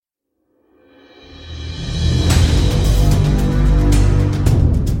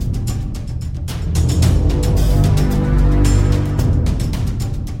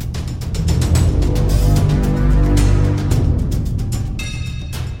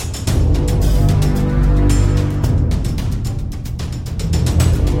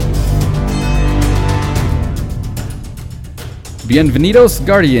Bienvenidos,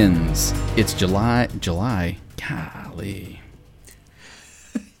 Guardians. It's July. Golly.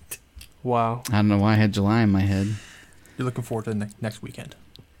 Wow. I don't know why I had July in my head. You're looking forward to next weekend.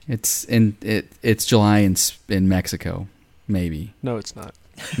 It's July in Mexico, maybe. No, it's not.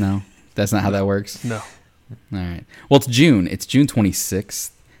 No, that's not how that works. No. All right. Well, it's June. It's June 26th,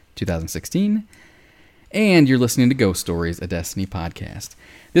 2016, and you're listening to Ghost Stories, a Destiny podcast.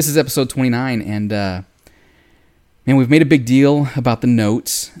 This is episode 29, and man, we've made a big deal about the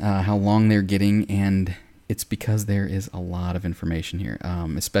notes, how long they're getting, and it's because there is a lot of information here,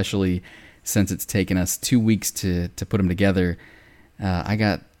 especially since it's taken us 2 weeks to put them together. I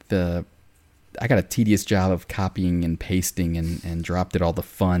got a tedious job of copying and pasting, and Drop did all the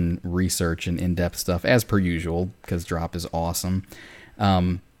fun research and in-depth stuff, as per usual, because Drop is awesome.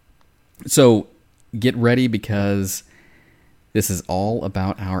 So get ready, because this is all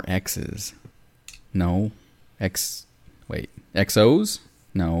about our exes. No, XOs?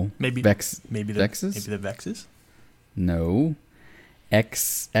 No. Maybe Vexes? Maybe the Vexes? No.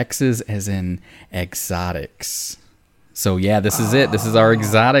 X's as in exotics. So yeah, this is it. This is our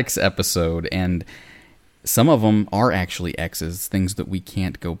exotics episode, and some of them are actually X's, things that we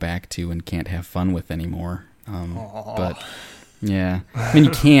can't go back to and can't have fun with anymore. But yeah, I mean,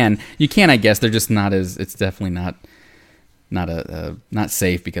 you can, I guess. They're just not as. It's definitely not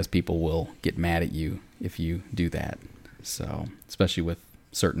safe, because people will get mad at you if you do that. So, especially with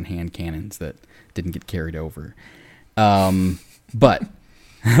certain hand cannons that didn't get carried over. But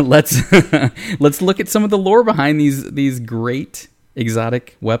let's look at some of the lore behind these great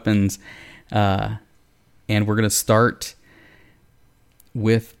exotic weapons, and we're gonna start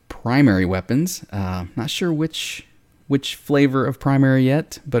with primary weapons. Not sure which flavor of primary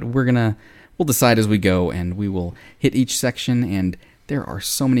yet, but we'll decide as we go, and we will hit each section. And there are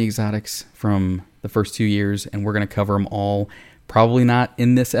so many exotics from the first 2 years, and we're gonna cover them all. Probably not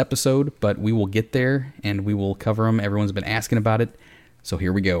in this episode, but we will get there, and we will cover them. Everyone's been asking about it, so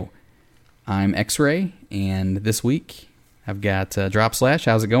here we go. I'm X-Ray, and this week I've got Drop Slash.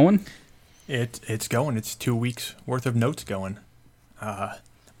 How's it going? It's going. It's 2 weeks worth of notes going.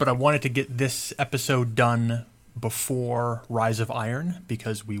 But I wanted to get this episode done before Rise of Iron,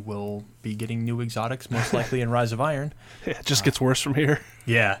 because we will be getting new exotics most likely in Rise of Iron. It just gets worse from here.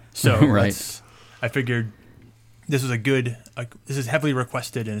 Yeah. So Right. I figured this is this is heavily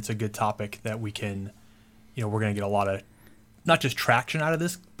requested, and it's a good topic that we can, we're going to get a lot of, not just traction out of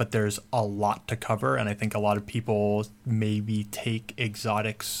this, but there's a lot to cover. And I think a lot of people maybe take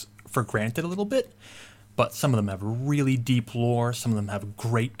exotics for granted a little bit, but some of them have really deep lore. Some of them have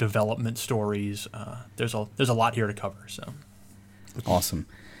great development stories. There's a lot here to cover. So Awesome.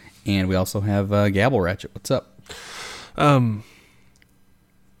 And we also have Gabble Ratchet. What's up?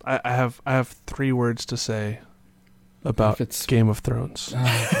 I have 3 words to say about Game of Thrones.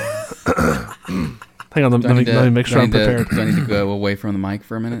 Hang on, let me make sure I'm prepared. Do I need to go away from the mic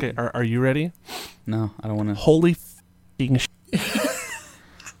for a minute? Okay, are you ready? No, I don't want to. Holy f***ing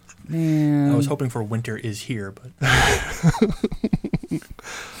Man. I was hoping for winter is here, but I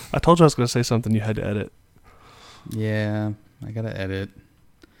told you I was going to say something you had to edit. Yeah, I got to edit.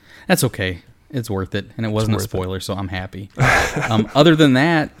 That's okay. It's worth it, and it wasn't a spoiler, so I'm happy. Other than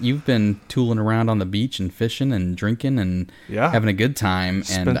that, you've been tooling around on the beach and fishing and drinking and having a good time,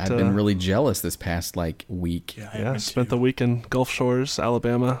 and I've been really jealous this past week. Yeah, spent the week in Gulf Shores,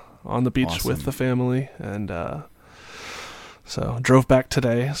 Alabama, on the beach with the family, and so drove back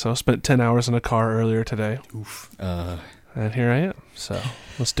today. So spent 10 hours in a car earlier today. Oof. And here I am. So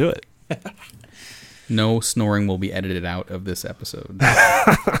let's do it. No snoring will be edited out of this episode.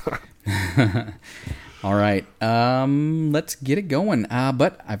 All right, let's get it going.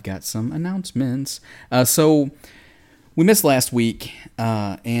 But I've got some announcements. So we missed last week,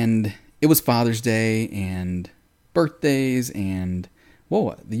 and it was Father's Day and birthdays, and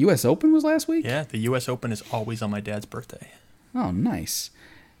the U.S. Open was last week? Yeah, the U.S. Open is always on my dad's birthday. Oh, nice.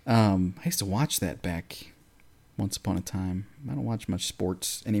 I used to watch that back once upon a time. I don't watch much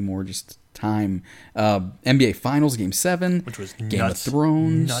sports anymore, just time. NBA Finals, Game 7, which was Game of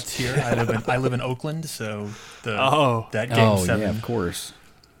Thrones. Nuts here. I live in Oakland, so that Game 7. Yeah, of course.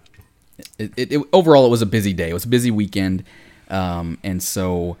 Overall, it was a busy day. It was a busy weekend, and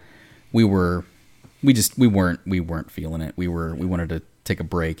so we weren't feeling it. We wanted to take a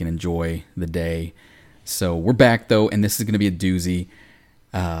break and enjoy the day. So we're back though, and this is going to be a doozy.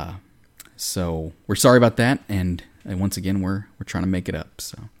 So we're sorry about that, and once again we're trying to make it up.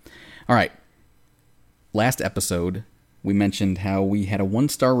 So, all right. Last episode we mentioned how we had a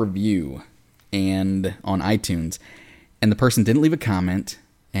 1-star review and on iTunes, and the person didn't leave a comment.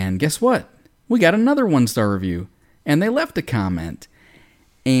 And guess what? We got another 1-star review, and they left a comment.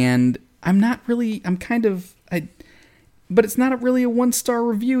 And but it's not really a 1-star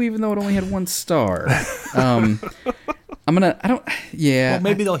review, even though it only had 1 star. Well,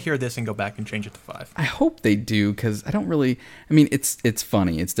 maybe they'll hear this and go back and change it to 5. I hope they do, because it's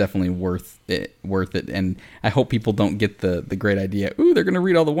funny. It's definitely worth it. And I hope people don't get the great idea. Ooh, they're going to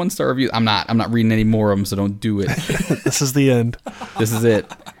read all the 1-star reviews. I'm not reading any more of them, so don't do it. This is the end. This is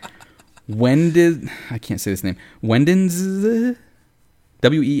it. I can't say this name. Wendinz,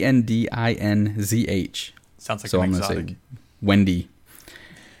 Wendinzh. Sounds like so an I'm exotic. going to say Wendy.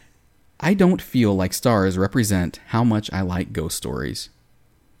 I don't feel like stars represent how much I like ghost stories.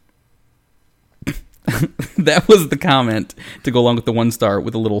 That was the comment to go along with the 1 star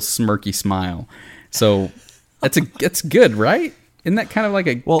with a little smirky smile. So that's good, right? Isn't that kind of like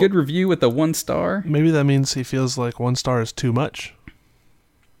a good review with a 1 star? Maybe that means he feels like 1 star is too much.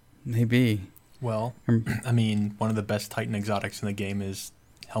 Maybe. Well, one of the best Titan exotics in the game is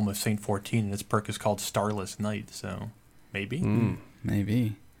Helm of Saint 14, and its perk is called Starless Night, so maybe.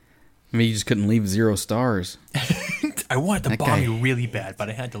 Maybe. Maybe you just couldn't leave 0 stars. I wanted to bomb you really bad, but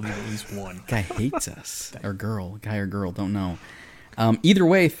I had to leave at least 1. Guy hates us. Or girl. Guy or girl, don't know. Either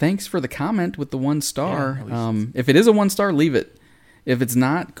way, thanks for the comment with the 1 star. Yeah, if it is a 1 star, leave it. If it's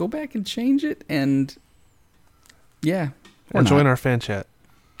not, go back and change it, and join our fan chat.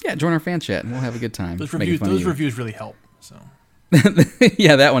 Yeah, join our fan chat, and we'll have a good time. Those reviews really help. So.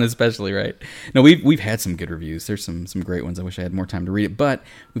 Yeah, that one especially, right? No, we've had some good reviews. There's some great ones. I wish I had more time to read it, but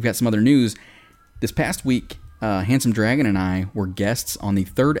we've got some other news. This past week, Handsome Dragon and I were guests on the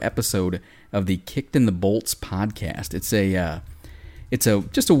 3rd episode of the Kicked in the Bolts podcast. It's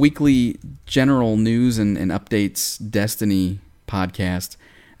just a weekly general news and updates Destiny podcast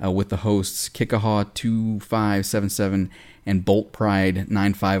with the hosts Kickahaw2577 and Bolt Pride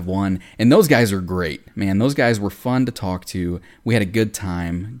 951, and those guys are great, man. Those guys were fun to talk to. We had a good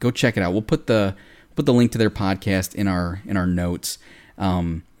time. Go check it out. We'll put the link to their podcast in our notes.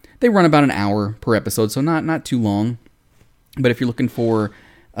 They run about an hour per episode, so not too long. But if you're looking for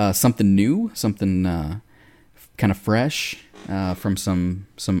something new, something kind of fresh from some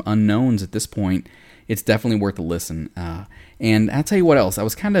unknowns at this point, it's definitely worth a listen. And I'll tell you what else. I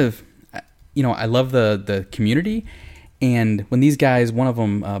was kind of, I love the community. And when these guys, one of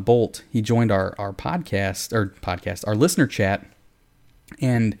them, Bolt, he joined our podcast, our listener chat,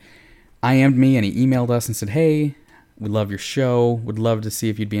 and IM'd me, and he emailed us and said, "Hey, we love your show. Would love to see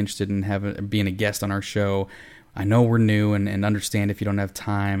if you'd be interested in being a guest on our show. I know we're new and understand if you don't have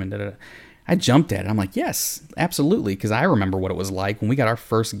time." And da-da-da. I jumped at it. I'm like, yes, absolutely, because I remember what it was like when we got our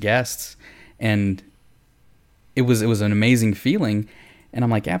first guests, and it was an amazing feeling. And I'm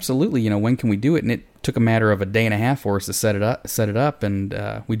like, absolutely, when can we do it? And it took a matter of a day and a half for us to set it up,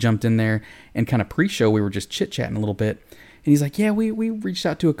 and we jumped in there, and kind of pre-show, we were just chit-chatting a little bit. And he's like, yeah, we reached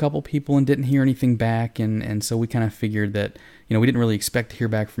out to a couple people and didn't hear anything back, and so we kind of figured that, we didn't really expect to hear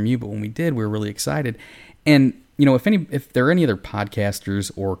back from you, but when we did, we were really excited. And, if there are any other podcasters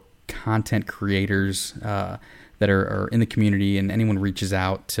or content creators that are in the community, and anyone reaches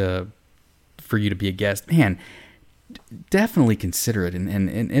out for you to be a guest, man, definitely consider it,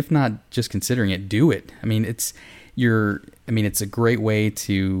 and if not just considering it, do it. It's a great way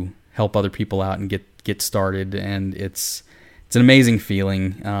to help other people out and get started, and it's an amazing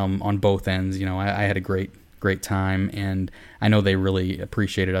feeling on both ends. I had a great time, and I know they really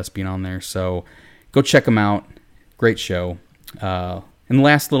appreciated us being on there. So go check them out. Great show. And the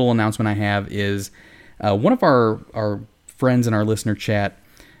last little announcement I have is one of our friends in our listener chat.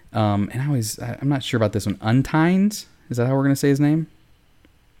 And I'm not sure about this one. Untines? Is that how we're going to say his name?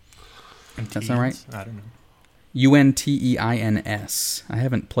 That sound right? I don't know. Unteins. I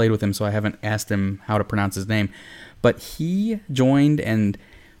haven't played with him, so I haven't asked him how to pronounce his name. But he joined and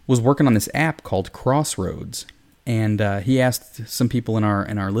was working on this app called Crossroads. And he asked some people in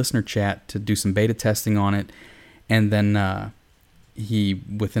our listener chat to do some beta testing on it. And then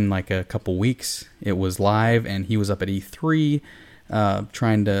within like a couple weeks, it was live, and he was up at E3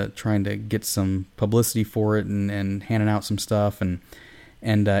 trying to get some publicity for it and handing out some stuff, and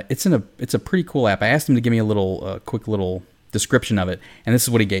it's a pretty cool app. I asked him to give me a quick little description of it, and this is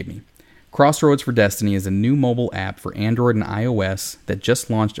what he gave me. Crossroads for Destiny is a new mobile app for Android and iOS that just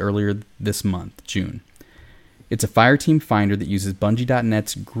launched earlier this month, June. It's a Fireteam Finder that uses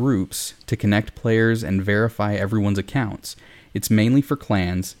Bungie.net's groups to connect players and verify everyone's accounts. It's mainly for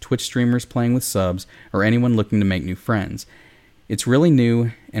clans, Twitch streamers playing with subs, or anyone looking to make new friends. It's really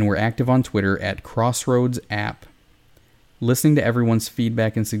new, and we're active on Twitter at Crossroads App. Listening to everyone's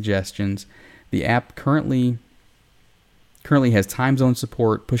feedback and suggestions, the app currently currently has time zone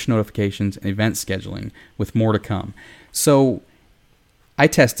support, push notifications, and event scheduling, with more to come. So I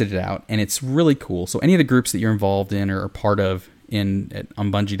tested it out, and it's really cool. So any of the groups that you're involved in or are part of on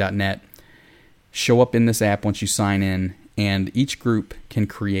Bungie.net show up in this app once you sign in, and each group can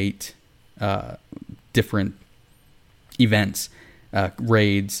create different events,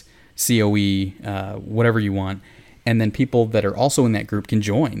 raids, COE, whatever you want. And then people that are also in that group can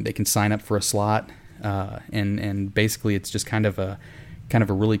join. They can sign up for a slot, and basically it's just kind of a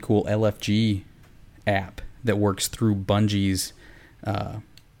really cool LFG app that works through Bungie's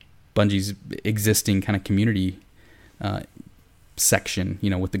existing kind of community section,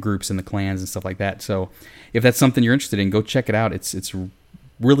 with the groups and the clans and stuff like that. So if that's something you're interested in, go check it out. It's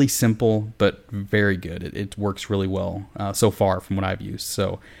really simple but very good. It works really well so far from what I've used.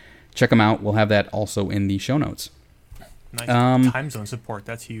 So check them out. We'll have that also in the show notes. Nice. Time zone support.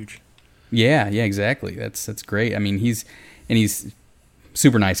 That's huge. Yeah, exactly. That's great. I mean, he's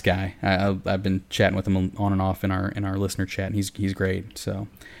super nice guy. I've been chatting with him on and off in our listener chat, and he's great. So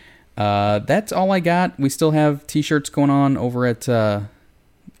that's all I got. We still have t-shirts going on over at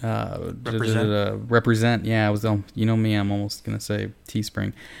Represent. Yeah, I was me. I'm almost gonna say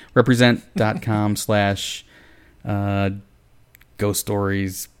Teespring. Represent.com / Ghost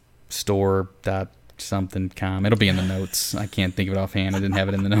Stories Store .something.com. It'll be in the notes. I can't think of it offhand. I didn't have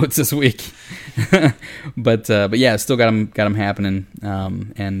it in the notes this week. but yeah, still got them happening.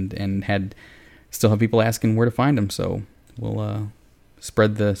 And still have people asking where to find them. So we'll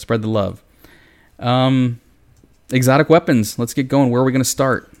spread the love. Exotic weapons. Let's get going. Where are we going to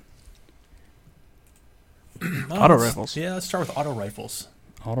start? Auto rifles. Yeah, let's start with auto rifles.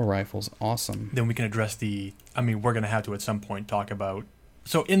 Auto rifles. Awesome. Then we can address we're going to have to at some point talk about.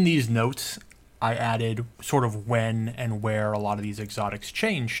 So in these notes, I added sort of when and where a lot of these exotics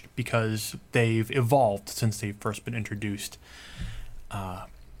changed because they've evolved since they've first been introduced. But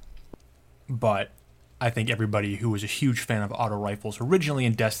I think everybody who was a huge fan of auto rifles originally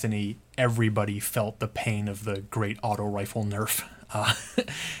in Destiny, everybody felt the pain of the great auto rifle nerf,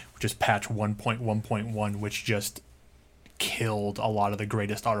 which is patch 1.1.1, which just killed a lot of the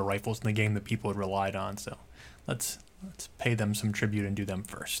greatest auto rifles in the game that people had relied on. So let's pay them some tribute and do them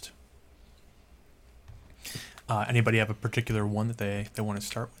first. Anybody have a particular one that they want to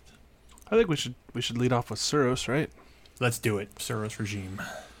start with? I think we should lead off with Suros, right? Let's do it. Suros regime.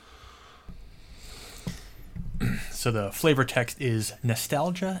 So the flavor text is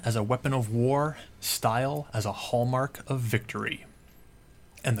nostalgia as a weapon of war, style as a hallmark of victory.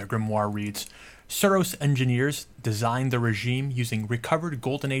 And the grimoire reads, Suros engineers designed the regime using recovered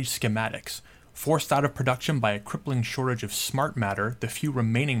Golden Age schematics. Forced out of production by a crippling shortage of smart matter, the few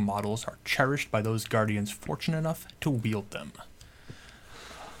remaining models are cherished by those guardians fortunate enough to wield them.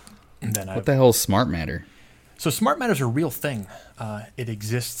 And then what the hell is smart matter? So smart matter is a real thing. It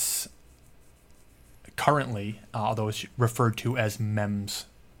exists currently, although it's referred to as MEMS,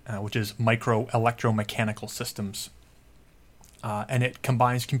 which is micro electromechanical systems. And it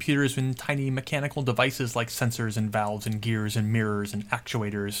combines computers and tiny mechanical devices like sensors and valves and gears and mirrors and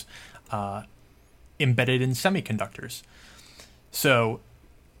actuators embedded in semiconductors. So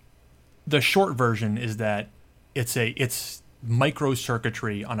the short version is that it's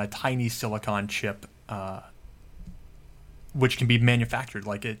microcircuitry on a tiny silicon chip, which can be manufactured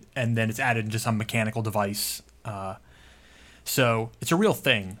and then it's added into some mechanical device. So it's a real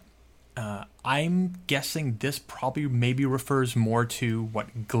thing. I'm guessing this probably maybe refers more to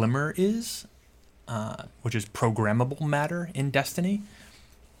what Glimmer is, which is programmable matter in Destiny.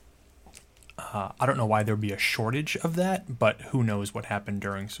 I don't know why there'd be a shortage of that, but who knows what happened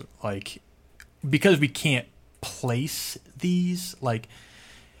during, because we can't place these,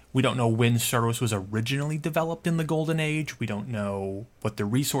 we don't know when Suros was originally developed in the Golden Age. We don't know what the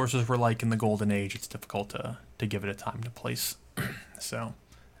resources were like in the Golden Age. It's difficult to give it a time to place. So,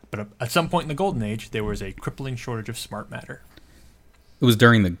 but at some point in the Golden Age, there was a crippling shortage of smart matter. It was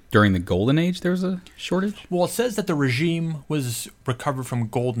during the Golden Age there was a shortage? Well, it says that the regime was recovered from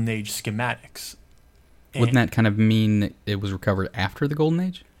Golden Age schematics. Wouldn't that kind of mean it was recovered after the Golden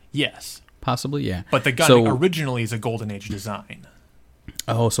Age? Yes. Possibly, yeah. But the gun originally is a Golden Age design.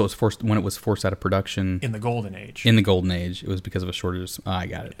 Oh, so it was forced out of production in the Golden Age. In the Golden Age, it was because of a shortage. Oh, I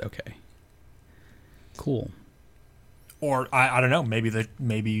got it. Okay. Cool. Or I don't know.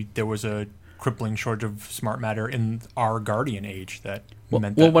 Maybe there was a crippling shortage of smart matter in our Guardian Age that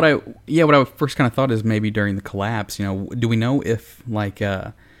meant that. Well, what I first kind of thought is maybe during the collapse. Do we know if much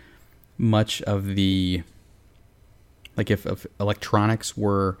of the if electronics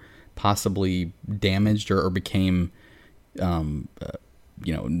were possibly damaged or became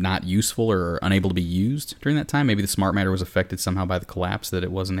not useful or unable to be used during that time. Maybe the smart matter was affected somehow by the collapse, that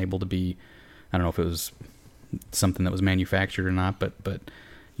it wasn't able to be. I don't know if it was something that was manufactured or not, but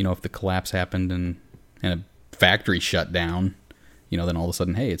if the collapse happened and a factory shut down, then all of a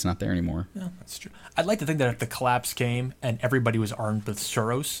sudden, hey, it's not there anymore. Yeah, that's true. I'd like to think that if the collapse came and everybody was armed with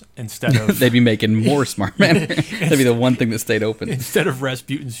Suros instead of... they'd be making more smart matter. That'd be the one thing that stayed open. Instead of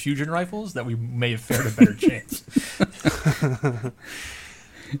Rasputin's fusion rifles, that we may have fared a better chance.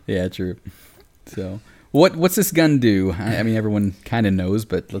 Yeah, true. So, what's this gun do? I mean, everyone kind of knows,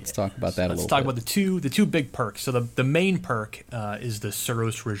 but let's talk about that a little bit. Let's talk about the two big perks. So the main perk is the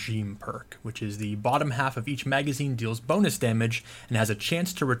Suros Regime perk, which is the bottom half of each magazine deals bonus damage and has a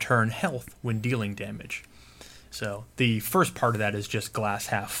chance to return health when dealing damage. So the first part of that is just glass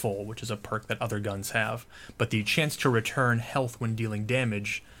half full, which is a perk that other guns have. But the chance to return health when dealing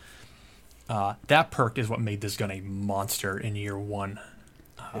damage, that perk is what made this gun a monster in year one.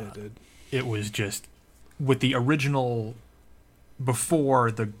 Yeah, it did. It was just, with the original,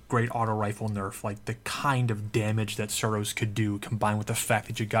 before the great auto rifle nerf, like the kind of damage that Suros could do, combined with the fact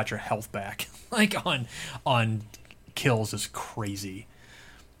that you got your health back, like on kills, is crazy.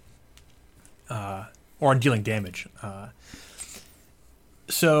 Or on dealing damage.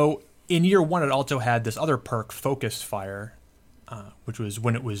 So in year one, it also had this other perk, Focused Fire, which was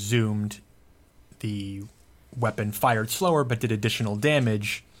when it was zoomed, the weapon fired slower but did additional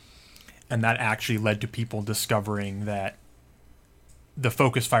damage, and that actually led to people discovering that the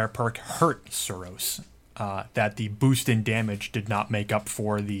Focus Fire perk hurt Suros, that the boost in damage did not make up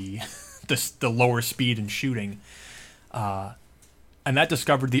for the lower speed and shooting, and that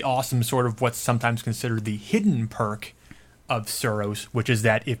discovered the awesome sort of what's sometimes considered the hidden perk of Suros, which is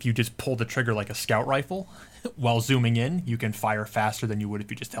that if you just pull the trigger like a scout rifle while zooming in, you can fire faster than you would if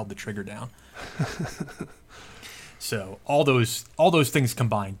you just held the trigger down. So all those things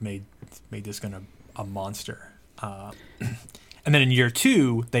combined made this gun a monster. And then in year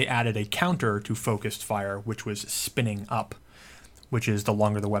two, they added a counter to Focused Fire, which was spinning up, which is the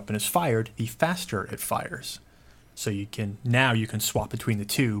longer the weapon is fired, the faster it fires. So you can swap between the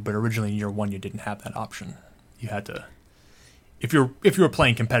two, but originally in year one you didn't have that option. You had to, if you were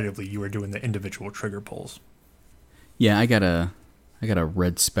playing competitively, you were doing the individual trigger pulls. Yeah, I got a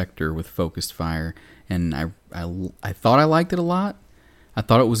Red Spectre with Focused Fire, and I thought I liked it a lot. I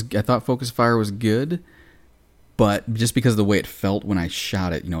thought Focused Fire was good, but just because of the way it felt when I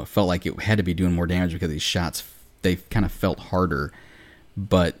shot it, it felt like it had to be doing more damage because these shots, they kind of felt harder.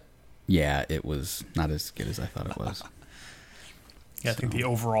 But yeah, it was not as good as I thought it was. Yeah, I think the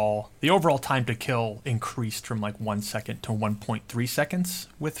overall time to kill increased from like 1 second to 1.3 seconds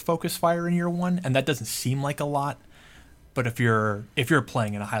with Focus Fire in year one, and that doesn't seem like a lot, but if you're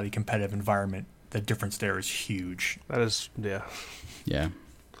playing in a highly competitive environment, the difference there is huge. That is, yeah. Yeah.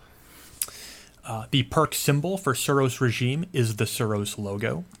 The perk symbol for Suros Regime is the Suros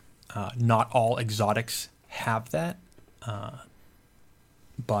logo. Not all exotics have that,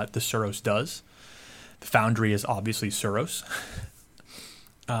 but the Suros does. The foundry is obviously Suros.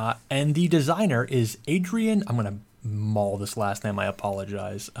 And the designer is Adrian, I'm going to maul this last name, I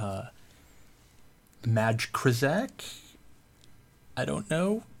apologize. Majkrzak? I don't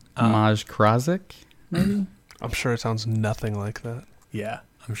know. Majkrzak, maybe? I'm sure it sounds nothing like that. Yeah,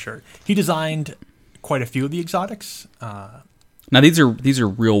 I'm sure. He designed quite a few of the exotics. Now these are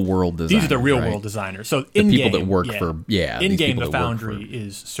real world designers. These are the real right? world designers. So the in people game, that work for in game the foundry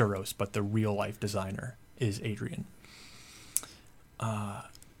is Suros, but the real life designer is Adrian.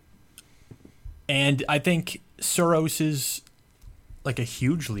 And I think Suros is like a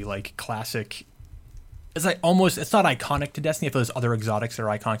hugely like classic. It's like almost, it's not iconic to Destiny. I feel there's other exotics that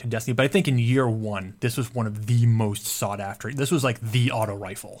are iconic to Destiny, but I think in year one, this was one of the most sought after. This was like the auto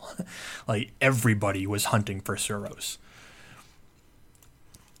rifle. Like everybody was hunting for Suros.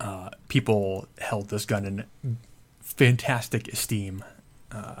 People held this gun in fantastic esteem.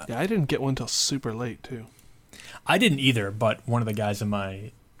 Yeah, I didn't get one until super late too. I didn't either, but one of the guys in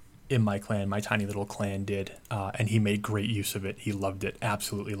my clan, my tiny little clan, did, and he made great use of it. He loved it,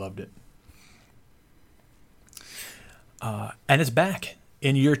 absolutely loved it. And it's back.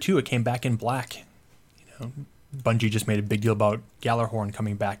 In year two, it came back in black. Bungie just made a big deal about Gjallarhorn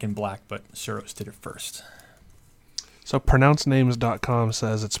coming back in black, but Suros did it first. So pronouncenames.com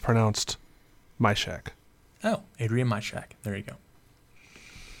says it's pronounced Myshak. Oh, Adrian Myshak. There you go.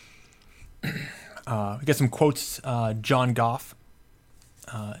 We got some quotes. John Goff,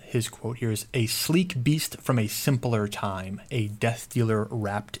 his quote here is, "A sleek beast from a simpler time, a death dealer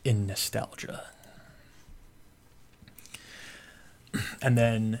wrapped in nostalgia." And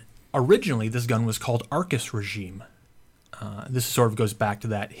then originally this gun was called Arcus Regime. This sort of goes back to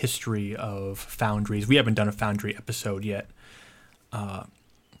that history of foundries. We haven't done a foundry episode yet.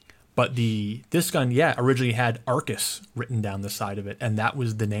 But this gun, originally had Arcus written down the side of it, and that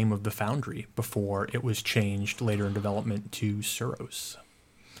was the name of the foundry before it was changed later in development to Suros.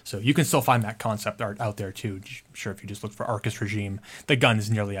 So you can still find that concept art out there too. I'm sure if you just look for Arcus Regime, the gun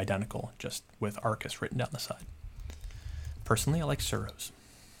is nearly identical, just with Arcus written down the side. Personally, I like Suros.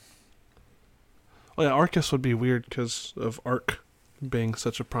 Well, yeah, Arcus would be weird because of arc being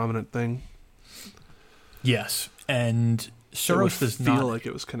such a prominent thing. Yes, and Suros does feel not like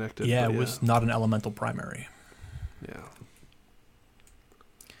it was connected. Yeah, it was not an elemental primary. Yeah.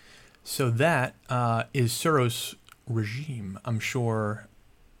 So that is Suros Regime. I'm sure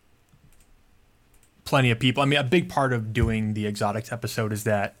plenty of people. I mean, a big part of doing the exotics episode is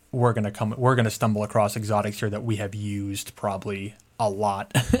that we're gonna stumble across exotics here that we have used probably a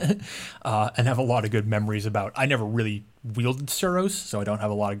lot and have a lot of good memories about. I never really wielded Suros, so I don't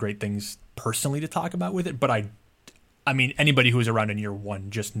have a lot of great things personally to talk about with it. But I mean, anybody who was around in year one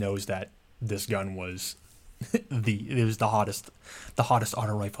just knows that this gun was the hottest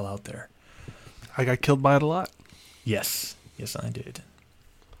auto rifle out there. I got killed by it a lot. Yes, I did.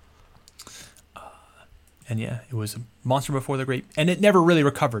 And yeah, it was a monster before the great, and it never really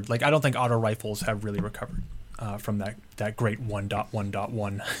recovered. Like, I don't think auto rifles have really recovered from that great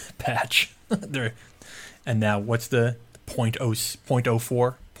 1.1.1 patch. And now what's the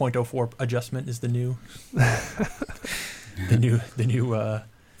 0.04 adjustment is the new the new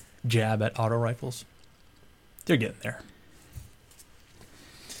jab at auto rifles. They're getting there.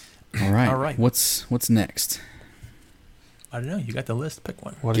 All right. What's next? I don't know. You got the list. Pick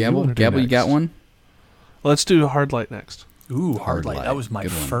one. Gabble, you got one? Let's do Hard Light next. Ooh, Hard Light. That was my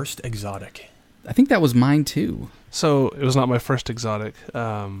Good one. first exotic. I think that was mine too. So it was not my first exotic.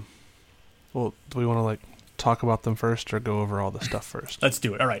 Well, do we want to talk about them first or go over all the stuff first? Let's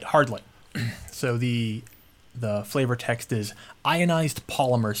do it. All right, Hard Light. So the flavor text is ionized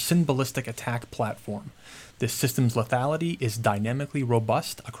polymer synballistic attack platform. This system's lethality is dynamically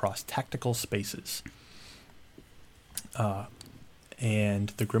robust across tactical spaces. And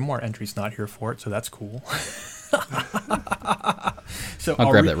the Grimoire entry's not here for it, so that's cool. So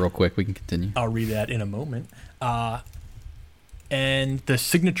I'll grab that real quick. We can continue. I'll read that in a moment. And the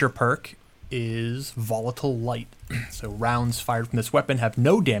signature perk is Volatile Light. So rounds fired from this weapon have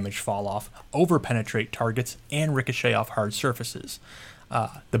no damage fall off, over-penetrate targets, and ricochet off hard surfaces.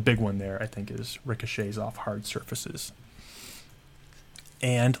 The big one there, I think, is ricochets off hard surfaces.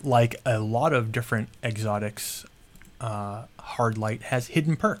 And like a lot of different exotics, Hard Light has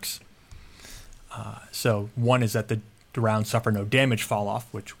hidden perks. So one is that the rounds suffer no damage fall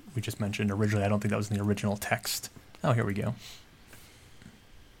off, which we just mentioned originally. I don't think that was in the original text. Oh, here we go.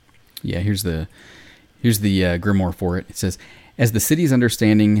 Yeah, here's the grimoire for it. It says, as the city's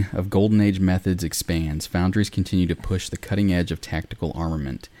understanding of Golden Age methods expands, foundries continue to push the cutting edge of tactical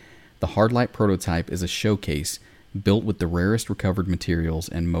armament. The Hard Light prototype is a showcase built with the rarest recovered materials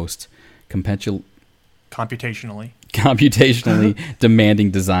and most computationally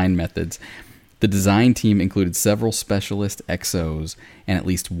demanding design methods. The design team included several specialist exos and at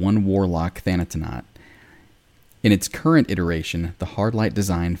least one warlock Thanatonaut. In its current iteration, the Hard Light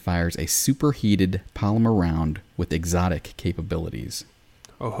design fires a superheated polymer round with exotic capabilities.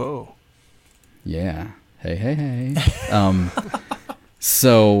 Oh ho. Yeah. Hey.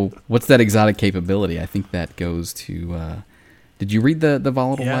 So, what's that exotic capability? I think that goes to... did you read the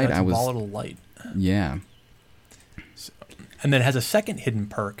Volatile Light? Yeah, Volatile Light. Yeah. So, and then it has a second hidden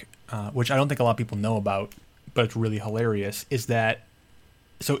perk, which I don't think a lot of people know about, but it's really hilarious, is that...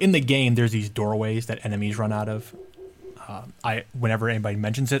 So in the game, there's these doorways that enemies run out of. Whenever anybody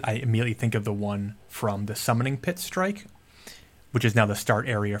mentions it, I immediately think of the one from the Summoning Pit Strike, which is now the start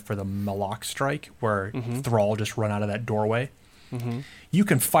area for the Malak Strike, where Thrall just run out of that doorway. Mm-hmm. You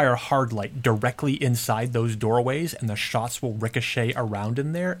can fire Hard Light directly inside those doorways, and the shots will ricochet around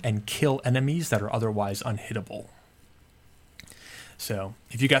in there and kill enemies that are otherwise unhittable. So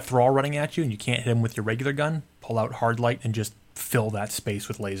if you got Thrall running at you and you can't hit him with your regular gun, pull out Hard Light and just fill that space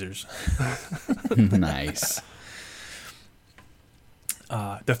with lasers. Nice.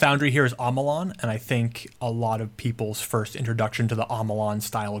 The foundry here is Amalon, and I think a lot of people's first introduction to the Amalon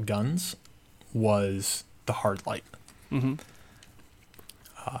style guns was the Hard Light. Mm-hmm.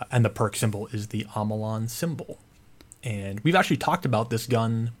 And the perk symbol is the Amalon symbol. And we've actually talked about this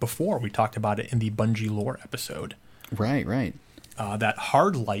gun before. We talked about it in the Bungie lore episode. Right. That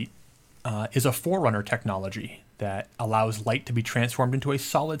Hard Light is a Forerunner technology that allows light to be transformed into a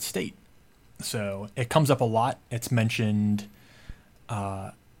solid state. So it comes up a lot. It's mentioned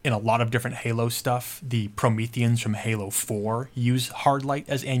in a lot of different Halo stuff. The Prometheans from Halo 4 use Hardlight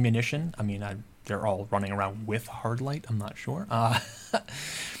as ammunition. I mean, they're all running around with Hardlight. I'm not sure.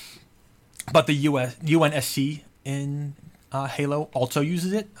 But the UNSC in Halo also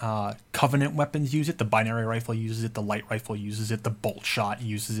uses it. Covenant weapons use it. The binary rifle uses it. The light rifle uses it. The bolt shot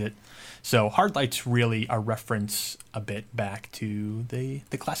uses it. So Hardlight's really a reference a bit back to the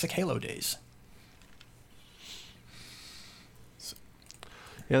classic Halo days.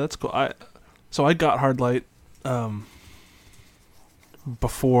 Yeah, that's cool. So I got Hardlight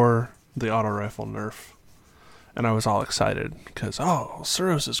before the auto rifle nerf, and I was all excited because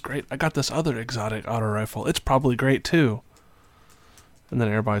Suros is great. I got this other exotic auto rifle. It's probably great too. And then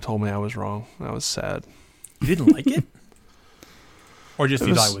everybody told me I was wrong. I was sad. You didn't like it, or just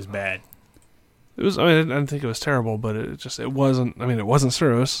you thought it was bad? It was. I mean, I didn't think it was terrible, but it wasn't. I mean, it wasn't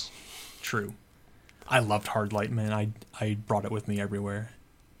Suros. True. I loved Hardlight, man. I brought it with me everywhere.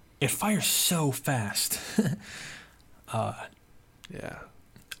 It fires so fast. Yeah.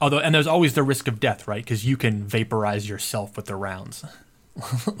 Although, and there's always the risk of death, right? Because you can vaporize yourself with the rounds.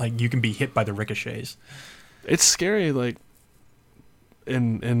 Like, you can be hit by the ricochets. It's scary, like,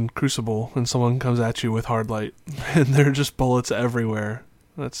 in Crucible, when someone comes at you with Hardlight, and there are just bullets everywhere.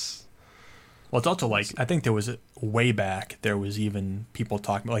 That's... Well, it's also like, I think there was, way back, there was even people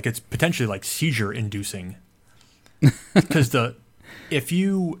talking about, like, it's potentially, like, seizure-inducing. Because if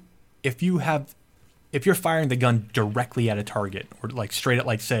you're firing the gun directly at a target, or like straight at,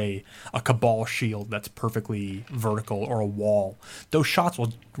 like, say, a Cabal shield that's perfectly vertical, or a wall, those shots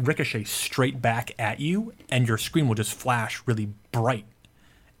will ricochet straight back at you, and your screen will just flash really bright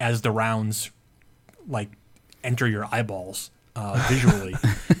as the rounds, like, enter your eyeballs visually.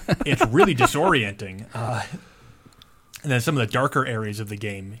 It's really disorienting. And then some of the darker areas of the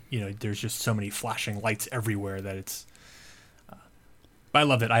game, there's just so many flashing lights everywhere that it's... But I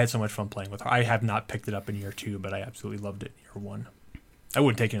loved it. I had so much fun playing with her. I have not picked it up in year 2, but I absolutely loved it in year 1. I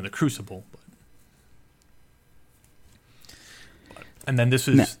wouldn't take it in the Crucible. And then this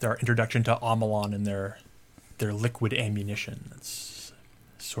is their introduction to Omolon and their liquid ammunition. That's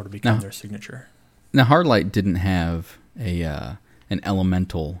sort of become their signature. Now, Hardlight didn't have an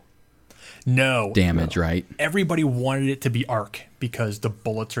elemental damage, right? Everybody wanted it to be arc because the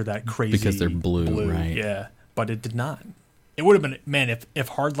bullets are that crazy. Because they're blue, right? Yeah, but it did not. It would have been, man, if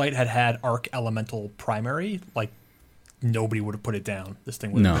Hardlight had arc elemental primary, like, nobody would have put it down. This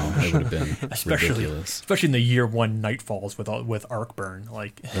thing would have been... it would have been ridiculous. Especially in the year 1 Nightfalls with arc burn.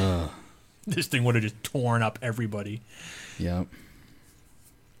 Like, this thing would have just torn up everybody. Yep.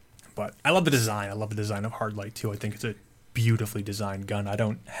 But I love the design. I love the design of Hardlight, too. I think it's a beautifully designed gun. I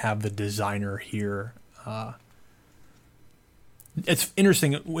don't have the designer here. It's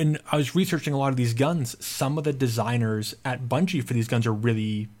interesting, when I was researching a lot of these guns, some of the designers at Bungie for these guns are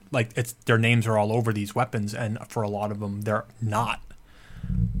really, like, their names are all over these weapons, and for a lot of them, they're not.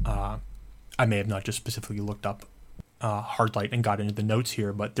 I may have not just specifically looked up Hardlight and got into the notes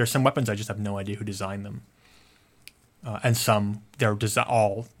here, but there's some weapons I just have no idea who designed them. And some, they're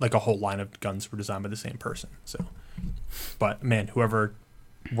all, like, a whole line of guns were designed by the same person. So, but, man, whoever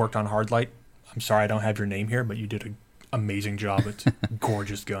worked on Hardlight, I'm sorry I don't have your name here, but you did an amazing job. It's a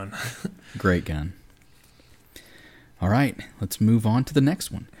gorgeous gun. Great gun. All right, let's move on to the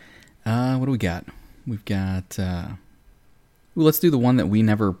next one. What do we got? We've got... let's do the one that we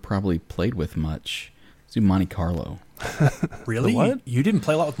never probably played with much. Let's do Monte Carlo. Really? What? You didn't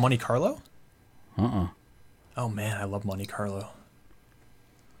play a lot with Monte Carlo? Uh-uh. Oh, man, I love Monte Carlo.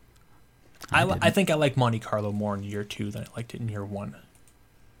 I think I like Monte Carlo more in year 2 than I liked it in year 1.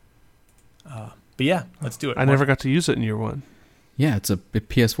 But yeah, let's do it. I never got to use it in year 1. Yeah, it's a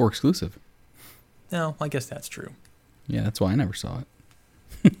PS4 exclusive. No, I guess that's true. Yeah, that's why I never saw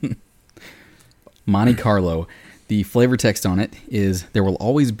it. Monte Carlo. The flavor text on it is, "There will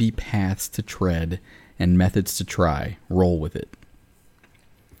always be paths to tread and methods to try. Roll with it."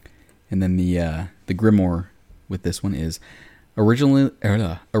 And then the Grimoire with this one is,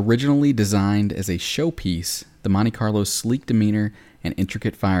 originally designed as a showpiece, the Monte Carlo's sleek demeanor and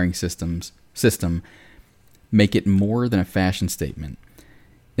intricate firing system make it more than a fashion statement.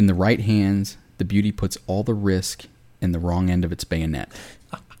 In the right hands, the beauty puts all the risk in the wrong end of its bayonet.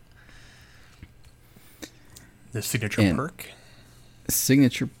 The signature perk?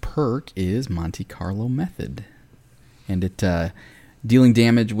 Signature perk is Monte Carlo Method. And it dealing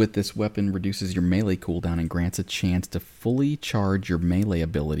damage with this weapon reduces your melee cooldown and grants a chance to fully charge your melee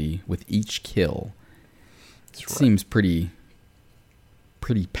ability with each kill. That's right. Seems pretty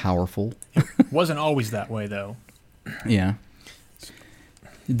powerful. It wasn't always that way, though. Yeah.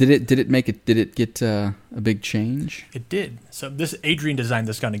 Did it get a big change? It did. So this Adrian designed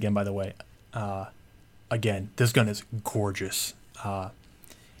this gun again, by the way. Again, this gun is gorgeous.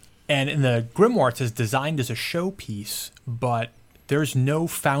 And in the grimoire, it says designed as a showpiece, but there's no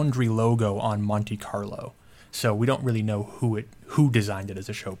Foundry logo on Monte Carlo, so we don't really know who designed it as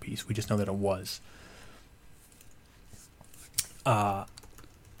a showpiece. We just know that it was.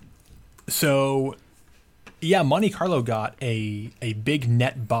 So, yeah, Monte Carlo got a big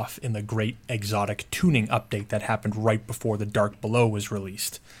net buff in the Great Exotic Tuning update that happened right before the Dark Below was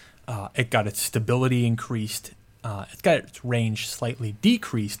released. It got its stability increased. It got its range slightly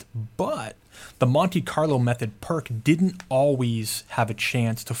decreased, but the Monte Carlo method perk didn't always have a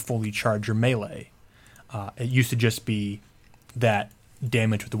chance to fully charge your melee. It used to just be that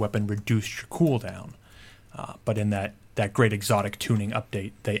damage with the weapon reduced your cooldown. But in that Great Exotic Tuning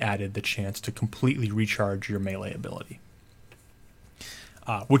update, they added the chance to completely recharge your melee ability,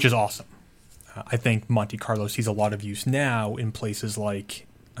 which is awesome. I think Monte Carlo sees a lot of use now in places like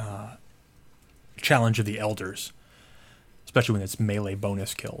Challenge of the Elders, especially when it's melee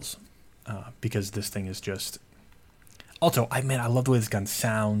bonus kills, because this thing is just... Also, I love the way this gun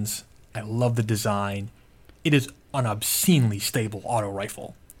sounds. I love the design. It is an obscenely stable auto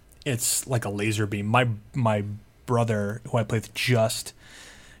rifle. It's like a laser beam. My brother, who I play with, just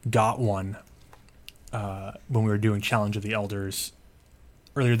got one when we were doing Challenge of the Elders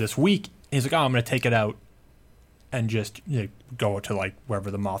earlier this week. He's like, I'm going to take it out and just go to like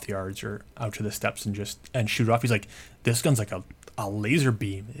wherever the moth yards or out to the steps and shoot it off. He's like, this gun's like a laser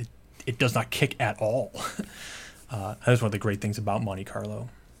beam. It does not kick at all. That's one of the great things about Monte Carlo.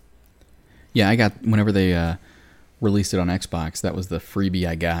 Yeah, I got, whenever they released it on Xbox, that was the freebie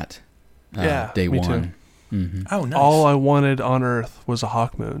I got day me one. Too. Mm-hmm. Oh, nice. All I wanted on Earth was a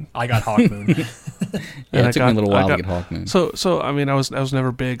Hawkmoon. I got Hawkmoon. Yeah, it took me a little while to get Hawkmoon. So I mean, I was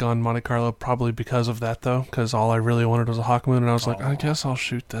never big on Monte Carlo, probably because of that, though, because all I really wanted was a Hawkmoon, and I was like, I guess I'll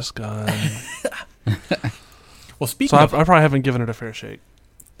shoot this gun. Well, I probably haven't given it a fair shake.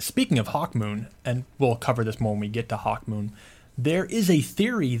 Speaking of Hawkmoon, and we'll cover this more when we get to Hawkmoon, there is a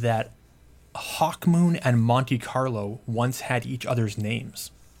theory that Hawkmoon and Monte Carlo once had each other's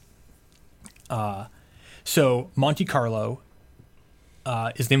names. So Monte Carlo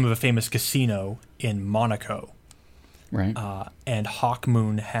is the name of a famous casino in Monaco. Right. And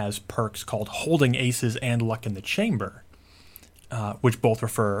Hawkmoon has perks called Holding Aces and Luck in the Chamber, which both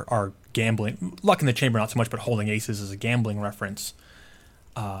are gambling. Luck in the Chamber not so much, but Holding Aces is a gambling reference.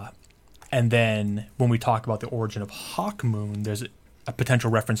 And then when we talk about the origin of Hawkmoon, there's a potential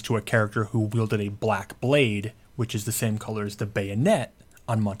reference to a character who wielded a black blade, which is the same color as the bayonet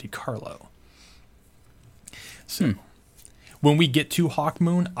on Monte Carlo. So when we get to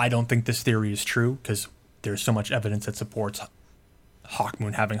Hawkmoon, I don't think this theory is true because there's so much evidence that supports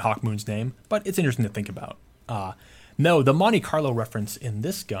Hawkmoon having Hawkmoon's name, but it's interesting to think about. No, the Monte Carlo reference in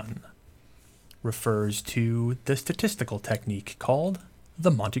this gun refers to the statistical technique called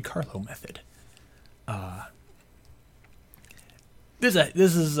the Monte Carlo method. This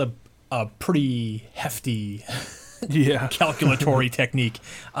is a pretty hefty calculatory technique.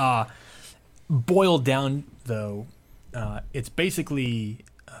 Boiled down, though, it's basically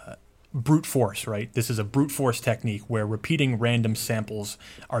brute force, right? This is a brute force technique where repeating random samples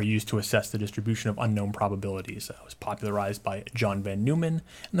are used to assess the distribution of unknown probabilities. It was popularized by John von Neumann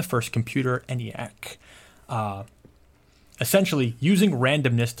in the first computer ENIAC. Essentially, using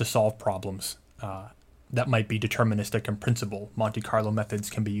randomness to solve problems that might be deterministic in principle, Monte Carlo methods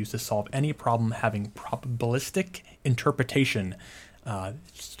can be used to solve any problem having probabilistic interpretation,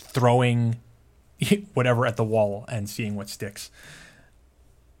 throwing whatever at the wall and seeing what sticks.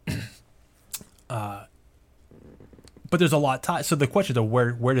 But there's a lot. So the question is,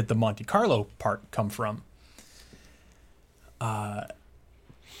 where did the Monte Carlo part come from?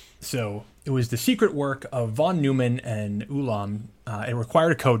 So it was the secret work of von Neumann and Ulam. It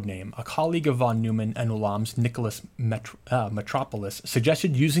required a code name. A colleague of von Neumann and Ulam's, Nicholas Metropolis,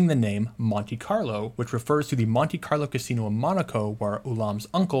 suggested using the name Monte Carlo, which refers to the Monte Carlo casino in Monaco where Ulam's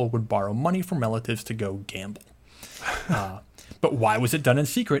uncle would borrow money from relatives to go gamble. But why was it done in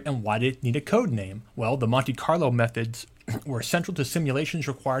secret, and why did it need a code name? Well, the Monte Carlo methods were central to simulations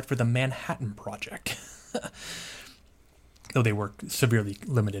required for the Manhattan Project, though they were severely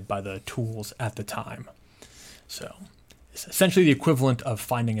limited by the tools at the time. So it's essentially the equivalent of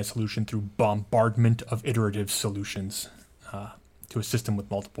finding a solution through bombardment of iterative solutions to a system with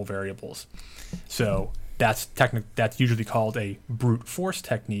multiple variables. So that's usually called a brute force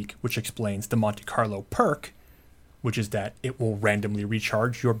technique, which explains the Monte Carlo perk, which is that it will randomly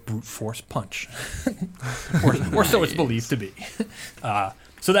recharge your brute force punch, or so it's believed to be.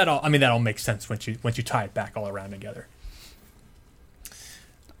 So that all makes sense once you tie it back all around together.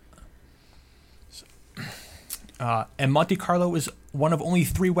 And Monte Carlo is one of only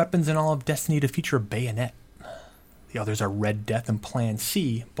 3 weapons in all of Destiny to feature a bayonet. The others are Red Death and Plan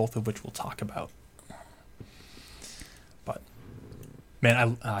C, both of which we'll talk about. But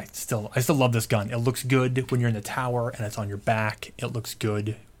man, I still love this gun. It looks good when you're in the tower and it's on your back. It looks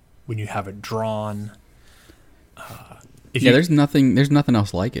good when you have it drawn. There's nothing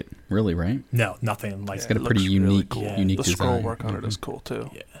else like it, really, right? No, nothing like it. It's got a pretty unique, really cool. unique the design. scroll work on it is cool too.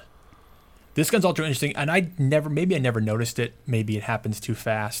 Yeah. This gun's ultra interesting, and I never noticed it. Maybe it happens too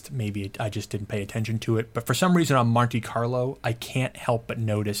fast. Maybe I just didn't pay attention to it. But for some reason on Monte Carlo, I can't help but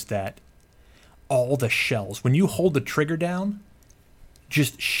notice that all the shells, when you hold the trigger down,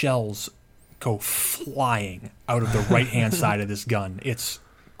 just shells go flying out of the right-hand side of this gun. It's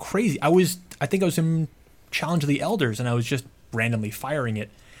crazy. I think I was in Challenge of the Elders, and I was just randomly firing it.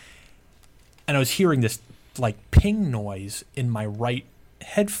 And I was hearing this like ping noise in my right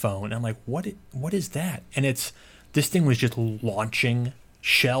headphone. I'm like, what is that? And this thing was just launching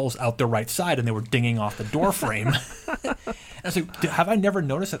shells out the right side, and they were dinging off the door frame. And I was like, have I never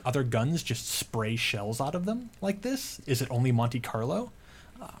noticed that other guns just spray shells out of them like this? Is it only Monte Carlo?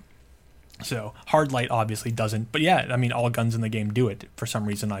 So Hard Light obviously doesn't, but yeah, I mean, all guns in the game do it. For some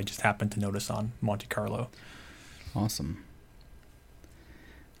reason, I just happened to notice on Monte Carlo. Awesome.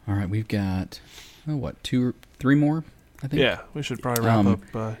 All right, we've got 2 or 3 more, I think. Yeah, we should probably wrap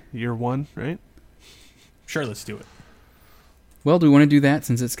up year 1, right? Sure, let's do it. Well, do we want to do that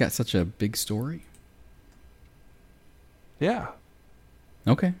since it's got such a big story? Yeah.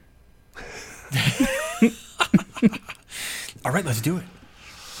 Okay. All right, let's do it.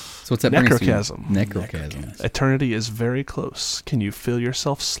 So what's that bring us to? Necrochasm. Necrochasm. Eternity is very close. Can you feel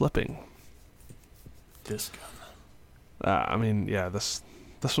yourself slipping? This gun.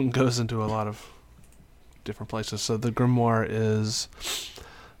 This one goes into a lot of different places. So the grimoire is: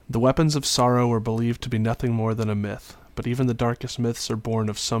 the weapons of sorrow were believed to be nothing more than a myth, but even the darkest myths are born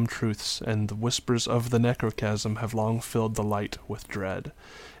of some truths, and the whispers of the necrochasm have long filled the light with dread.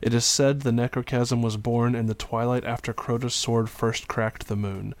 It is said the necrochasm was born in the twilight after Crota's sword first cracked the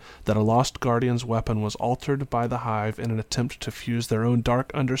moon, that a lost guardian's weapon was altered by the Hive in an attempt to fuse their own dark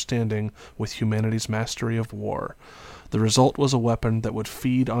understanding with humanity's mastery of war. The result was a weapon that would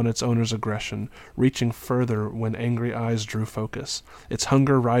feed on its owner's aggression, reaching further when angry eyes drew focus, its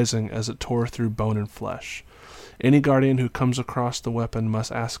hunger rising as it tore through bone and flesh. Any guardian who comes across the weapon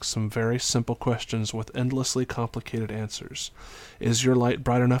must ask some very simple questions with endlessly complicated answers. Is your light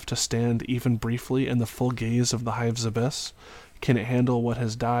bright enough to stand even briefly in the full gaze of the Hive's abyss? Can it handle what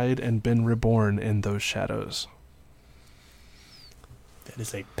has died and been reborn in those shadows? That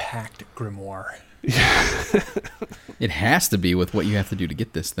is a packed grimoire. It has to be with what you have to do to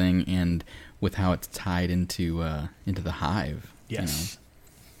get this thing, and with how it's tied into the Hive. Yes.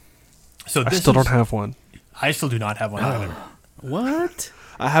 So I still don't have one. I still do not have one either. What?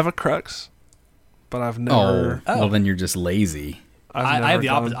 I have a Crux, but I've never. Well, then you're just lazy. I have the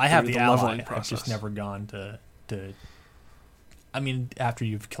opposite. I have the ally. leveling I've process. just never gone to. I mean, after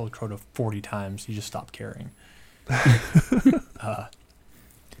you've killed Crota 40 times, you just stop caring.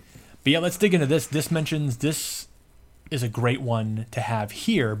 But yeah, let's dig into this. This is a great one to have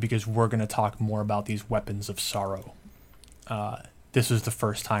here because we're going to talk more about these weapons of sorrow. This was the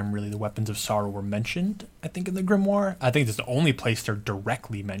first time, really, the weapons of sorrow were mentioned, I think, in the grimoire. I think it's the only place they're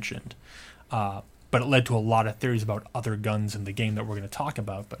directly mentioned. But it led to a lot of theories about other guns in the game that we're going to talk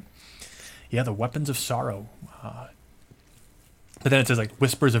about. But yeah, the weapons of sorrow. But then it says, like,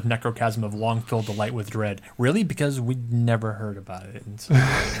 whispers of necrochasm have long filled the light with dread. Really? Because we'd never heard about it. And so,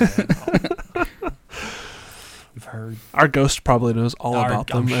 we've heard. Our ghost probably knows all about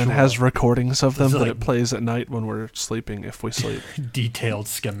them I'm and sure. has recordings of them, This is but like- it plays at night when we're sleeping, if we sleep. Detailed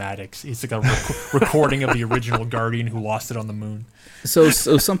schematics. It's like a recording of the original Guardian who lost it on the moon. So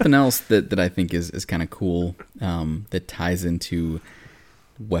something else that I think is kind of cool that ties into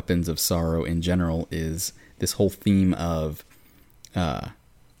weapons of sorrow in general is this whole theme of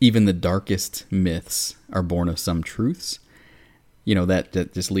even the darkest myths are born of some truths. You know,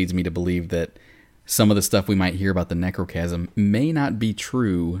 that just leads me to believe that some of the stuff we might hear about the necrochasm may not be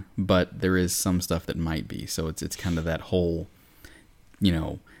true, but there is some stuff that might be. So it's kind of that whole, you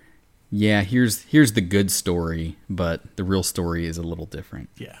know, yeah, here's the good story, but the real story is a little different.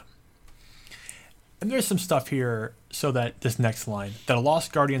 Yeah. And there's some stuff here, so that this next line, that a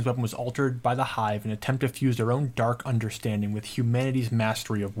lost Guardian's weapon was altered by the Hive in an attempt to fuse their own dark understanding with humanity's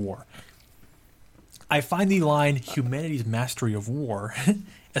mastery of war. I find the line "humanity's mastery of war,"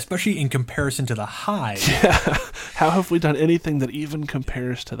 especially in comparison to the Hive. Yeah. How have we done anything that even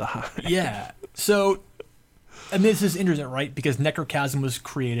compares to the Hive? Yeah. So, and this is interesting, right? Because Necrochasm was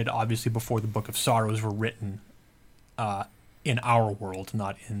created obviously before the Book of Sorrows were written in our world,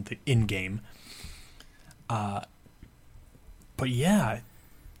 not in the in-game. But yeah,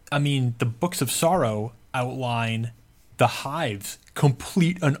 I mean, the Books of Sorrow outline the Hive's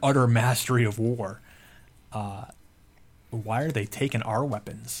complete and utter mastery of war. Why are they taking our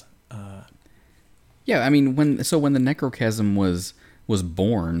weapons? Yeah, I mean, when the Necrochasm was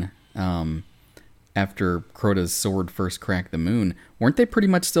born, after Crota's sword first cracked the moon, weren't they pretty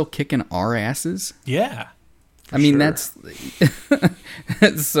much still kicking our asses? Yeah. I mean, sure.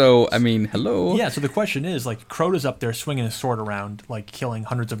 that's so. I mean, hello. Yeah, so the question is, like, Crota's up there swinging his sword around, like, killing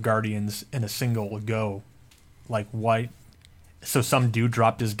hundreds of guardians in a single go. Like, why? So some dude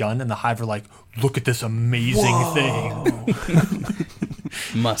dropped his gun, and the Hive are like, look at this amazing thing.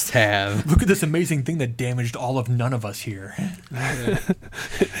 Must have. Look at this amazing thing that damaged all of none of us here.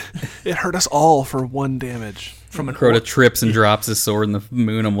 It hurt us all for 1 damage. From an Crota trips and drops his sword, and the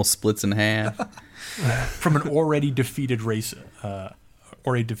moon almost splits in half. from an already defeated race,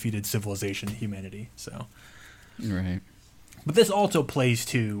 already defeated civilization, humanity. So, Right. but this also plays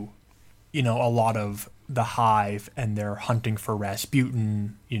to, a lot of the Hive and their hunting for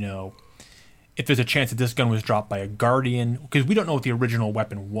Rasputin. If there's a chance that this gun was dropped by a Guardian, because we don't know what the original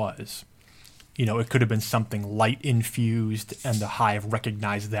weapon was. It could have been something light infused, and the Hive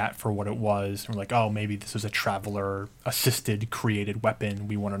recognized that for what it was. And we're like, oh, maybe this is a Traveler assisted created weapon.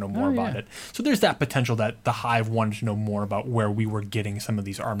 We want to know more about it. So there's that potential that the Hive wanted to know more about where we were getting some of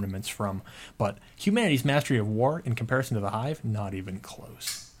these armaments from. But humanity's mastery of war, in comparison to the Hive, not even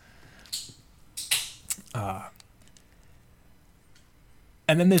close. And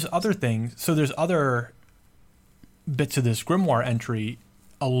then there's other things. So there's other bits of this grimoire entry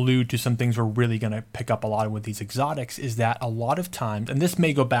allude to some things we're really going to pick up a lot with these exotics, is that a lot of times, and this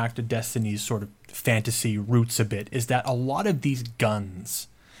may go back to Destiny's sort of fantasy roots a bit, is that a lot of these guns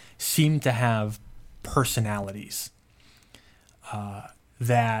seem to have personalities.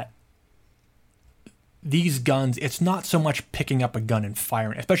 That these guns, it's not so much picking up a gun and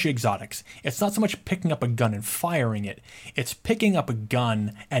firing, especially exotics. It's not so much picking up a gun and firing it. It's picking up a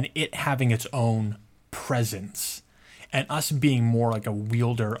gun and it having its own presence. And us being more like a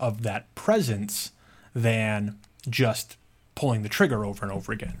wielder of that presence than just pulling the trigger over and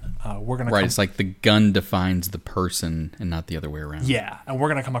over again. We're gonna Right, it's like the gun defines the person and not the other way around. Yeah, and we're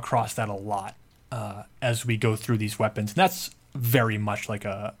going to come across that a lot as we go through these weapons. And that's very much like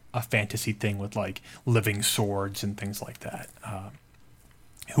a fantasy thing with like living swords and things like that,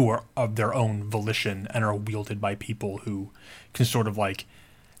 who are of their own volition and are wielded by people who can sort of like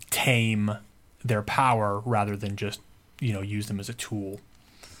tame their power rather than just use them as a tool.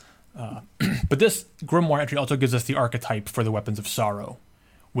 But this grimoire entry also gives us the archetype for the weapons of sorrow,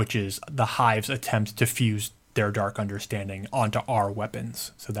 which is the Hive's attempt to fuse their dark understanding onto our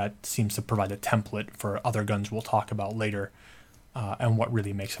weapons. So that seems to provide a template for other guns we'll talk about later, and what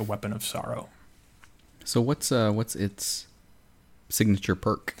really makes a weapon of sorrow. So what's its signature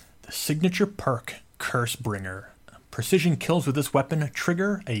perk? The signature perk, Cursebringer. Precision kills with this weapon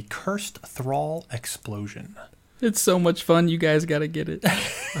trigger a cursed thrall explosion. It's so much fun. You guys got to get it.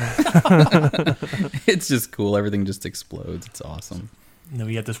 It's just cool. Everything just explodes. It's awesome. And then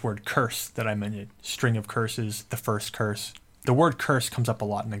we have this word curse that I mentioned. String of curses, the first curse. The word curse comes up a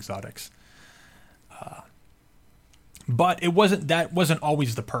lot in exotics. But that wasn't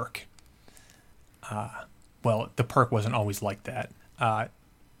always the perk. The perk wasn't always like that.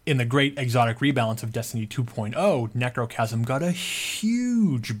 In the great exotic rebalance of Destiny 2.0, Necrochasm got a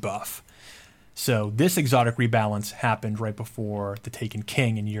huge buff. So this exotic rebalance happened right before the Taken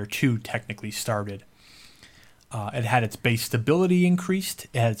King in year 2 technically started. It had its base stability increased.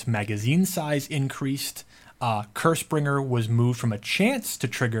 It had its magazine size increased. Cursebringer was moved from a chance to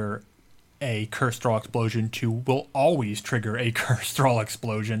trigger a Curse Thrall explosion to will always trigger a Curse Thrall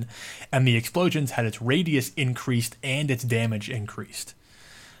explosion. And the explosions had its radius increased and its damage increased.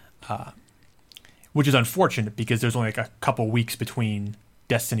 Which is unfortunate because there's only like a couple weeks between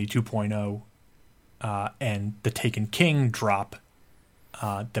Destiny 2.0 and the Taken King drop,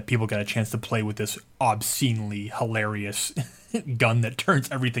 that people got a chance to play with this obscenely hilarious gun that turns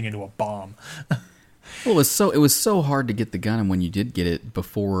everything into a bomb. Well, it was so hard to get the gun, and when you did get it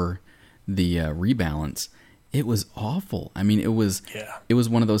before the rebalance, it was awful. I mean, it was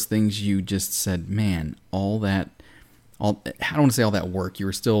one of those things you just said, man, I don't want to say all that work. You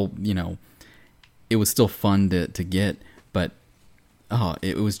were still, it was still fun to get, but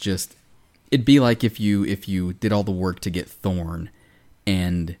it was just it'd be like if you did all the work to get Thorn,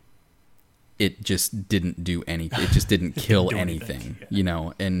 and it just didn't do anything. It just didn't kill do anything, yeah. you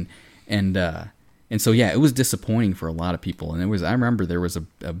know. And so yeah, it was disappointing for a lot of people. And I remember there was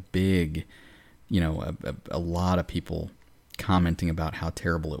a big, you know, a lot of people commenting about how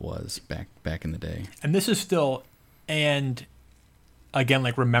terrible it was back in the day. And this is still, and again,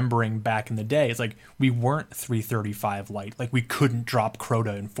 like remembering back in the day, it's like we weren't 335 light. Like we couldn't drop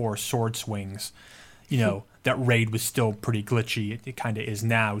Crota in 4 sword swings. You know, that raid was still pretty glitchy. It kind of is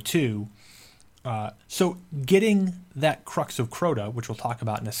now too. So getting that Crux of Crota, which we'll talk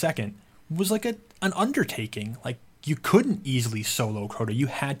about in a second, was like an undertaking. Like you couldn't easily solo Crota. You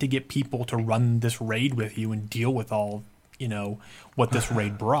had to get people to run this raid with you and deal with all, you know, what this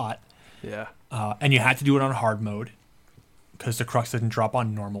raid brought. Yeah. And you had to do it on hard mode because the Crux didn't drop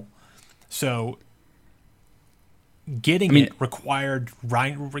on normal. So getting it required,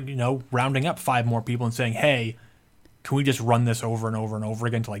 rounding up 5 more people and saying, hey, can we just run this over and over and over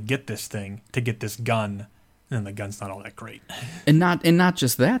again to like get this thing, to get this gun? And then the gun's not all that great. And not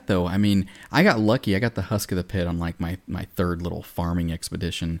just that though. I mean, I got lucky. I got the Husk of the Pit on like my 3rd little farming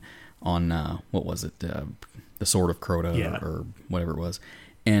expedition on what was it? The Sword of Crota or whatever it was.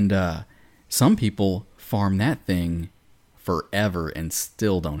 And some people farm that thing forever and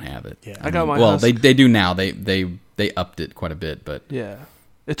still don't have it. Yeah. I got my well, Husk. they do now. They upped it quite a bit, but Yeah.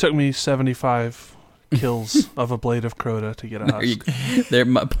 It took me 75 kills of a Blade of Crota to get a Husk. There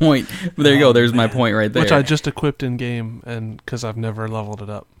my point. There you go. There's my point right there. Which I just equipped in game, and because I've never leveled it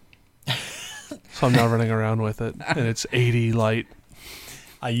up. So I'm now running around with it, and it's 80 light.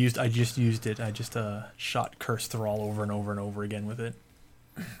 I just used it. I just shot Curse Thrall over and over and over again with it.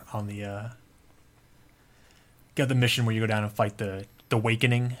 On the got the mission where you go down and fight the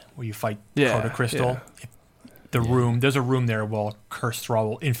Awakening, where you fight Crota Crystal. Yeah. There's a room there where Curse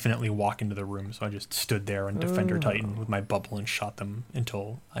Thrall will infinitely walk into the room. So I just stood there on Defender Titan with my bubble and shot them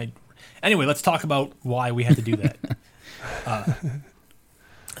until I. Anyway, let's talk about why we had to do that.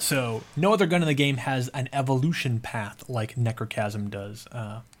 So no other gun in the game has an evolution path like Necrochasm does.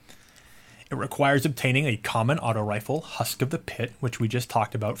 It requires obtaining a common auto rifle, Husk of the Pit, which we just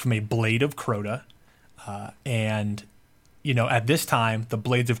talked about, from a Blade of Crota. And, you know, at this time, the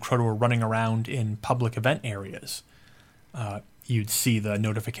Blades of Crota were running around in public event areas. You'd see the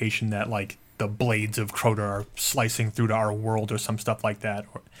notification that, like, the Blades of Crota are slicing through to our world or some stuff like that.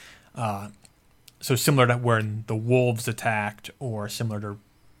 So similar to when the Wolves attacked, or similar to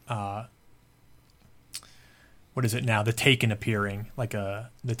what is it now? The Taken appearing, like the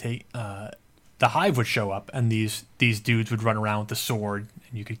Hive would show up, and these dudes would run around with the sword,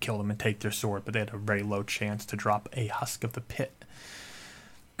 and you could kill them and take their sword, but they had a very low chance to drop a Husk of the Pit.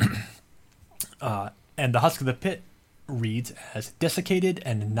 And the Husk of the Pit reads as desiccated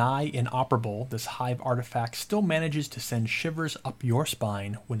and nigh inoperable. This Hive artifact still manages to send shivers up your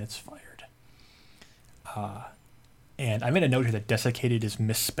spine when it's fired. And I made a note here that desiccated is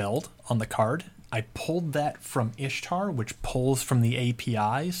misspelled on the card. I pulled that from Ishtar, which pulls from the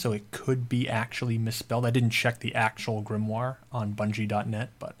API, so it could be actually misspelled. I didn't check the actual grimoire on Bungie.net,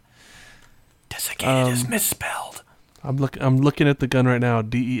 but desiccated is misspelled. I'm looking at the gun right now.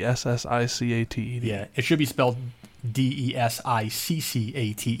 Dessiccated. Yeah, it should be spelled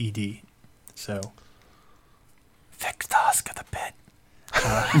Dessiccated. So, fix the Husk of the Pit.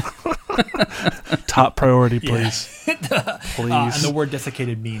 Top priority, please. Please. And the word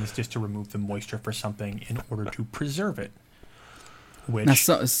desiccated means just to remove the moisture for something in order to preserve it. Which now,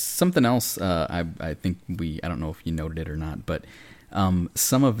 something else, I think I don't know if you noted it or not, but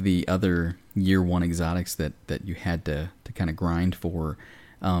some of the other year 1 exotics that you had to kind of grind for,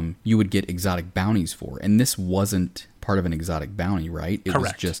 you would get exotic bounties for. And this wasn't part of an exotic bounty, right? It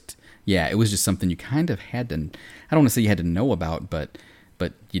Correct. It was just something you kind of had to, I don't want to say you had to know about, but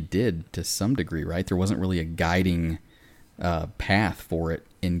you did to some degree, right? There wasn't really a guiding path for it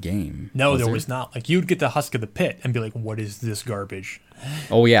in game. No, there was not. Like, you'd get the Husk of the Pit and be like, what is this garbage?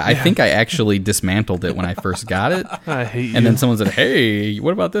 Oh, yeah. I think I actually dismantled it when I first got it. I hate you. And then someone said, hey,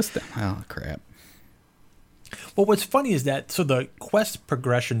 what about this thing? Oh, crap. Well, what's funny is that, so the quest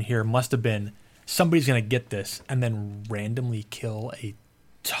progression here must have been somebody's going to get this and then randomly kill a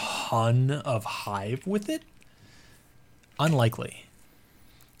ton of Hive with it? Unlikely.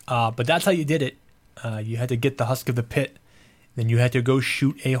 But that's how you did it. You had to get the Husk of the Pit. Then you had to go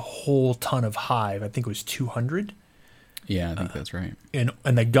shoot a whole ton of Hive. I think it was 200. Yeah, I think that's right. And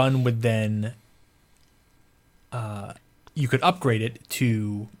the gun would then... you could upgrade it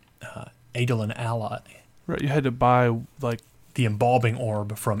to Adolin Ally. Right, you had to buy, like... The embalming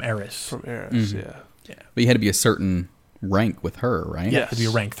orb from Eris. From Eris, Mm-hmm. yeah. Yeah. But you had to be a certain rank with her, right? Yeah, to be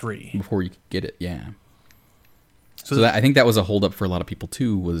rank 3 before you could get it. Yeah. So So that, I think that was a holdup for a lot of people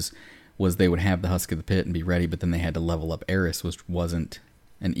too. Was they would have the Husk of the Pit and be ready, but then they had to level up Eris, which wasn't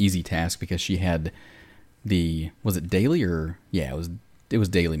an easy task because she had was it daily or it was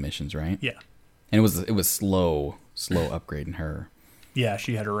daily missions, right? Yeah. And it was slow upgrading her. Yeah,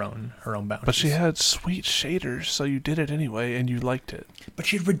 she had her own bounties. But she had sweet shaders, so you did it anyway, and you liked it. But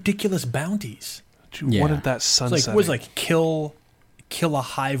she had ridiculous bounties. But you wanted that sunset. It was like kill a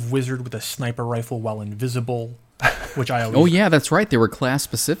hive wizard with a sniper rifle while invisible, which I always... Oh yeah, that's right. They were class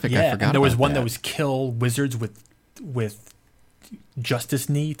specific. Yeah, I forgot and there was about one that was kill wizards with Justice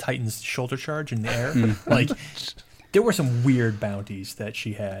Knee, Titan's shoulder charge in the air. Like, there were some weird bounties that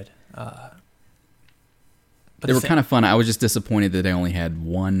she had. But they were kind of fun. I was just disappointed that I only had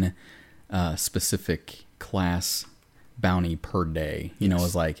one specific class bounty per day. You know, it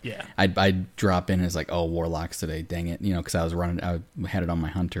was like I'd drop in and it's like, oh, Warlocks today, dang it. You know, because I had it on my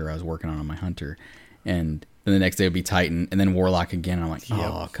Hunter. I was working on my Hunter. And then the next day would be Titan and then Warlock again. And I'm like,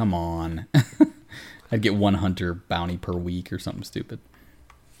 oh, come on. I'd get one Hunter bounty per week or something stupid.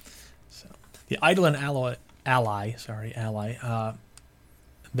 So the Eidolon ally,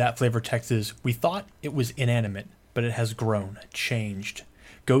 that flavor text is, we thought it was inanimate, but it has grown, changed.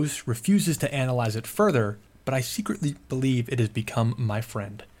 Ghost refuses to analyze it further, but I secretly believe it has become my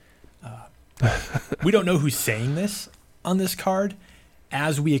friend. We don't know who's saying this on this card.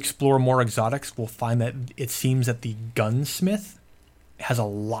 As we explore more exotics, we'll find that it seems that the gunsmith has a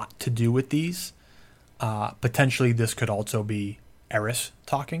lot to do with these. Potentially this could also be Eris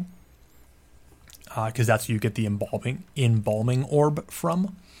talking. Because that's where you get the embalming orb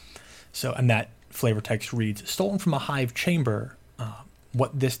from. So, and that flavor text reads, stolen from a hive chamber,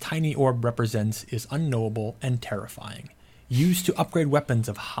 what this tiny orb represents is unknowable and terrifying. Used to upgrade weapons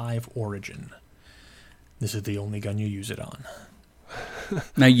of hive origin. This is the only gun you use it on.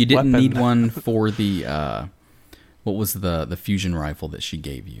 Now, you didn't need one for the, what was the fusion rifle that she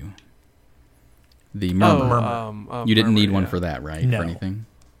gave you? The Murmur. You didn't need one for that, right? No. For anything?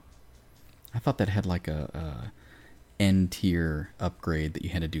 I thought that had like a N tier upgrade that you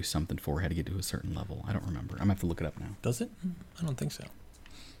had to do something for, had to get to a certain level. I don't remember. I'm going to have to look it up now. Does it? I don't think so.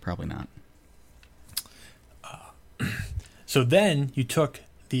 Probably not. So then you took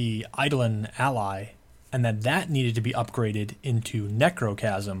the Eidolon ally, and then that needed to be upgraded into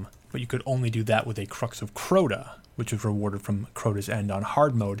Necrochasm, but you could only do that with a Crux of Crota, which was rewarded from Crota's End on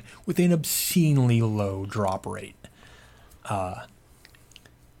hard mode with an obscenely low drop rate.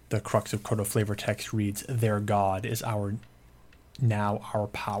 The Crux of Crota flavor text reads, their god is now our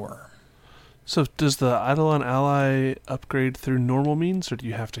power. So does the Eidolon ally upgrade through normal means, or do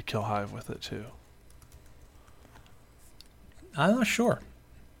you have to kill hive with it too? I'm not sure.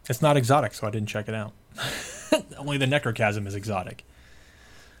 It's not exotic, so I didn't check it out. Only the Necrochasm is exotic.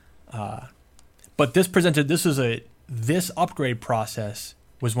 But this upgrade process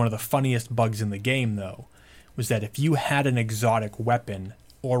was one of the funniest bugs in the game, though, was that if you had an exotic weapon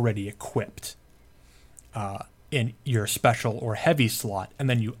already equipped in your special or heavy slot, and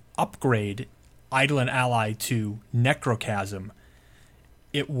then you upgrade Eidolon ally to Necrochasm,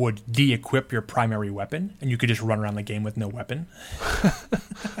 it would de-equip your primary weapon, and you could just run around the game with no weapon.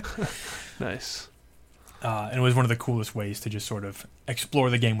 Nice. And it was one of the coolest ways to just sort of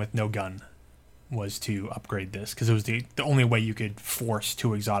explore the game with no gun, was to upgrade this, because it was the only way you could force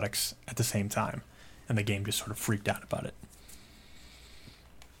two exotics at the same time, and the game just sort of freaked out about it.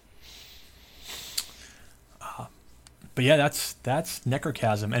 But yeah, that's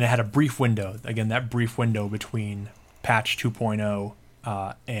Necrochasm, and it had a brief window. Again, that brief window between patch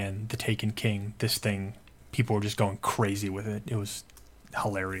 2.0 and the Taken King, this thing, people were just going crazy with it. It was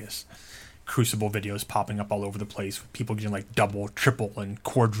hilarious. Crucible videos popping up all over the place, with people getting like double, triple, and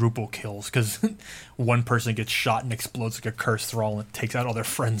quadruple kills because one person gets shot and explodes like a cursed thrall and takes out all their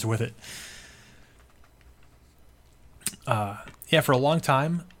friends with it. For a long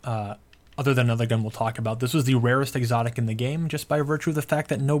time, other than another gun we'll talk about, this was the rarest exotic in the game, just by virtue of the fact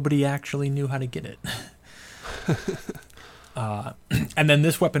that nobody actually knew how to get it. And then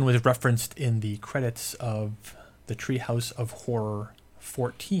this weapon was referenced in the credits of the Treehouse of Horror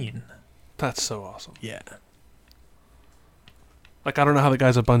 14. That's so awesome. Yeah. Like, I don't know how the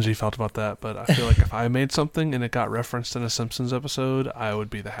guys at Bungie felt about that, but I feel like if I made something and it got referenced in a Simpsons episode, I would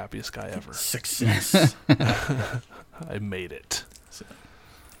be the happiest guy ever. Success. I made it.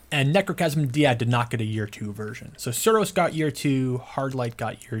 And Necrochasm did not get a year 2 version. So Suros got year 2, Hardlight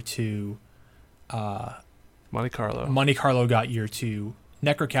got year 2, Monte Carlo. Monte Carlo got year 2.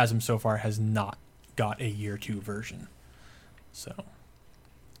 Necrochasm so far has not got a year 2 version. So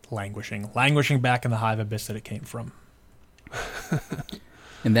languishing back in the hive abyss that it came from.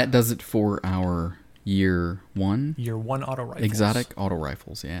 And that does it for our year 1 Year 1 auto rifles. exotic auto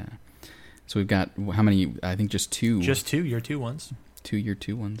rifles. Yeah. So we've got how many? I think just 2. Just 2 year 2 ones. 2 year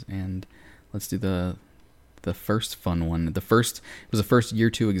 2 ones, and let's do the first fun one. It was the first year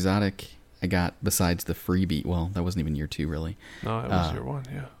 2 exotic I got besides the freebie. Well, that wasn't even year 2 really. No, it was year 1.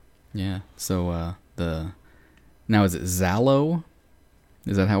 Yeah. Yeah. So now is it Zalo?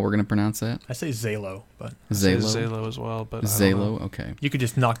 Is that how we're gonna pronounce that? I say Zalo, but Zalo. Zalo as well, but Zalo. Okay. you could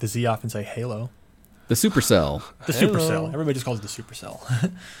just knock the Z off and say Halo. The Supercell, The Halo. Supercell. Everybody just calls it the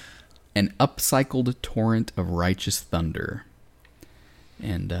Supercell. an upcycled torrent of righteous thunder.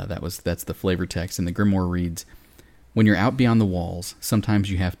 And that's the flavor text. And the Grimoire reads, "When you're out beyond the walls, sometimes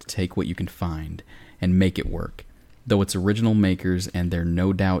you have to take what you can find and make it work. Though its original makers and their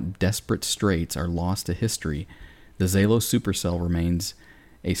no doubt desperate straits are lost to history, the Zalo Supercell remains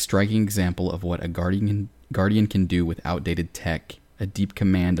a striking example of what a Guardian can do with outdated tech, a deep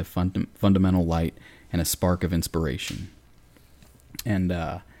command of fundamental light, and a spark of inspiration."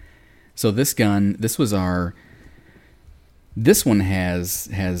 And so this gun, this one has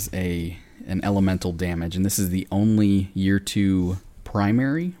an elemental damage, and this is the only year 2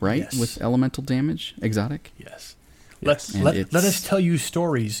 primary, right? Yes. With elemental damage, exotic. Yes. Yes. And Let us tell you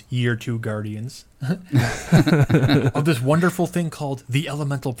stories, year 2 Guardians, of this wonderful thing called the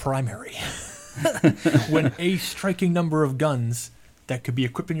Elemental Primary. When a striking number of guns that could be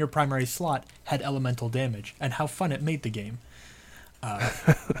equipped in your primary slot had elemental damage, and how fun it made the game.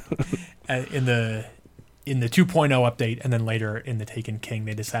 In the 2.0 update, and then later in the Taken King,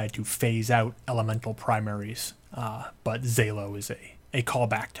 they decided to phase out elemental primaries. But Zalo is a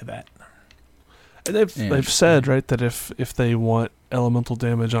callback to that. And they've said, right, that if they want elemental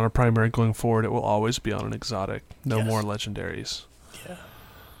damage on a primary going forward, it will always be on an exotic. No Yes. more legendaries. Yeah.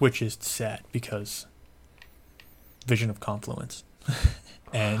 Which is sad because Vision of Confluence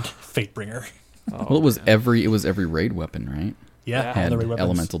and Fatebringer. Oh, Well, it was man. every raid weapon, right? Yeah, Yeah. all Had the raid weapons.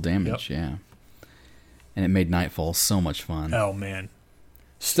 elemental damage, yeah. And it made Nightfall so much fun. Oh man.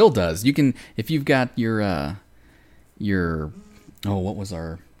 Still does. You can, if you've got your what was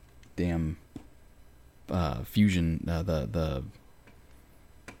our damn fusion,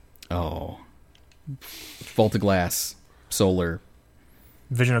 Vault of Glass solar.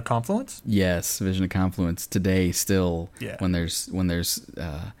 Vision of Confluence? Yes, Vision of Confluence today still. Yeah. When there's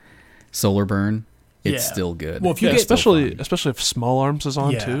solar burn, it's Yeah. still good. Well, if you Yeah, get especially if small arms is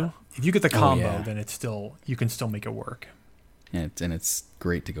on yeah, too. if you get the combo, yeah. then you can still make it work. and it's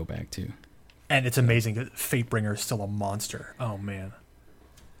great to go back to. And it's amazing that Fatebringer is still a monster. Oh man.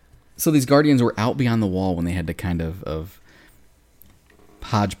 So these Guardians were out beyond the wall when they had to kind of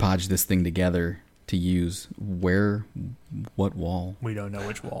hodgepodge this thing together to use what wall? We don't know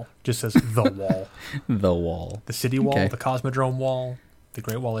which wall. Just says the wall. The wall. The city wall, Okay. the Cosmodrome wall, the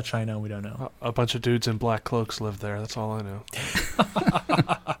Great Wall of China, we don't know. A bunch of dudes in black cloaks live there. That's all I know.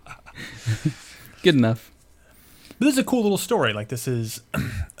 Good enough. But this is a cool little story. Like this is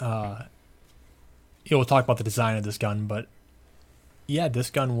we'll talk about the design of this gun, but yeah, this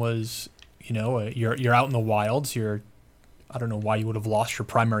gun was, you're out in the wilds, I don't know why you would have lost your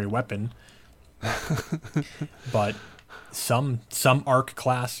primary weapon. But some arc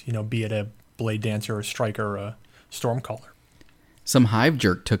class, be it a Blade Dancer or a Striker or a Stormcaller. Some hive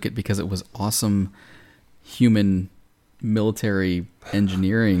jerk took it because it was awesome human military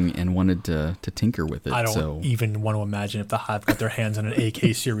engineering and wanted to tinker with it. I don't even want to imagine if the Hive got their hands on an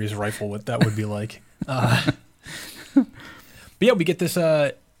AK series rifle, what that would be like. But yeah, we get this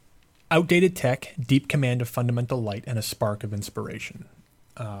outdated tech, deep command of fundamental light, and a spark of inspiration.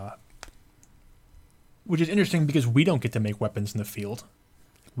 Which is interesting because we don't get to make weapons in the field.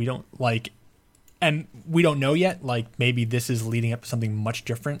 We don't and we don't know yet, maybe this is leading up to something much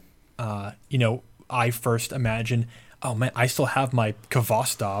different. I first imagine, oh man, I still have my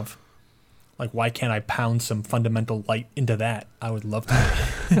Kvostov. Why can't I pound some fundamental light into that? I would love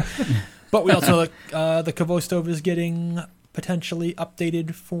to. But we also, the Kvostov is getting potentially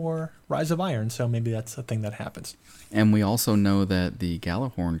updated for Rise of Iron, so maybe that's a thing that happens. And we also know that the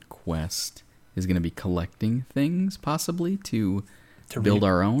Gjallarhorn quest is going to be collecting things, possibly, to build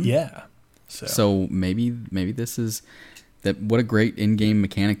our own. Yeah. So maybe this is that. What a great in-game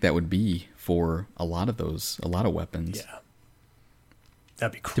mechanic that would be for a lot of weapons. Yeah.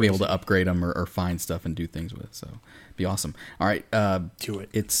 That'd be crazy. To be able to upgrade them or find stuff and do things with. So it'd be awesome. All right. Do it.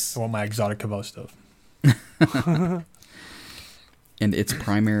 It's I want my exotic Kvostov. and its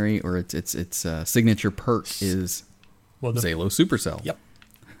primary or its signature perk is Zalo Supercell. Yep.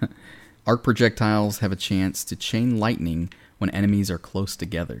 Arc projectiles have a chance to chain lightning when enemies are close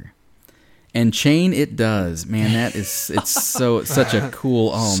together. And chain it does. Man, it's such a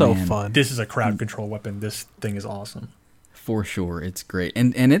cool, so man. fun. This is a crowd control weapon. This thing is awesome. For sure. It's great.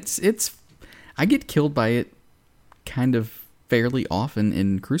 And it's I get killed by it kind of fairly often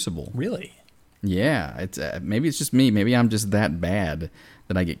in Crucible. Really? Yeah, it's maybe it's just me. Maybe I'm just that bad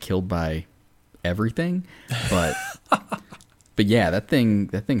that I get killed by everything. But but yeah, that thing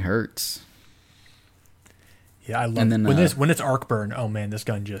hurts. Yeah, I love And then, when it's arc burn. Oh man, this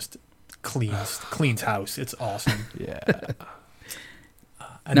gun just cleans house. It's awesome. Yeah.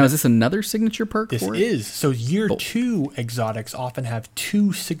 Now, is this another signature perk This for it? is. So year 2 exotics often have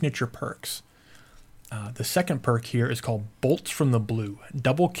 2 signature perks. The second perk here is called Bolts from the Blue.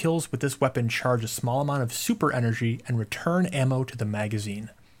 Double kills with this weapon charge a small amount of super energy and return ammo to the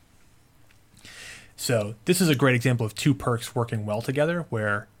magazine. So this is a great example of 2 perks working well together,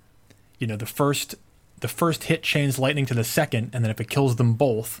 where the first hit chains lightning to the second, and then if it kills them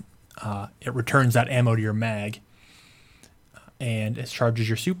both, it returns that ammo to your mag, and it charges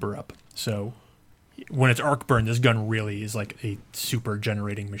your super up. So when it's arc burn, this gun really is like a super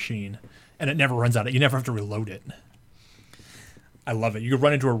generating machine, and it never runs out. You never have to reload it. I love it. You could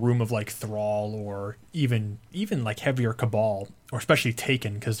run into a room of like Thrall or even like heavier Cabal, or especially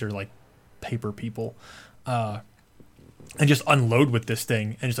Taken, because they're like paper people, and just unload with this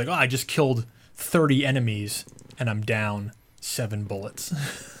thing, and it's like, oh, I just killed 30 enemies and I'm down 7 bullets.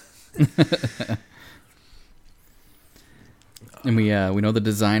 And we know the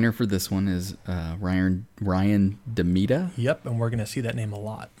designer for this one is Ryan Demita. Yep, and we're gonna see that name a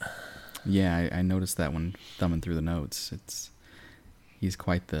lot. Yeah, I noticed that one thumbing through the notes. He's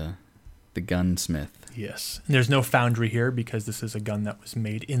quite the gunsmith. Yes, and there's no foundry here because this is a gun that was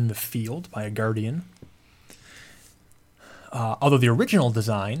made in the field by a Guardian. Although the original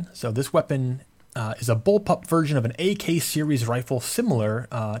design, so this weapon is a bullpup version of an AK series rifle similar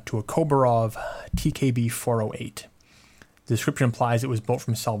to a Kobarov TKB 408. The description implies it was built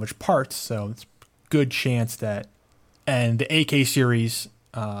from salvaged parts, so it's a good chance that... And the AK series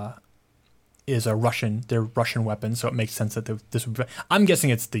is they're Russian weapons, so it makes sense that this would be... I'm guessing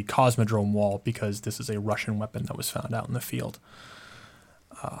it's the Cosmodrome wall because this is a Russian weapon that was found out in the field.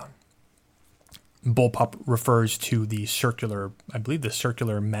 Bullpup refers to the circular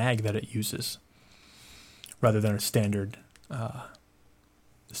mag that it uses, rather than a standard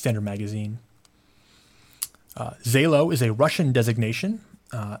magazine. Zalo is a Russian designation,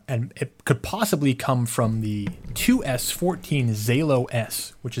 and it could possibly come from the 2S14 Zalo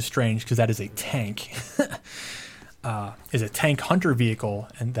S, which is strange because that is a tank. Is a tank hunter vehicle,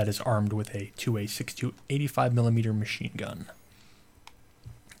 and that is armed with a 2A62 85mm machine gun.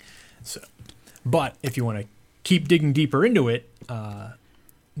 So, but if you want to keep digging deeper into it, that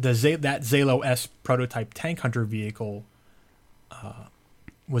Zalo S prototype tank hunter vehicle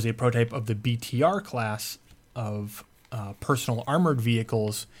was a prototype of the BTR class of personal armored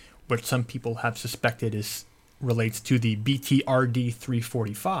vehicles, which some people have suspected relates to the BTRD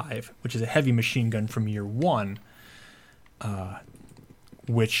 345, which is a heavy machine gun from year 1,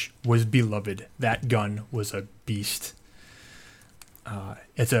 which was beloved. That gun was a beast.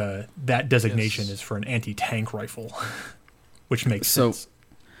 That designation is for an anti-tank rifle, which makes sense.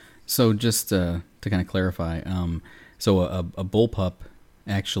 So just to kind of clarify, so a bullpup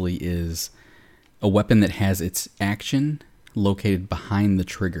actually is a weapon that has its action located behind the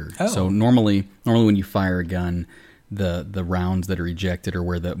trigger. Oh. So normally when you fire a gun, the rounds that are ejected or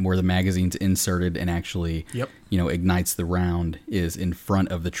where the magazine's inserted and actually ignites the round is in front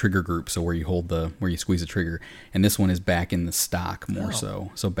of the trigger group. So where you squeeze the trigger, and this one is back in the stock more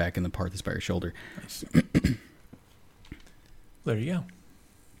so back in the part that's by your shoulder. Nice. There you go.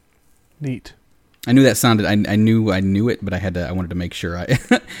 Neat. I knew that sounded. I knew it, but I wanted to make sure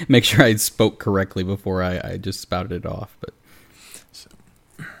I spoke correctly before I just spouted it off. But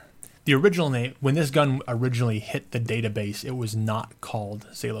the original name, when this gun originally hit the database, it was not called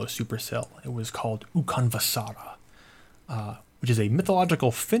Zalo Supercell. It was called Ukon Vasara, which is a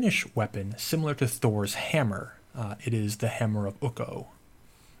mythological Finnish weapon similar to Thor's hammer. It is the hammer of Ukko.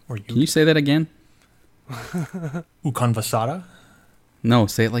 Can you say that again? Ukon Vasara? No,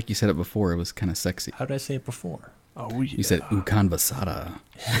 say it like you said it before. It was kind of sexy. How did I say it before? Oh, yeah. You said Ukon Vasara.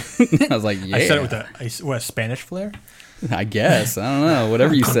 I was like, yeah. I said it with a Spanish flair? I guess. I don't know.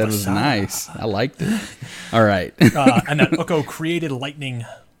 Whatever you said was nice. I liked it. All right. And that Ukko created lightning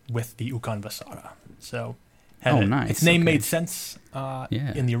with the Ukon Vasara. So nice. Its name made sense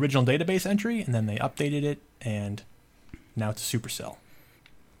in the original database entry, and then they updated it, and now it's a supercell.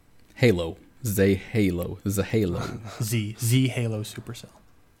 Halo. Z-Halo. Z-Halo. Z-Halo Supercell.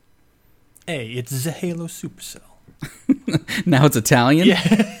 Hey, it's Z-Halo Supercell. Now it's Italian?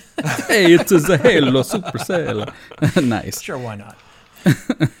 Yeah. Hey, it's a Halo Supercell. Nice. Sure, why not?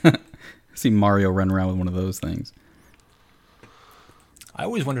 See Mario run around with one of those things. I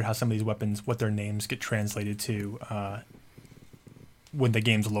always wondered how some of these weapons, what their names get translated to when the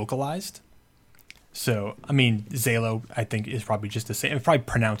game's localized. So, I mean, Zalo, I think, is probably just the same. It's probably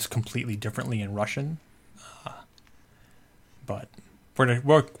pronounced completely differently in Russian. But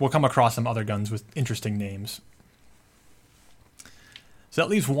we'll come across some other guns with interesting names. So that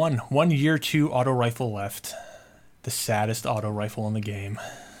leaves one year 2 auto rifle left. The saddest auto rifle in the game.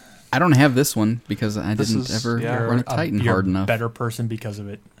 I don't have this one because I didn't ever yeah. run a Titan You're hard enough. a better person because of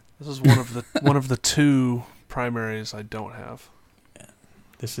it. This is one of the 2 primaries I don't have.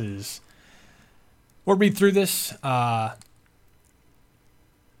 This is... We'll read through this, and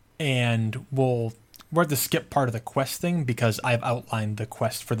we're at the skip part of the quest thing because I've outlined the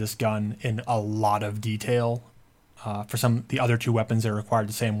quest for this gun in a lot of detail. For the other 2 weapons, they're required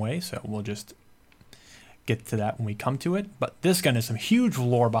the same way, so we'll just get to that when we come to it. But this gun has some huge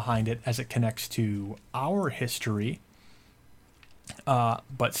lore behind it as it connects to our history.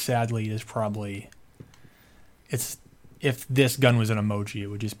 But sadly, it is probably... If this gun was an emoji, it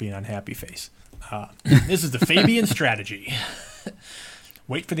would just be an unhappy face. This is the Fabian strategy.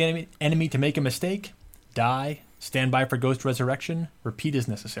 Wait for the enemy to make a mistake, die, stand by for ghost resurrection, repeat as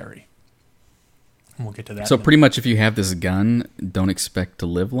necessary. And we'll get to that. So pretty much if you have this gun, don't expect to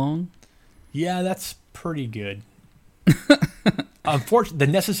live long? Yeah, that's pretty good. Unfortunately,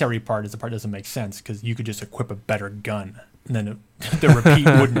 the necessary part is the part that doesn't make sense because you could just equip a better gun and then the repeat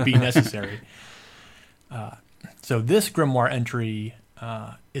wouldn't be necessary. So this Grimoire entry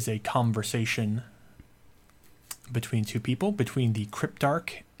is a conversation between 2 people, between the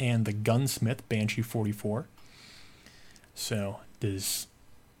Cryptarch and the gunsmith, Banshee 44. So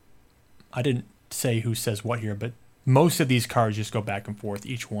I didn't say who says what here, but most of these cards just go back and forth,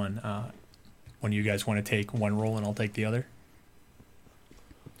 each one. When you guys want to take one roll and I'll take the other?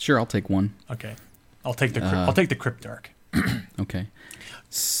 Sure, I'll take one. Okay. I'll take the Cryptarch. Okay.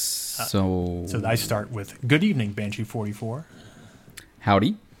 So I start with, good evening, Banshee 44.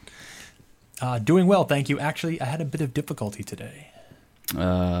 Howdy. Doing well, thank you. Actually, I had a bit of difficulty today.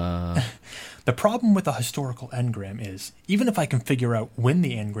 The problem with a historical engram is, even if I can figure out when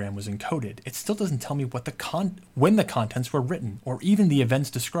the engram was encoded, it still doesn't tell me when the contents were written, or even the events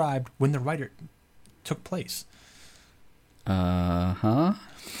described when the writer took place.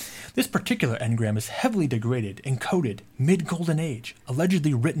 This particular engram is heavily degraded, encoded, mid-Golden Age,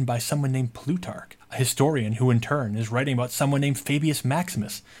 allegedly written by someone named Plutarch, a historian who in turn is writing about someone named Fabius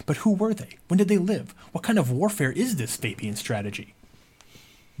Maximus. But who were they? When did they live? What kind of warfare is this Fabian strategy?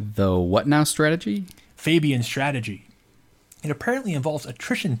 The what now strategy? Fabian strategy. It apparently involves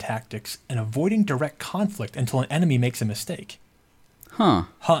attrition tactics and avoiding direct conflict until an enemy makes a mistake. Huh,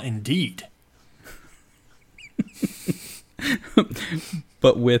 Indeed.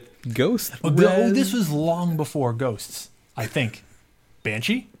 But with ghost res? This was long before ghosts, I think.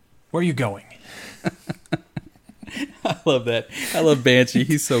 Banshee, where are you going? I love that. I love Banshee.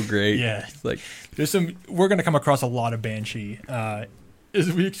 He's so great. Yeah. It's like, We're going to come across a lot of Banshee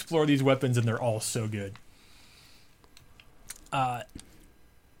as we explore these weapons, and they're all so good.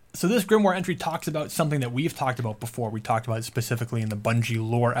 So this Grimoire entry talks about something that we've talked about before. We talked about it specifically in the Bungie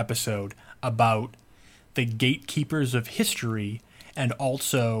lore episode about the gatekeepers of history, and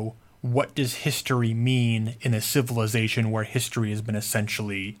also what does history mean in a civilization where history has been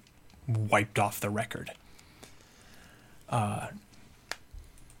essentially wiped off the record.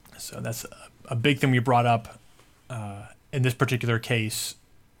 So that's a big thing we brought up. In this particular case,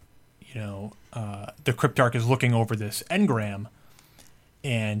 the Cryptarch is looking over this engram,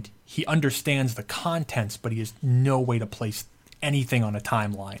 and he understands the contents, but he has no way to place anything on a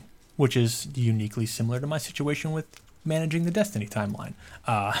timeline, which is uniquely similar to my situation with managing the Destiny timeline.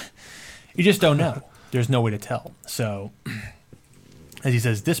 You just don't know. There's no way to tell. So, as he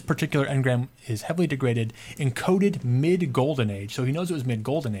says, this particular engram is heavily degraded, encoded mid-Golden Age. So he knows it was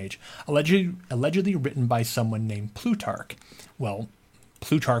mid-Golden Age, allegedly written by someone named Plutarch. Well,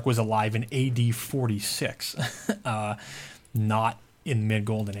 Plutarch was alive in AD 46, not in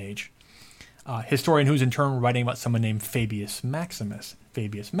mid-Golden Age. Historian who's in turn writing about someone named Fabius Maximus.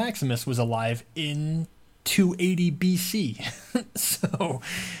 Fabius Maximus was alive in 280 BC. So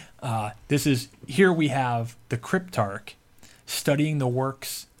here we have the Cryptarch studying the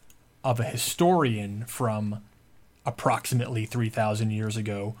works of a historian from approximately 3,000 years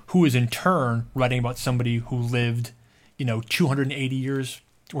ago, who is in turn writing about somebody who lived, 280 years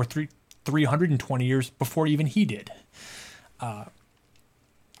or 320 years before even he did. But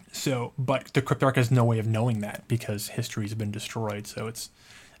the Cryptarch has no way of knowing that because history's been destroyed. So it's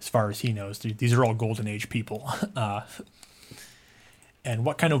as far as he knows. These are all Golden Age people. And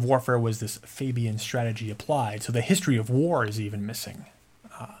what kind of warfare was this Fabian strategy applied? So the history of war is even missing.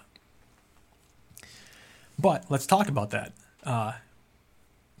 But let's talk about that.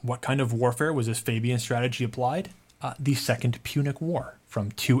 What kind of warfare was this Fabian strategy applied? The Second Punic War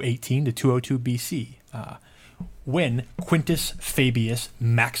from 218 to 202 BC, when Quintus Fabius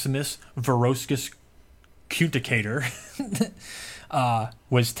Maximus Veroscus Cunticator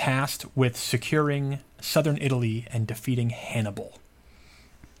was tasked with securing southern Italy and defeating Hannibal.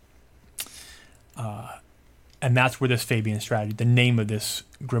 And that's where this Fabian strategy, the name of this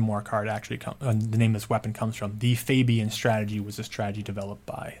grimoire card actually the name of this weapon comes from. The Fabian strategy was a strategy developed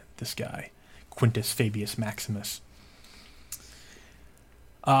by this guy, Quintus Fabius Maximus.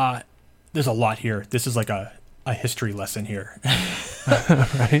 There's a lot here. This is like a history lesson here.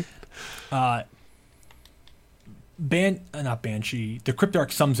 Right? Not Banshee. The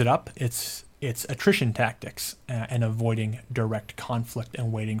Cryptarch sums it up. It's attrition tactics and avoiding direct conflict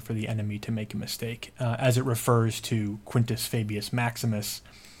and waiting for the enemy to make a mistake. As it refers to Quintus Fabius Maximus,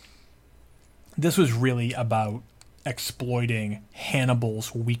 this was really about exploiting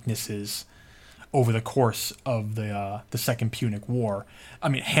Hannibal's weaknesses over the course of the Second Punic War. I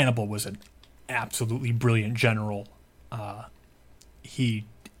mean, Hannibal was an absolutely brilliant general. He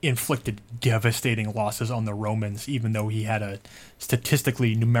inflicted devastating losses on the Romans, even though he had a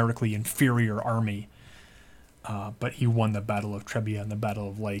statistically, numerically inferior army. But he won the Battle of Trebia and the Battle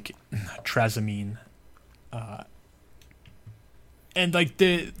of Lake Trasimene. And like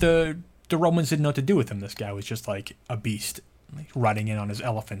the Romans didn't know what to do with him. This guy was just like a beast, like riding in on his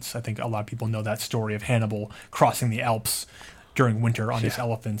elephants. I think a lot of people know that story of Hannibal crossing the Alps during winter on his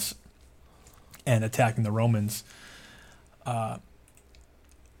elephants and attacking the Romans.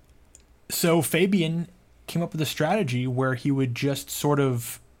 So Fabian came up with a strategy where he would just sort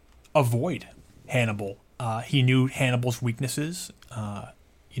of avoid Hannibal. He knew Hannibal's weaknesses,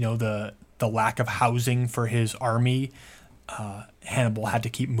 the lack of housing for his army. Hannibal had to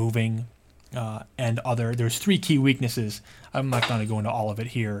keep moving, and there's 3 key weaknesses. I'm not going to go into all of it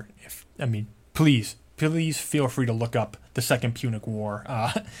here. Please feel free to look up the Second Punic War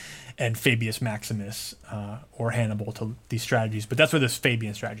and Fabius Maximus or Hannibal to these strategies. But that's where this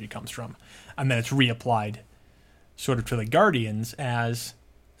Fabian strategy comes from. And then it's reapplied sort of to the Guardians as,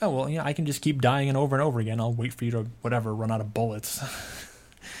 I can just keep dying and over again. I'll wait for you to, run out of bullets.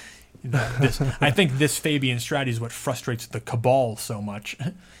 I think this Fabian strategy is what frustrates the Cabal so much,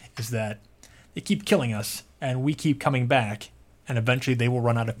 is that they keep killing us and we keep coming back, and eventually they will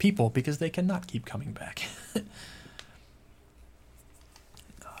run out of people because they cannot keep coming back.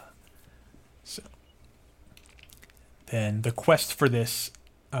 Then the quest for this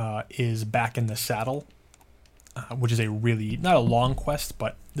is Back in the Saddle, which is a really, not a long quest,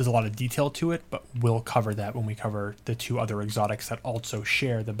 but there's a lot of detail to it, but we'll cover that when we cover the 2 other exotics that also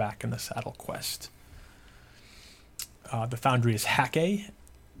share the Back in the Saddle quest. The foundry is Hake,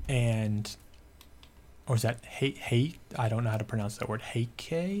 or is that Hey? I don't know how to pronounce that word.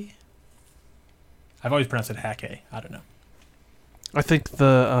 Hake? I've always pronounced it Hake. I don't know. I think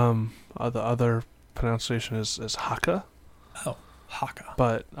the other pronunciation is Haka. Oh, Haka.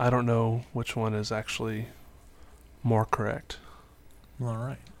 But I don't know which one is actually more correct. All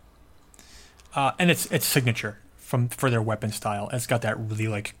right. And it's signature for their weapon style. It's got that really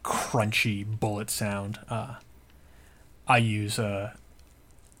like crunchy bullet sound. I use a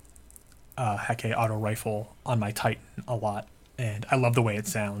Hake auto rifle on my Titan a lot, and I love the way it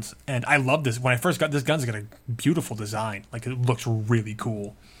sounds. And I love this. When I first got this gun's got a beautiful design. Like, it looks really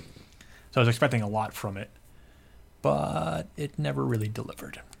cool. So I was expecting a lot from it, but it never really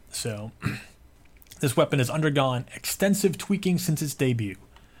delivered. So this weapon has undergone extensive tweaking since its debut.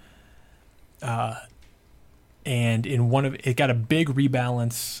 And it got a big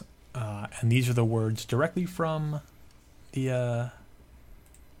rebalance, and these are the words directly from Bungie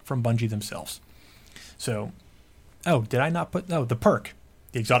themselves. So, did I not put... the perk.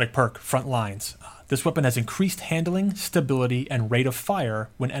 The exotic perk, Front Lines. This weapon has increased handling, stability, and rate of fire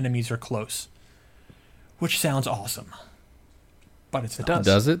when enemies are close. Which sounds awesome. But it's not.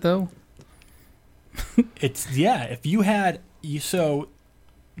 Does it, though? If you had... So,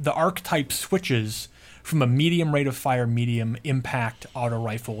 the archetype switches from a medium rate of fire, medium impact auto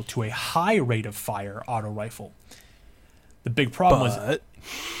rifle to a high rate of fire auto rifle. The big problem was it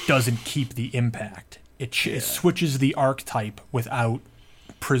doesn't keep the impact. It switches the archetype without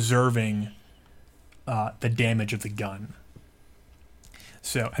preserving the damage of the gun.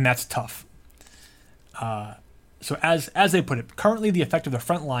 So, and that's tough. So as they put it, currently the effect of the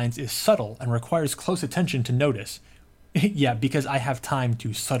Front Lines is subtle and requires close attention to notice. Yeah, because I have time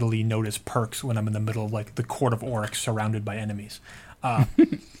to subtly notice perks when I'm in the middle of like the Court of Oryx surrounded by enemies.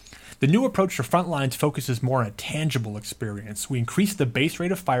 The new approach to front lines focuses more on a tangible experience. We increase the base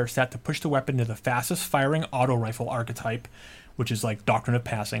rate of fire stat to push the weapon to the fastest firing auto rifle archetype, which is like Doctrine of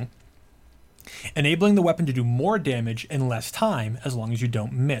Passing, enabling the weapon to do more damage in less time as long as you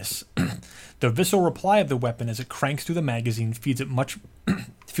don't miss. The visceral reply of the weapon as it cranks through the magazine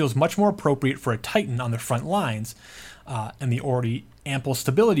feels much more appropriate for a Titan on the front lines, and the already ample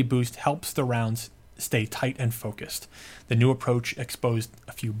stability boost helps the rounds stay tight and focused. The new approach exposed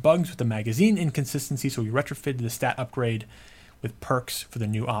a few bugs with the magazine inconsistency, so we retrofitted the stat upgrade with perks for the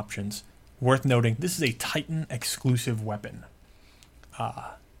new options. Worth noting, this is a Titan exclusive weapon.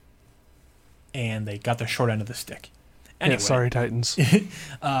 And they got the short end of the stick. Anyway, Yeah, sorry, Titans.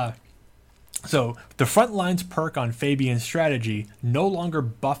 So the front lines perk on Fabian's strategy no longer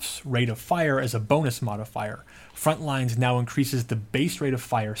buffs rate of fire as a bonus modifier. Front lines now increases the base rate of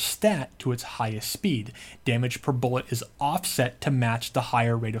fire stat to its highest speed. Damage per bullet is offset to match the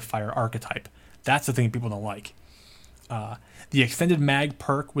higher rate of fire archetype. That's the thing people don't like. The extended mag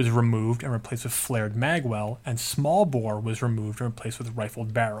perk was removed and replaced with flared magwell, and small bore was removed and replaced with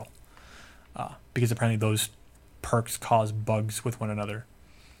rifled barrel. Because apparently those perks cause bugs with one another.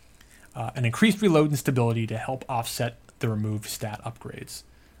 An increased reload and stability to help offset the removed stat upgrades.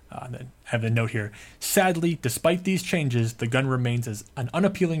 Then I have a note here. Sadly, despite these changes, the gun remains as an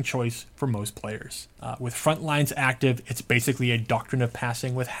unappealing choice for most players. With front lines active, it's basically a Doctrine of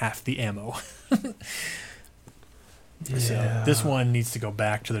Passing with half the ammo. So this one needs to go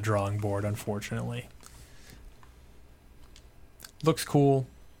back to the drawing board, unfortunately. Looks cool,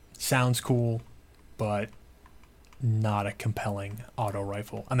 sounds cool, but not a compelling auto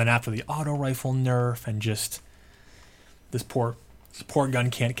rifle. And then after the auto rifle nerf and just this poor gun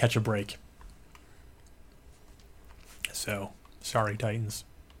can't catch a break. So, sorry, Titans.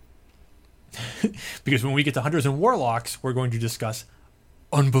 Because when we get to Hunters and Warlocks, we're going to discuss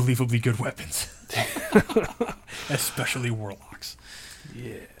unbelievably good weapons. Especially Warlocks.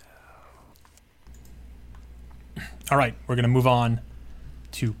 Yeah. All right, we're going to move on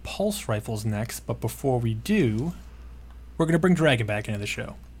to pulse rifles next, but before we do, we're going to bring Dragon back into the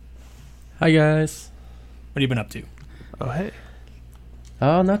show. Hi, guys. What have you been up to? Oh, hey.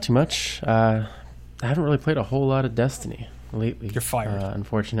 Oh, not too much. I haven't really played a whole lot of Destiny lately. You're fired.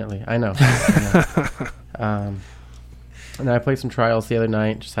 Unfortunately. I know. And I played some Trials the other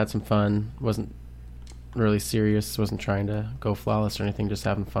night, just had some fun. Wasn't really serious, wasn't trying to go flawless or anything, just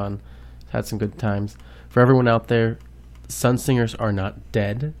having fun. Had some good times. For everyone out there, Sunsingers are not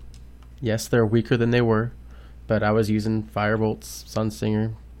dead. Yes, they're weaker than they were, but I was using Firebolt's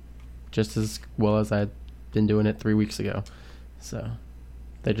Sunsinger just as well as I had been doing it 3 weeks ago. So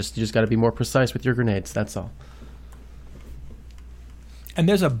you just got to be more precise with your grenades, that's all. And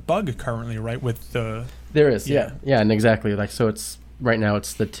there's a bug currently, right, with the... There is, yeah, and exactly. Like, so it's right now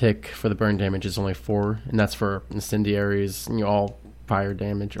it's the tick for the burn damage is only 4, and that's for incendiaries, all fire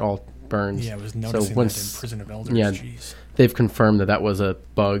damage, all burns. Yeah, I was noticing that in Prison of Elders. Yeah, Jeez. They've confirmed that was a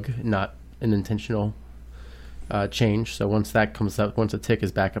bug, not an intentional change. So once that comes up, once the tick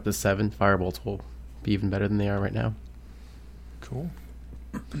is back up to 7, Firebolts will be even better than they are right now. Cool.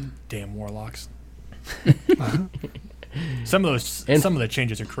 Damn Warlocks. Some of the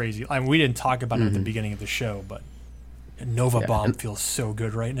changes are crazy. I mean, we didn't talk about it at the beginning of the show, but Nova Bomb feels so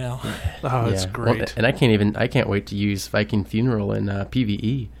good right now. Oh, it's great. Well, and I can't wait to use Viking Funeral in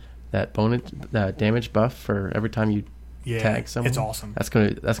PvE. That bonus damage buff for every time you tag someone. It's awesome. That's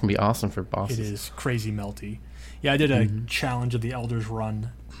gonna be awesome for bosses. It is crazy melty. Yeah, I did a challenge of the Elders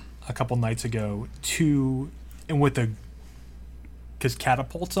run a couple nights ago because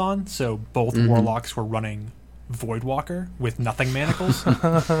catapults on, so both Warlocks were running Voidwalker with nothing manacles.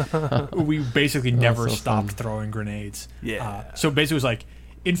 We basically never stopped throwing grenades. Yeah. So basically it was like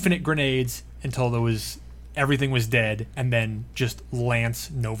infinite grenades until everything was dead, and then just lance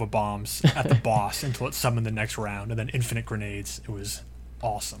Nova bombs at the boss until it summoned the next round, and then infinite grenades. It was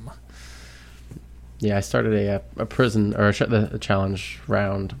awesome. Yeah, I started a prison or a challenge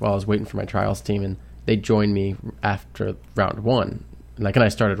round while I was waiting for my trials team, and they joined me after round 1. And I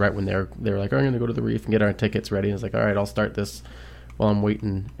started right when they were like, "Oh, I'm going to go to the reef and get our tickets ready." And I was like, "All right, I'll start this while I'm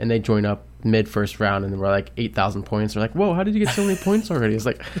waiting." And they join up mid first round, and we're like 8,000 points. They're like, "Whoa, how did you get so many points already?" I was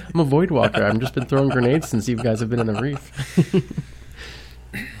like, "I'm a Voidwalker. I've just been throwing grenades since you guys have been in the reef."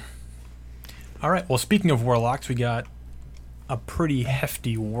 All right. Well, speaking of Warlocks, we got a pretty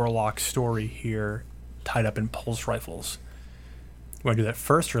hefty Warlock story here tied up in pulse rifles. You want to do that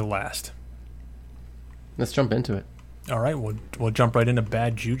first or last? Let's jump into it. All right, we'll jump right into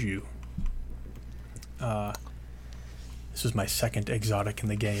Bad Juju. This is my second exotic in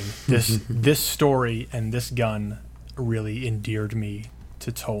the game. This story and this gun really endeared me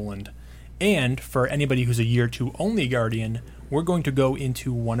to Toland. And for anybody who's a year 2 only Guardian, we're going to go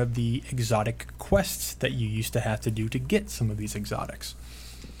into one of the exotic quests that you used to have to do to get some of these exotics.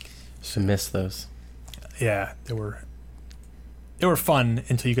 I miss those. Yeah, they were fun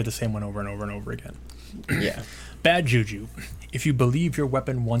until you get the same one over and over and over again. Yeah. Bad Juju. If you believe your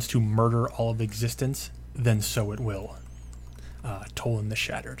weapon wants to murder all of existence, then so it will. Toland the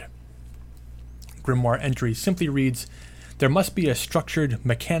Shattered. Grimoire entry simply reads, there must be a structured,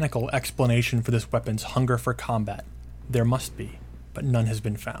 mechanical explanation for this weapon's hunger for combat. There must be, but none has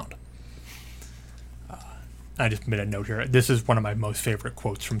been found. I just made a note here. This is one of my most favorite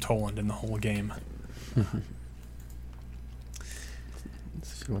quotes from Toland in the whole game. That's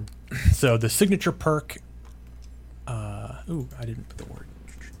a good one. So the signature perk... I didn't put the word.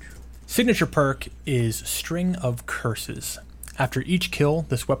 Signature perk is String of Curses. After each kill,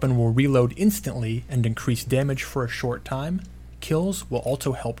 this weapon will reload instantly and increase damage for a short time. Kills will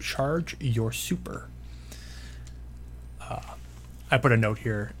also help charge your super. I put a note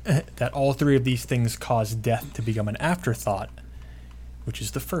here that all 3 of these things cause death to become an afterthought, which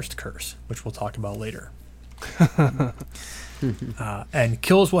is the first curse, which we'll talk about later. And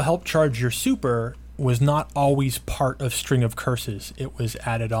kills will help charge your super was not always part of String of Curses. It was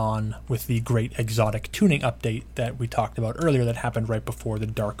added on with the Great Exotic Tuning update that we talked about earlier that happened right before the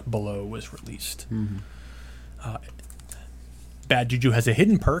Dark Below was released. Bad Juju has a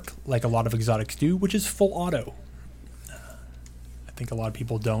hidden perk, like a lot of exotics do, which is full auto. I think a lot of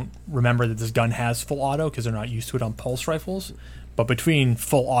people don't remember that this gun has full auto because they're not used to it on pulse rifles. But between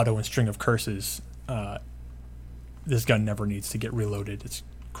full auto and String of Curses, this gun never needs to get reloaded. It's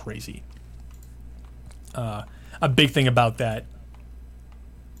crazy. A big thing about that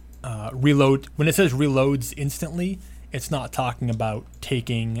reload, when it says reloads instantly, it's not talking about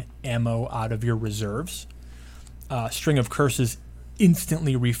taking ammo out of your reserves. String of Curses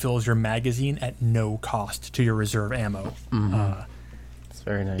instantly refills your magazine at no cost to your reserve ammo. It's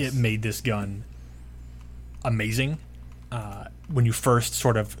very nice. It made this gun amazing. When you first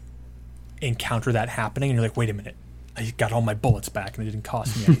sort of encounter that happening, and you're like, wait a minute, I got all my bullets back and it didn't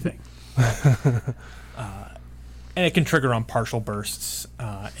cost me anything. And it can trigger on partial bursts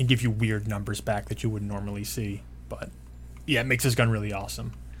and give you weird numbers back that you wouldn't normally see. But yeah, it makes this gun really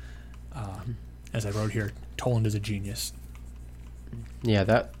awesome. As I wrote here, Toland is a genius. Yeah,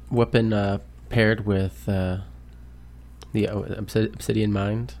 that weapon paired with the Obsidian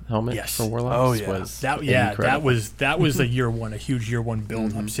Mind helmet for Warlocks was incredible. that was a year 1, a huge year 1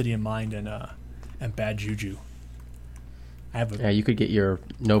 build. Obsidian Mind and Bad Juju. You could get your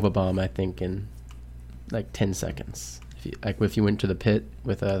Nova Bomb, I think, in like 10 seconds. If you went to the pit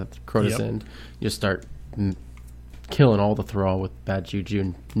with a Crota's End, you just start killing all the thrall with Bad Juju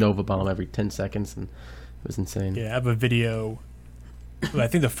and Nova Bomb every 10 seconds, and it was insane. Yeah, I have a video. I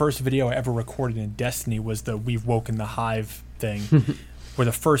think the first video I ever recorded in Destiny was the We've Woken the Hive thing, where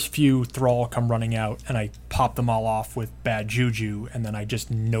the first few thrall come running out, and I pop them all off with Bad Juju, and then I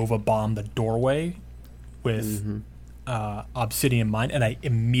just Nova Bomb the doorway with Obsidian Mind, and I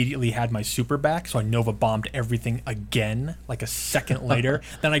immediately had my super back, so I Nova Bombed everything again, like a second later.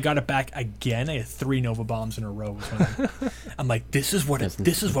 Then I got it back again. I had 3 Nova Bombs in a row. I'm like, this is what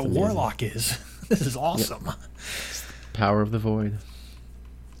Warlock is. This is awesome. Yep. Power of the Void.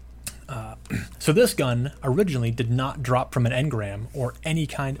 So this gun originally did not drop from an engram or any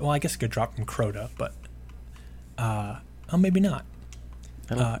kind. Well, I guess it could drop from Crota, but maybe not.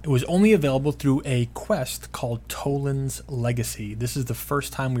 It was only available through a quest called Toland's Legacy. This is the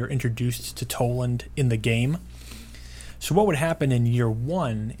first time we were introduced to Toland in the game. So what would happen in year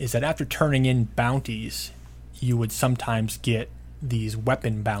 1 is that after turning in bounties, you would sometimes get these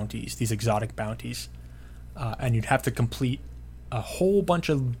weapon bounties, these exotic bounties, and you'd have to complete a whole bunch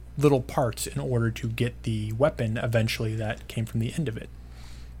of little parts in order to get the weapon eventually that came from the end of it.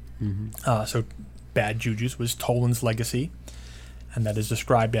 So Bad Juju's was Toland's Legacy, and that is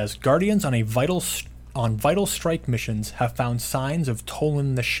described as Guardians on vital strike missions have found signs of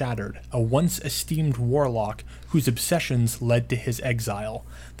Toland the Shattered, a once esteemed warlock whose obsessions led to his exile.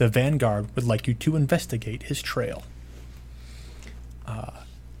 The Vanguard would like you to investigate his trail.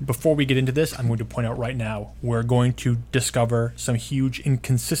 Before we get into this, I'm going to point out right now, we're going to discover some huge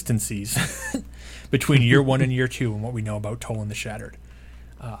inconsistencies between year 1 and year 2 and what we know about Toland the Shattered,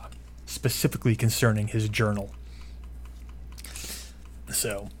 specifically concerning his journal.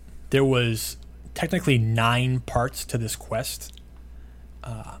 So, there was technically 9 parts to this quest.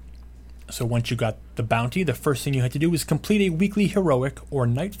 So once you got the bounty, the first thing you had to do was complete a weekly heroic or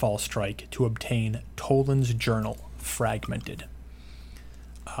nightfall strike to obtain Toland's journal. Fragmented.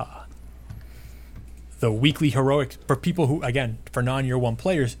 The weekly heroic, for people who, again, for non-year one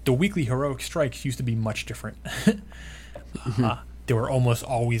players, the weekly heroic strikes used to be much different. They were almost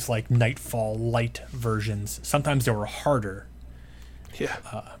always like Nightfall light versions. Sometimes they were harder. Yeah.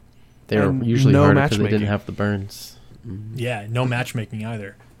 They were And usually no harder because they didn't matchmaking. have the burns. Yeah, no matchmaking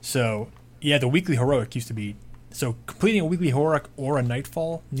either. So, yeah, the weekly heroic used to be... So, completing a weekly heroic or a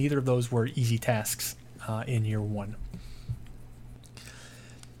Nightfall, neither of those were easy tasks in year one.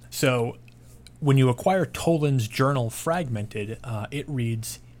 So, when you acquire Toland's journal Fragmented, it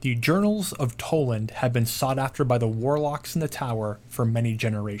reads, "The journals of Toland have been sought after by the warlocks in the tower for many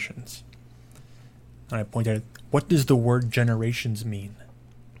generations." And I point out, what does the word generations mean?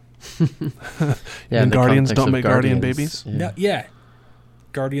 Yeah, And the guardians context don't of make guardian Guardians, babies? Yeah. No, yeah.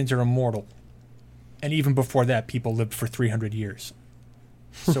 Guardians are immortal. And even before that, people lived for 300 years.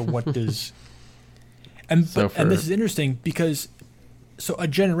 So what does... And this is interesting because... So a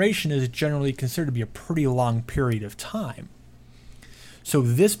generation is generally considered to be a pretty long period of time. So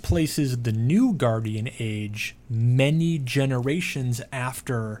this places the new Guardian Age many generations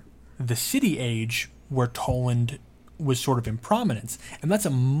after the City Age, where Toland was sort of in prominence. And that's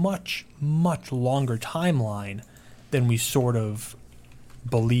a much, much longer timeline than we sort of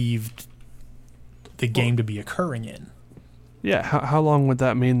believed the game to be occurring in. Yeah, how long would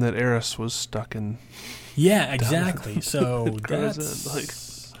that mean that Eris was stuck in? Yeah, exactly. So Grows that's in, like-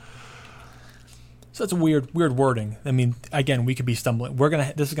 so that's a weird wording. I mean, again, we could be stumbling.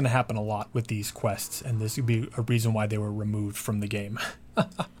 This is gonna happen a lot with these quests, and this would be a reason why they were removed from the game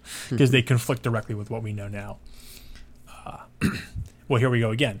because they conflict directly with what we know now. Well, here we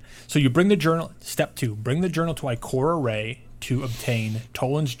go again. So you bring the journal. Step 2: bring the journal to Ikora Ray to obtain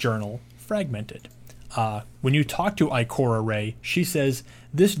Toland's journal Fragmented. When you talk to Ikora Ray, she says,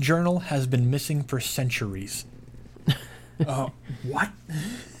 "This journal has been missing for centuries." What?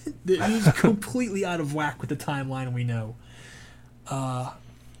 It is completely out of whack with the timeline we know.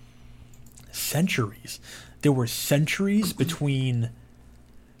 Centuries. There were centuries between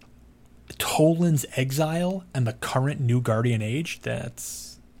Toland's exile and the current new Guardian Age.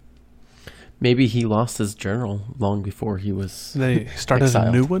 That's... Maybe he lost his journal long before he was. They started a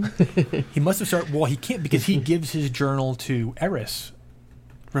Exiled. new one? He must have started... Well, he can't because he gives his journal to Eris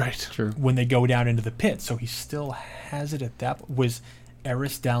Right. True. when they go down into the pit. So he still has it at that... Was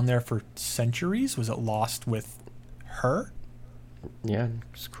Eris down there for centuries? Was it lost with her? Yeah,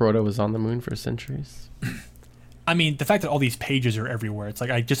 'cause Crota was on the moon for centuries. I mean, the fact that all these pages are everywhere, it's like,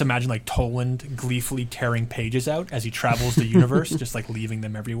 I just imagine like Toland gleefully tearing pages out as he travels the universe, just like leaving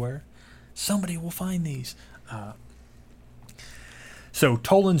them everywhere. Somebody will find these. So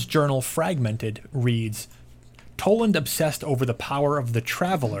Toland's journal Fragmented reads, "Toland obsessed over the power of the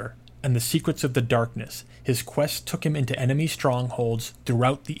Traveler and the secrets of the darkness. His quest took him into enemy strongholds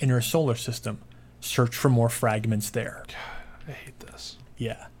throughout the inner solar system. Search for more fragments there." I hate this.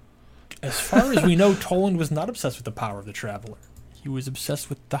 Yeah. As far as we know, Toland was not obsessed with the power of the Traveler. He was obsessed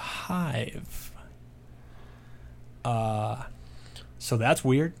with the Hive. So that's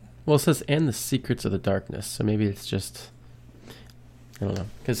weird. Well, it says, and the secrets of the darkness. So maybe it's just, I don't know.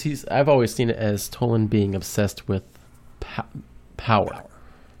 Because I've always seen it as Toland being obsessed with power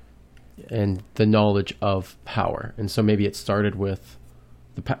and the knowledge of power. And so maybe it started with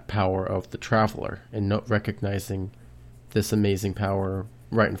the power of the Traveler and not recognizing this amazing power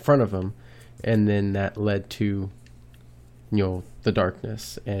right in front of him. And then that led to, the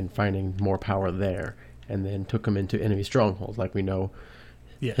darkness and finding more power there. And then took him into enemy strongholds. Like we know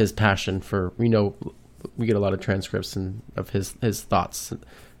his passion for, we get a lot of transcripts of his thoughts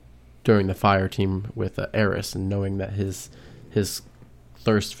during the fire team with Eris, and knowing that his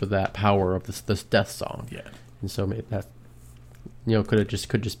thirst for that power of this death song. Yeah. And so maybe that,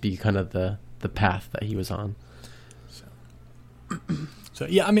 could just be kind of the path that he was on. So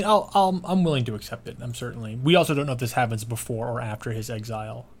yeah, I mean, I'm willing to accept it. I'm certainly. We also don't know if this happens before or after his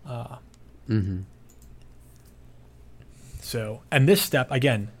exile. So, and this step,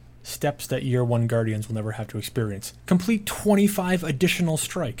 again, steps that year one Guardians will never have to experience. Complete 25 additional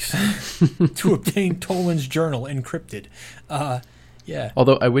strikes to obtain Toland's journal encrypted. Yeah.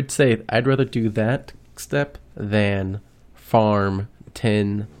 Although I would say I'd rather do that step than farm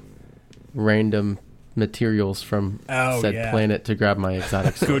 10 random materials from said planet to grab my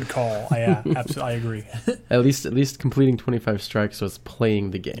exotic sword. Good call. Yeah, absolutely. I agree. At least completing 25 strikes was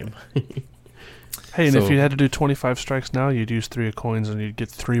playing the game. Hey, and So- if you had to do 25 strikes now, you'd use 3 coins and you'd get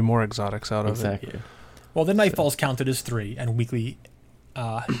 3 more exotics out of it. Exactly. Well, the Nightfalls counted as 3, and weekly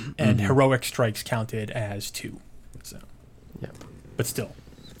and heroic strikes counted as 2. So, Yeah. but still,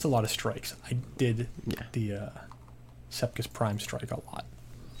 it's a lot of strikes. I did Yeah. the Sepkus Prime strike a lot.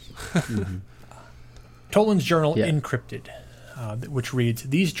 Toland's journal Yeah. encrypted, which reads,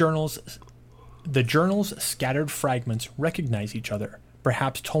 the journal's scattered fragments recognize each other.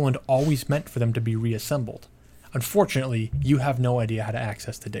 Perhaps Toland always meant for them to be reassembled. Unfortunately, you have no idea how to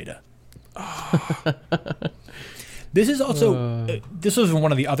access the data. This is also, this was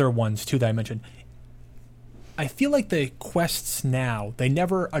one of the other ones, too, that I mentioned. I feel like the quests now, they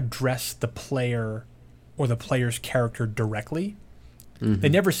never address the player or the player's character directly. They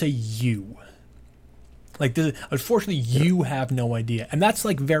never say you. Like, unfortunately, you have no idea. And that's,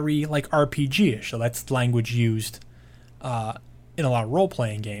 like, very, like, RPG-ish. So that's language used in a lot of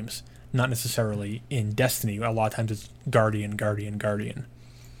role-playing games. Not necessarily in Destiny. A lot of times it's guardian.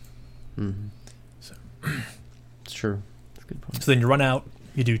 So. It's true. That's a good point. So then you run out.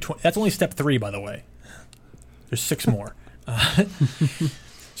 You do. That's only step 3, by the way. There's 6 more. So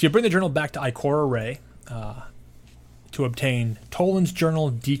you bring the journal back to Ikora Ray to obtain Toland's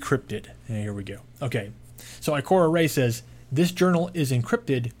journal decrypted. And here we go. Okay. So Ikora Ray says, this journal is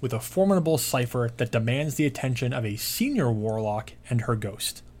encrypted with a formidable cipher that demands the attention of a senior warlock and her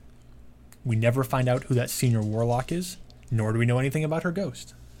ghost. We never find out who that senior warlock is, nor do we know anything about her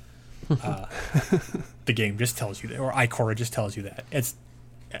ghost. The game just tells you that, or Ikora just tells you that.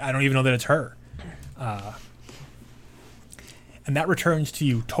 I don't even know that it's her. And that returns to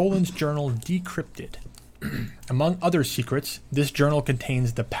you Toland's journal decrypted. Among other secrets, this journal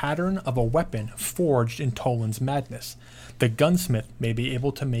contains the pattern of a weapon forged in Toland's madness. The gunsmith may be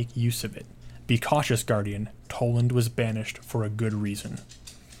able to make use of it. Be cautious, Guardian. Toland was banished for a good reason.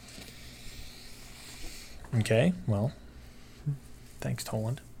 Okay, well, thanks,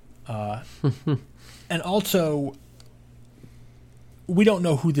 Toland. And also, we don't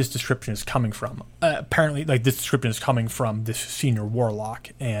know who this description is coming from. Apparently, like, this description is coming from this senior warlock,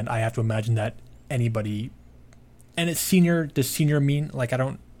 and I have to imagine that anybody, and it's senior. Does senior mean, like, we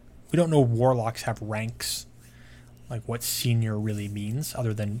don't know warlocks have ranks, like what senior really means,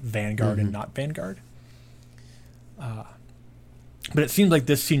 other than Vanguard and not Vanguard. But it seems like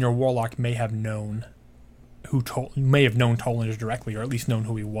this senior warlock may have known Toland directly, or at least known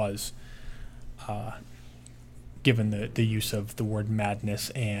who he was, given the use of the word madness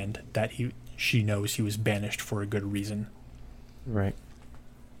and that she knows he was banished for a good reason. Right.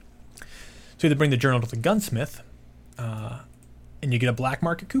 So you bring the journal to the gunsmith, and you get a black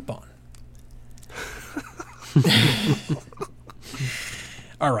market coupon.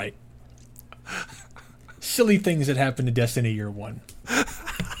 All right. Silly things that happen to Destiny Year 1.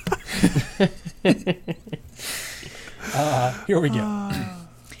 Here we go.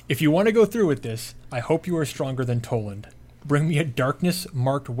 If you want to go through with this, I hope you are stronger than Toland. Bring me a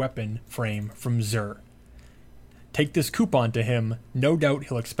darkness-marked weapon frame from Zur. Take this coupon to him. No doubt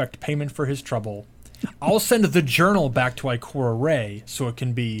he'll expect payment for his trouble. I'll send the journal back to Ikora Ray so it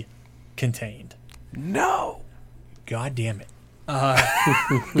can be contained. No! God damn it.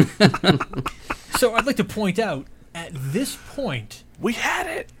 So I'd like to point out, at this point, We had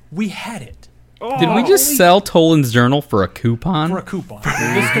it! Did we just sell Toland's journal for a coupon? For a coupon.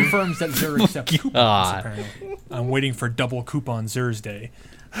 This confirms that Zur accepts coupons, apparently. I'm waiting for double coupon Zur's Day.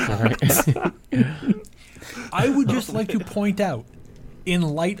 I would just like to point out, in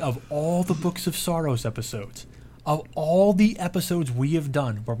light of all the Books of Sorrows episodes, of all the episodes we have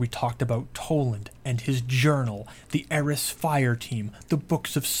done where we talked about Toland and his journal, the Eris Fire Team, the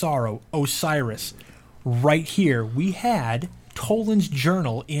Books of Sorrow, Osiris, right here we had Toland's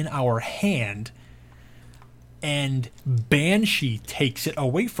journal in our hand, and Banshee takes it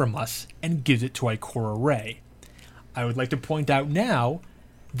away from us and gives it to Ikora Ray. I would like to point out now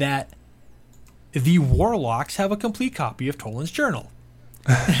that the Warlocks have a complete copy of Toland's journal.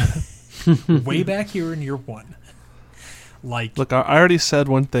 Way back here in Year 1. Like, Look, I already said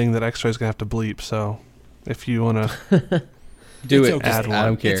one thing that X-Ray's going to have to bleep, so if you want to... Do it's it. okay. I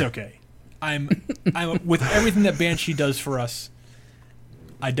don't care. It's okay. I'm with everything that Banshee does for us,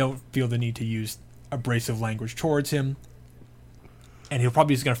 I don't feel the need to use abrasive language towards him. And he'll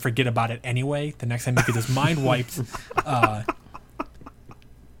probably just going to forget about it anyway the next time he gets his mind wiped. But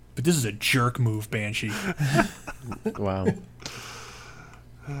this is a jerk move, Banshee. Wow.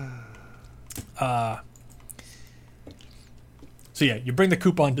 So yeah, you bring the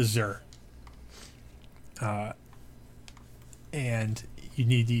coupon to Zur. And you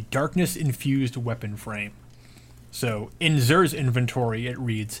need the darkness-infused weapon frame. So in Zur's inventory, it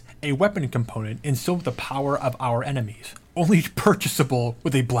reads, a weapon component instilled with the power of our enemies. Only purchasable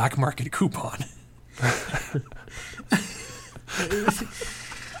with a black market coupon.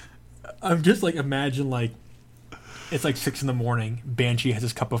 I'm just like, imagine like, it's like 6 a.m. Banshee has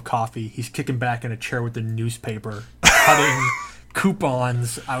his cup of coffee. He's kicking back in a chair with the newspaper. cutting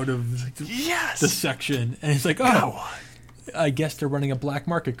coupons out of Yes. the section, and he's like, "Oh, I guess they're running a black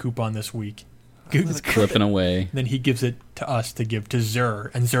market coupon this week." Flipping away. Then he gives it to us to give to Zur,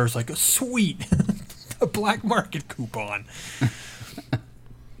 and Zur's like, "Sweet, a black market coupon."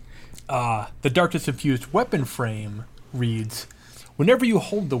 The Darkness Infused weapon frame reads, "Whenever you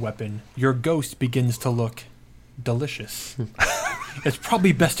hold the weapon, your ghost begins to look delicious. It's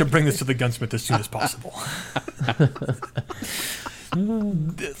probably best to bring this to the gunsmith as soon as possible."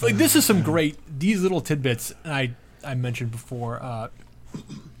 Like, this is some great, these little tidbits, and I mentioned before,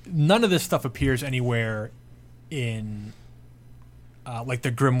 none of this stuff appears anywhere in like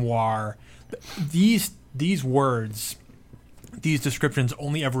the grimoire. These words, these descriptions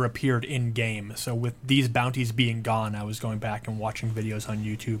only ever appeared in game. So with these bounties being gone, I was going back and watching videos on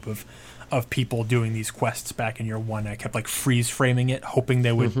YouTube of people doing these quests back in year one. I kept like freeze framing it, hoping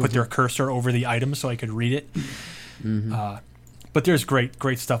they would put their cursor over the item so I could read it. But there's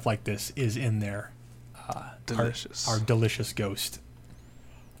great stuff like this is in there. Delicious. Our delicious ghost.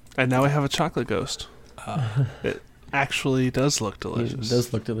 And now we have a chocolate ghost. It actually does look delicious. It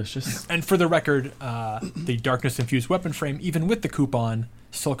does look delicious. And for the record, the Darkness Infused weapon frame, even with the coupon,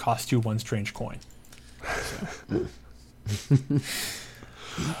 still costs you 1 strange coin.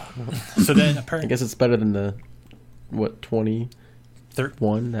 So then I apparently, guess it's better than the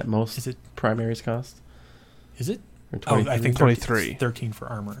 21 at most Is it- primaries cost. is it? Or Oh, I 23? think 23. 13 for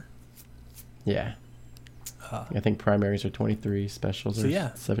armor. Yeah. I think primaries are 23, specials So are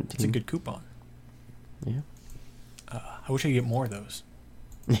yeah, 17. it's a good coupon. Yeah. I wish I could get more of those.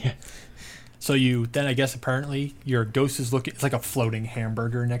 Yeah. So you then, I guess, apparently your ghost is looking. It's like a floating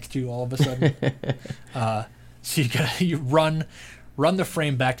hamburger next to you all of a sudden. So you run the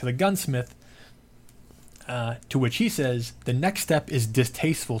frame back to the gunsmith. To which he says, "The next step is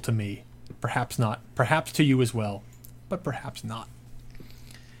distasteful to me. Perhaps not. Perhaps to you as well, but perhaps not."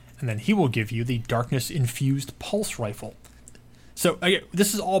 And then he will give you the Darkness Infused Pulse Rifle. So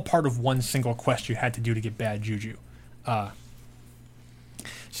this is all part of one single quest you had to do to get Bad Juju.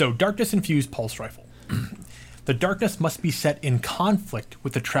 So Darkness Infused Pulse Rifle. The darkness must be set in conflict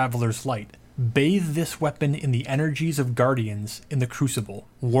with the Traveler's Light. Bathe this weapon in the energies of guardians in the Crucible,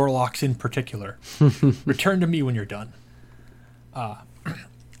 warlocks in particular. Return to me when you're done.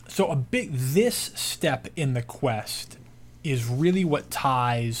 So this step in the quest is really what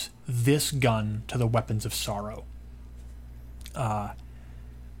ties this gun to the Weapons of Sorrow.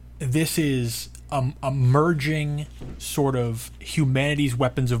 This is a merging sort of humanity's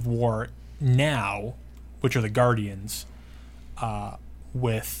weapons of war now, which are the Guardians,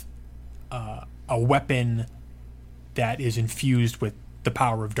 with a weapon that is infused with the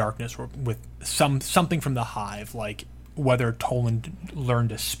power of darkness, or with something from the Hive, like whether Toland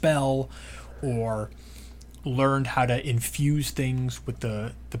learned a spell or learned how to infuse things with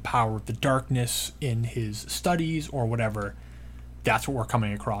the power of the darkness in his studies or whatever. That's what we're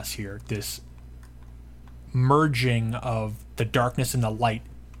coming across here. This merging of the darkness and the light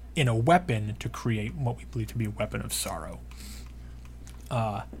in a weapon to create what we believe to be a weapon of sorrow.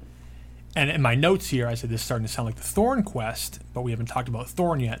 And in my notes here, I said this is starting to sound like the Thorn quest, but we haven't talked about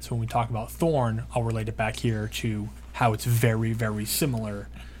Thorn yet. So when we talk about Thorn, I'll relate it back here to how it's very, very similar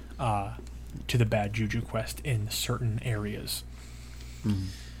to the Bad Juju quest in certain areas.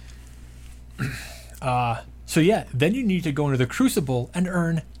 So yeah, then you need to go into the Crucible and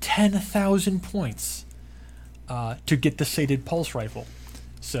earn 10,000 points to get the Sated Pulse Rifle.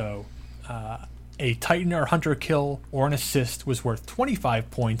 So a Titan or Hunter kill or an assist was worth 25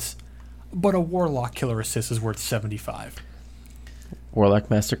 points, but a Warlock killer assist is worth 75. Warlock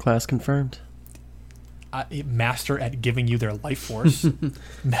Masterclass confirmed. Master at giving you their life force.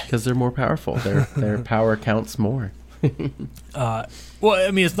 Because they're more powerful. Their power counts more. Well,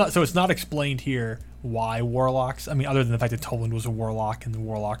 I mean, it's not explained here why Warlocks. I mean, other than the fact that Toland was a Warlock and the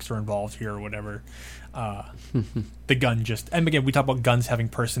Warlocks are involved here or whatever. The gun just... And again, we talk about guns having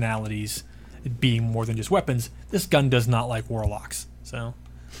personalities, being more than just weapons. This gun does not like Warlocks. So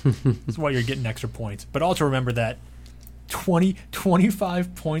that's why you're getting extra points. But also remember that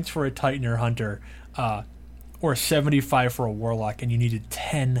 25 points for a Titan or Hunter, or 75 for a Warlock, and you needed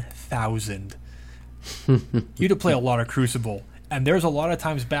 10,000. You had to play a lot of Crucible. And there's a lot of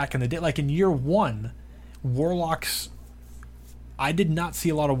times back in the day, like in year one, Warlocks... I did not see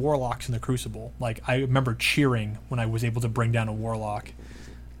a lot of Warlocks in the Crucible. Like, I remember cheering when I was able to bring down a Warlock.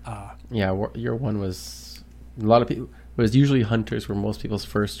 Yeah, year one was... A lot of people... It was usually Hunters were most people's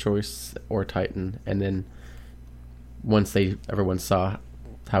first choice, or Titan. And then once everyone saw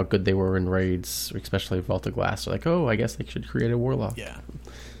how good they were in raids, especially Vault of Glass, they're like, oh, I guess I should create a Warlock. Yeah.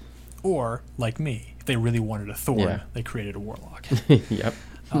 Or, like me, if they really wanted a Thorn, Yeah. they created a Warlock. Yep.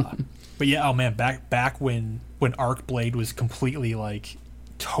 But yeah, oh man, back when Arcblade was completely like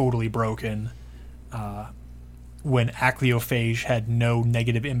totally broken, when Acleophage had no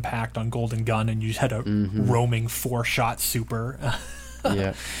negative impact on Golden Gun, and you just had a roaming 4-shot super.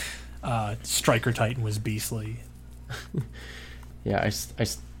 Yeah. Striker Titan was beastly. Yeah, I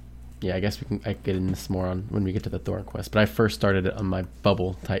guess I get into this more on when we get to the Thorn Quest. But I first started it on my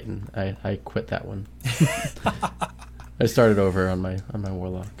Bubble Titan. I quit that one. I started over on my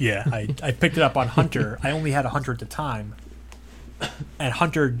Warlock. Yeah, I picked it up on Hunter. I only had a Hunter at the time, and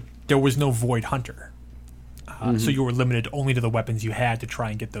Hunter, there was no Void Hunter, so you were limited only to the weapons you had to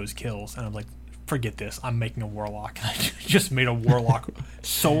try and get those kills. And I'm like, forget this, I'm making a Warlock. I just made a Warlock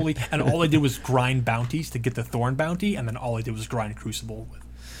solely, and all I did was grind bounties to get the Thorn bounty, and then all I did was grind Crucible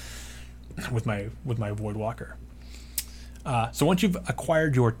with my Voidwalker. So once you've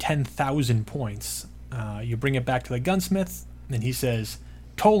acquired your 10,000 points, you bring it back to the gunsmith, and he says,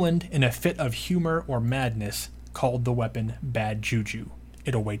 Toland, in a fit of humor or madness, called the weapon Bad Juju.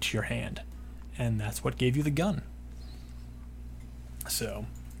 It awaits your hand. And that's what gave you the gun. So,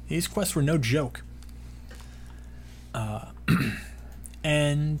 these quests were no joke.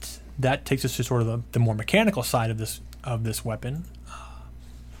 And that takes us to sort of the more mechanical side of this weapon.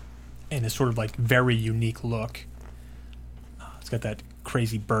 And it's sort of like very unique look. It's got that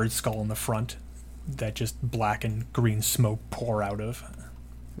crazy bird skull in the front that just black and green smoke pour out of,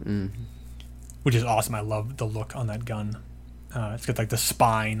 which is awesome. I love the look on that gun. It's got like the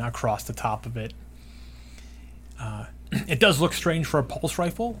spine across the top of it. It does look strange for a pulse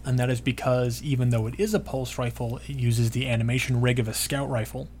rifle, and that is because even though it is a pulse rifle, it uses the animation rig of a scout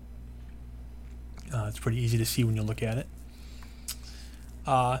rifle. It's pretty easy to see when you look at it.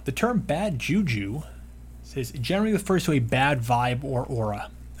 The term bad juju says it generally refers to a bad vibe or aura.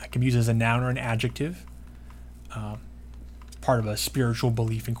 It can be used as a noun or an adjective. Part of a spiritual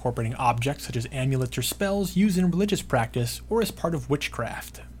belief incorporating objects such as amulets or spells used in religious practice or as part of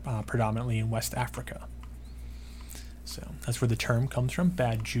witchcraft, predominantly in West Africa. So that's where the term comes from,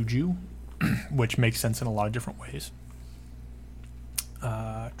 bad juju, which makes sense in a lot of different ways.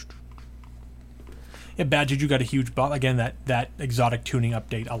 Yeah, Bad Juju got a huge buff. Again, that exotic tuning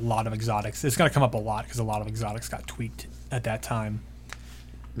update, a lot of exotics. It's going to come up a lot because a lot of exotics got tweaked at that time.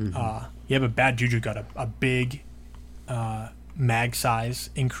 Yeah, but Bad Juju got a big mag size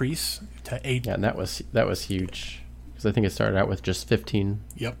increase to 8. Yeah, and that was huge because I think it started out with just 15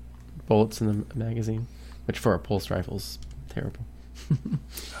 Yep. bullets in the magazine, which for a pulse rifle's terrible.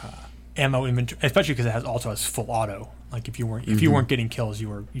 Ammo inventory, especially because it also has full auto. Like if you weren't getting kills,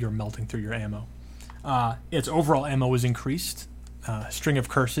 you were melting through your ammo. Its overall ammo was increased. String of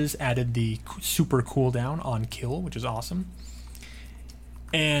Curses added the super cooldown on kill, which is awesome.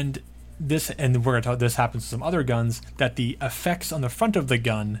 And we're going to talk. This happens to some other guns that the effects on the front of the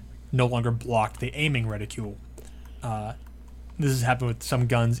gun no longer block the aiming reticule. This has happened with some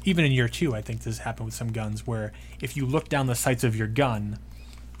guns, even in year 2. I think this has happened with some guns where if you look down the sights of your gun,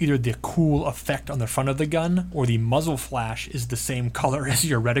 either the cool effect on the front of the gun or the muzzle flash is the same color as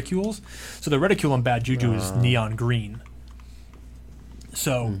your reticules. So the reticule on Bad Juju is neon green.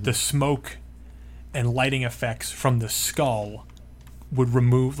 So the smoke and lighting effects from the skull would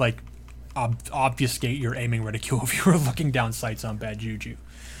remove, like, obfuscate your aiming reticule if you were looking down sights on Bad Juju.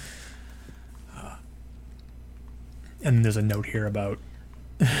 And there's a note here about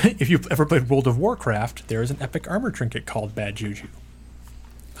if you've ever played World of Warcraft, there is an epic armor trinket called Bad Juju.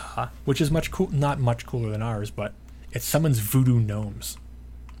 Which is not much cooler than ours, but it summons voodoo gnomes.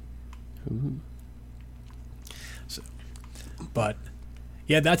 Ooh. So, but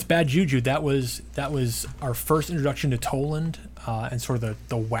yeah, that's Bad Juju. That was our first introduction to Toland, and sort of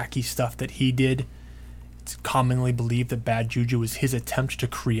the wacky stuff that he did. It's commonly believed that Bad Juju was his attempt to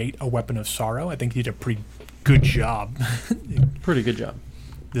create a weapon of sorrow. I think he did a pretty good job. Pretty good job.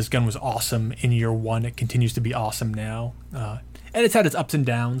 This gun was awesome in year 1. It continues to be awesome now. And it's had its ups and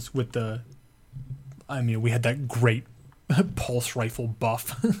downs with we had that great pulse rifle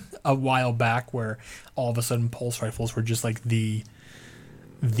buff a while back where all of a sudden pulse rifles were just like the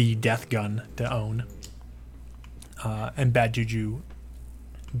death gun to own. And Bad Juju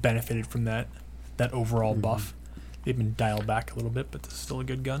benefited from that overall buff. They've been dialed back a little bit, but this is still a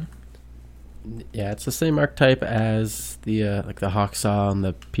good gun. Yeah, it's the same archetype as the like the Hawksaw and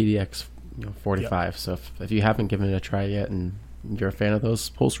the PDX 45. Yep. So if you haven't given it a try yet and you're a fan of those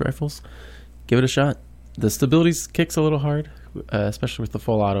pulse rifles, give it a shot. The stability kicks a little hard, especially with the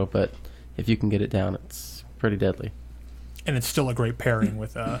full auto, but if you can get it down, it's pretty deadly. And it's still a great pairing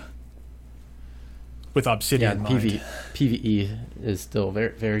with with Obsidian Yeah, Mind. PvE is still very,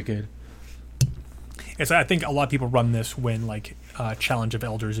 very good. And so I think a lot of people run this when like Challenge of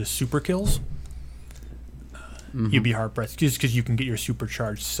Elders is super kills. You'd be hard pressed just because you can get your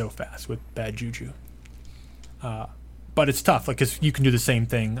supercharged so fast with Bad Juju. But it's tough, like because you can do the same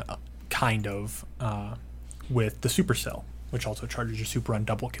thing, kind of, with the Supercell, which also charges your super on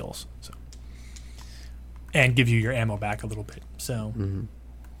double kills, so and gives you your ammo back a little bit. So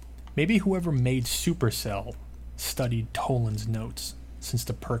maybe whoever made Supercell studied Toland's notes, since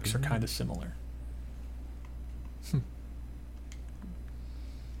the perks are kind of similar.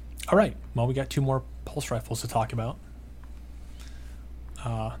 All right. Well, we got 2 more pulse rifles to talk about.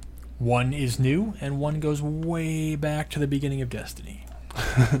 One is new, and one goes way back to the beginning of Destiny.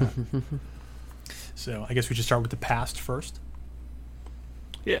 So I guess we should start with the past first.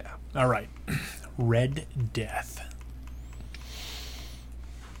 Yeah. All right. Red Death.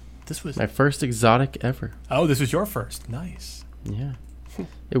 This was My first exotic ever. Oh, this was your first. Nice. Yeah.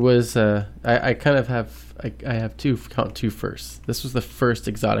 It was, I kind of have, I have count two firsts. This was the first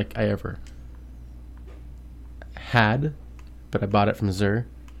exotic I ever had, but I bought it from Zur.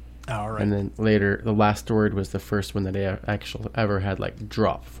 All right. And then later, the last word was the first one that I actually ever had like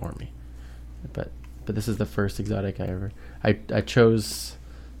drop for me. But this is the first exotic I ever. I chose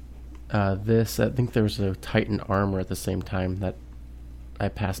this. I think there was a Titan armor at the same time that I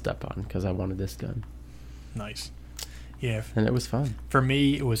passed up on because I wanted this gun, Nice. Yeah. and it was fun. For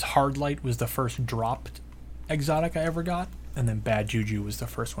me, it was Hardlight was the first dropped exotic I ever got, and then Bad Juju was the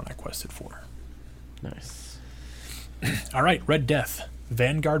first one I quested for. Nice. All right, Red Death.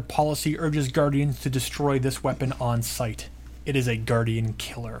 Vanguard policy urges Guardians to destroy this weapon on sight. It is a Guardian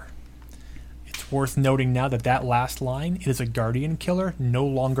killer. It's worth noting now that last line, it is a Guardian killer, no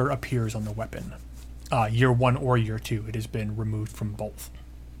longer appears on the weapon. Year 1 or Year 2, it has been removed from both.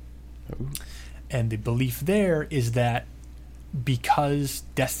 Ooh. And the belief there is that because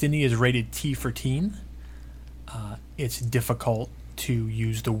Destiny is rated T for teen, it's difficult to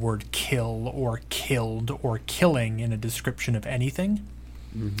use the word kill or killed or killing in a description of anything.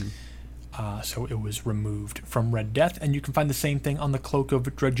 So it was removed from Red Death, and you can find the same thing on the Cloak of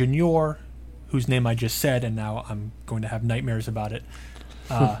Dredgenyor, whose name I just said, and now I'm going to have nightmares about it.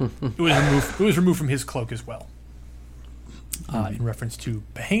 It was removed from his cloak as well, in reference to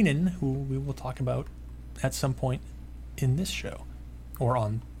Pahanin, who we will talk about at some point in this show, or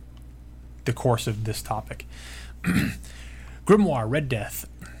on the course of this topic. Grimoire, Red Death.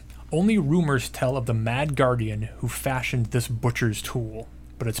 Only rumors tell of the mad guardian who fashioned this butcher's tool,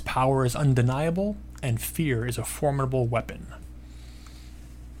 but its power is undeniable, and fear is a formidable weapon.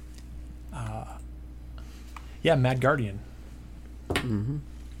 Yeah, Mad Guardian.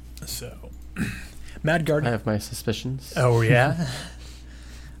 So, Mad I Guardian. have my suspicions. Oh, yeah?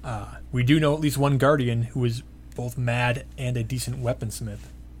 We do know at least one Guardian who is both mad and a decent weaponsmith.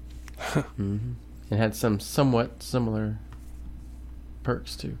 It had some somewhat similar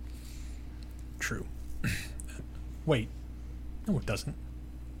perks too. True. Wait. No, it doesn't.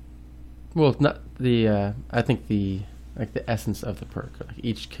 Well, not the. I think the essence of the perk. Like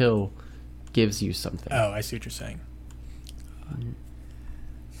each kill gives you something. Oh, I see what you're saying.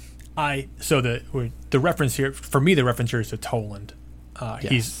 So the reference here, for me, the reference here is to Toland.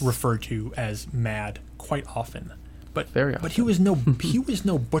 He's Yes. referred to as mad quite often, but Very But he was no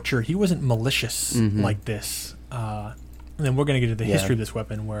butcher. He wasn't malicious like this. And then we're going to get into the history of this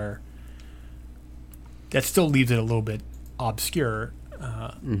weapon, where that still leaves it a little bit obscure,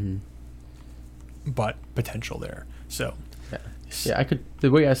 but potential there. So Yeah, I could.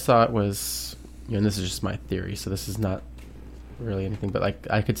 The way I saw it was, and this is just my theory, so this is not really anything, but like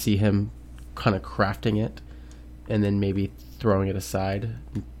I could see him kind of crafting it, and then maybe throwing it aside,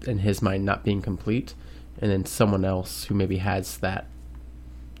 in his mind not being complete, and then someone else who maybe has that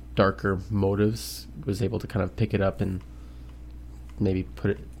darker motives was able to kind of pick it up and maybe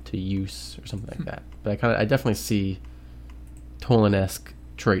put it to use or something like that. But I definitely see Tolan-esque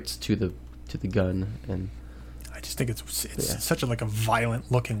traits to the gun, and I just think it's Yeah. such a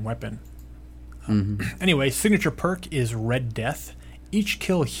violent looking weapon. Anyway, signature perk is Red Death. Each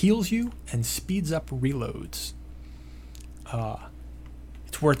kill heals you and speeds up reloads.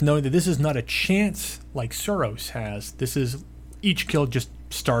 It's worth noting that this is not a chance like Suros has. This is each kill just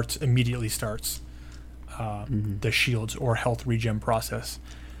immediately starts the shields or health regen process.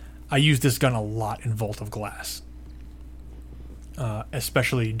 I use this gun a lot in Vault of Glass,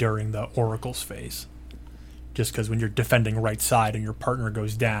 especially during the Oracles phase. Just because when you're defending right side and your partner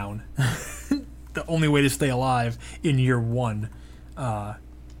goes down, the only way to stay alive in year 1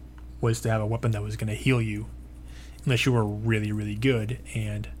 was to have a weapon that was going to heal you, unless you were really, really good.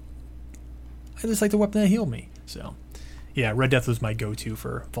 And I just like the weapon that healed me. So, yeah, Red Death was my go-to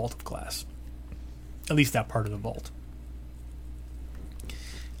for Vault of Glass. At least that part of the vault.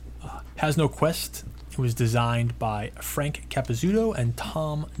 Has No Quest. It was designed by Frank Capizzuto and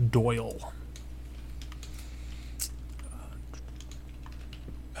Tom Doyle.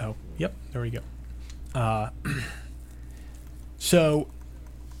 Oh, yep, there we go. So,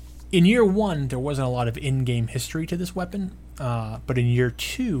 in year 1, there wasn't a lot of in-game history to this weapon, but in year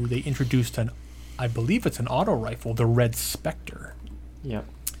 2, they introduced I believe it's an auto rifle, the Red Spectre. Yep.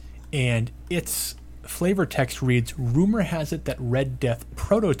 And its flavor text reads, "Rumor has it that Red Death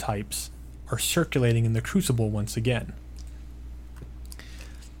prototypes are circulating in the Crucible once again."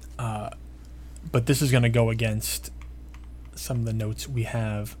 But this is going to go against some of the notes we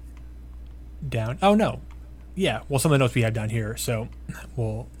have down. Oh, no. Yeah, well, some of the notes we have down here. So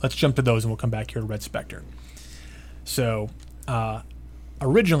let's jump to those and we'll come back here to Red Spectre. So,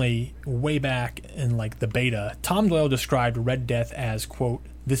 originally, way back in like the beta, Tom Doyle described Red Death as, quote,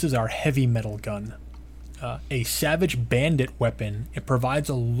 "This is our heavy metal gun. A savage bandit weapon. It provides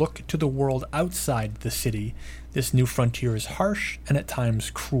a look to the world outside the city. This new frontier is harsh and at times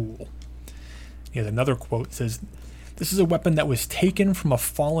cruel." He has another quote that says, "This is a weapon that was taken from a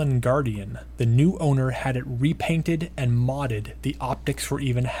fallen guardian. The new owner had it repainted and modded. The optics were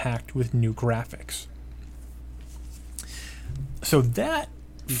even hacked with new graphics." So that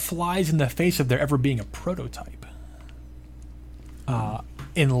flies in the face of there ever being a prototype.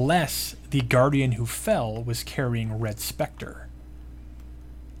 Unless the Guardian who fell was carrying Red Spectre.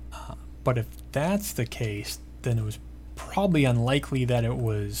 But if that's the case, then it was probably unlikely that it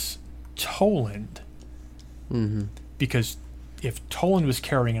was Toland. Mm-hmm. Because if Toland was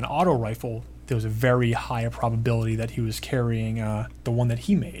carrying an auto rifle, there was a very high probability that he was carrying the one that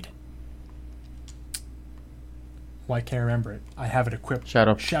he made. Why can't I remember it? I have it equipped.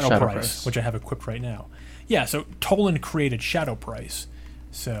 Shadow Price, Price, which I have equipped right now. Yeah, so Toland created Shadow Price.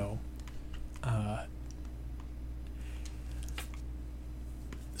 So, but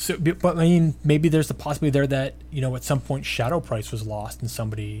I mean, maybe there's the possibility there that, at some point Shadow Price was lost and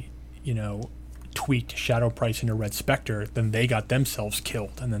somebody, tweaked Shadow Price into Red Spectre, then they got themselves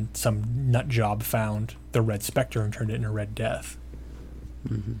killed, and then some nut job found the Red Spectre and turned it into Red Death.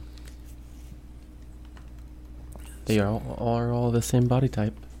 Mm-hmm. They are all the same body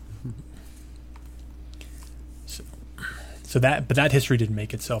type. So that history didn't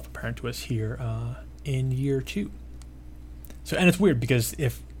make itself apparent to us here in year 2. So, and it's weird because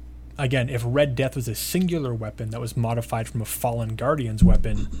if Red Death was a singular weapon that was modified from a Fallen Guardian's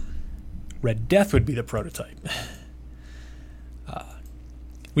weapon, Red Death would be the prototype.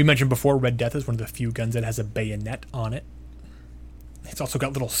 We mentioned before, Red Death is one of the few guns that has a bayonet on it. It's also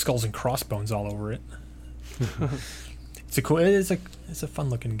got little skulls and crossbones all over it. It's a fun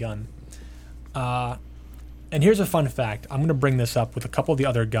looking gun. And here's a fun fact. I'm going to bring this up with a couple of the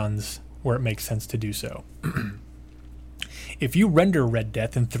other guns where it makes sense to do so. If you render Red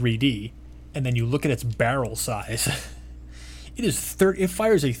Death in 3D and then you look at its barrel size, it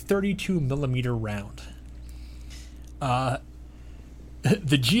fires a 32 millimeter round. The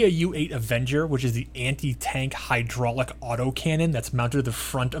GAU-8 Avenger, which is the anti-tank hydraulic autocannon that's mounted to the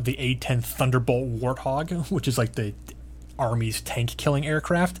front of the A-10 Thunderbolt Warthog, which is like the Army's tank-killing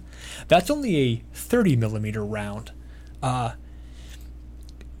aircraft, that's only a 30 millimeter round.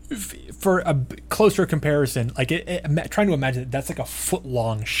 For a closer comparison, like trying to imagine that's like a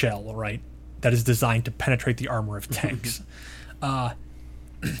foot-long shell, right? That is designed to penetrate the armor of tanks.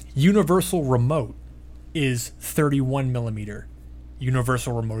 Universal Remote is 31 millimeter.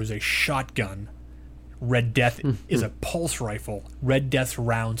 Universal Remote is a shotgun. Red Death is a pulse rifle. Red Death's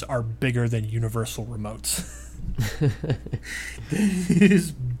rounds are bigger than Universal Remotes. It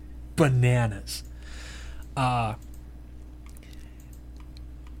is bananas. I'm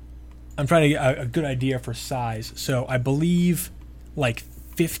trying to get a good idea for size. So I believe like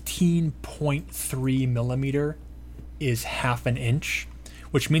 15.3 millimeter is half an inch,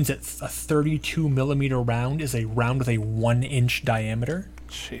 which means that a 32 millimeter round is a round with a 1 inch diameter.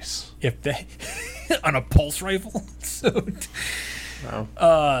 Jeez. If they on a pulse rifle. So,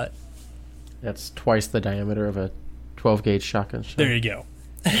 wow. That's twice the diameter of a 12 gauge shotgun shell. There you go.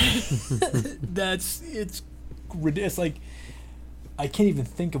 It's like I can't even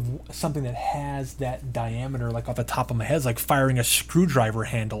think of something that has that diameter like off the top of my head. It's like firing a screwdriver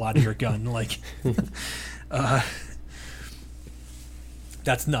handle out of your gun. Like,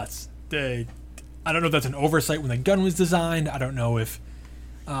 that's nuts. I don't know if that's an oversight when the gun was designed. I don't know if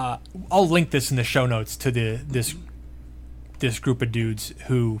I'll link this in the show notes to this group of dudes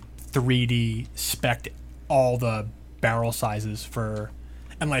who 3D spec'd all the barrel sizes for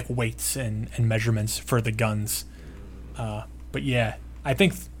and like weights and measurements for the guns. But yeah, I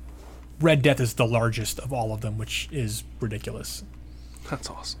think Red Death is the largest of all of them, which is ridiculous. That's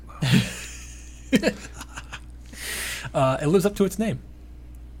awesome. It lives up to its name.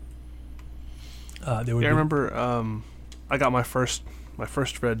 I remember I got my first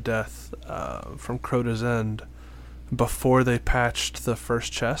Red Death from Crota's End before they patched the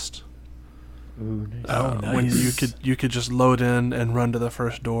first chest. Ooh, nice. Nice. When you could just load in and run to the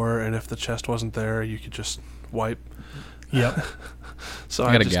first door, and if the chest wasn't there, you could just wipe. Yep. So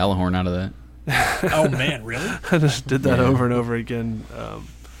I got a Galahorn out of that. Oh man, really? I just did that Yeah. over and over again.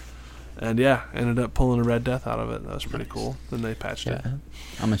 And yeah, ended up pulling a Red Death out of it. That was pretty cool. Then they patched it. Yeah.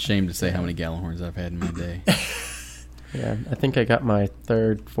 I'm ashamed to say how many Galahorns I've had in my day. Yeah, I think I got my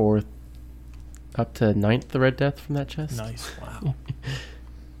 3rd, 4th, up to 9th Red Death from that chest. Nice. Wow.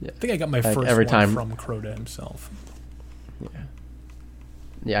 Yeah. I think I got my Like first every one time- from Crota himself.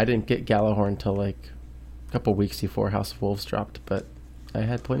 Yeah, I didn't get Galahorn until like a couple weeks before House of Wolves dropped, but I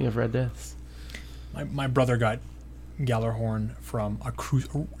had plenty of Red Deaths. My brother got Galahorn from a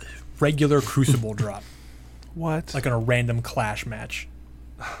regular Crucible drop, What? like in a random Clash match,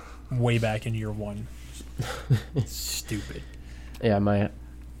 way back in year 1. Stupid. Yeah, my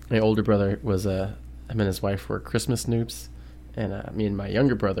older brother was him and his wife were Christmas noobs, and me and my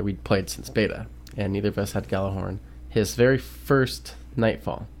younger brother, we'd played since beta, and neither of us had Galahorn. His very first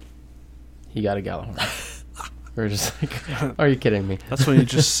Nightfall, he got a Galahorn. We were just like, are you kidding me? That's when you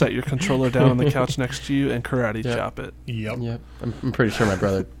just set your controller down on the couch next to you and karate Yeah. chop it. Yep. Yep, I'm pretty sure my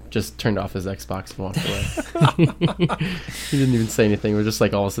brother just turned off his Xbox and walked away. He didn't even say anything. We're just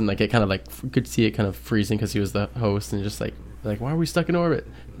like all of a sudden, like it kind of like we could see it kind of freezing because he was the host, and just like why are we stuck in orbit?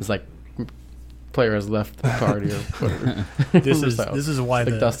 It's like player has left the party or whatever. This is why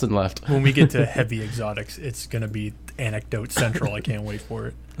like Dustin left. when we get to heavy exotics, it's gonna be anecdote central. I can't wait for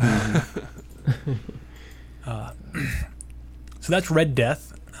it. So that's Red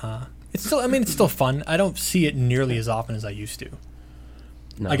Death. It's still fun. I don't see it nearly as often as I used to.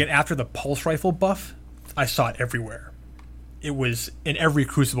 No. Like after the pulse rifle buff, I saw it everywhere. It was in every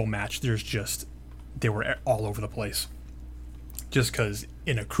Crucible match. They were all over the place. Just because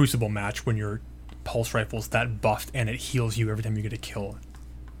in a Crucible match, when your pulse rifle's that buffed and it heals you every time you get a kill,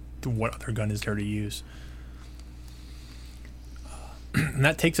 what other gun is there to use? And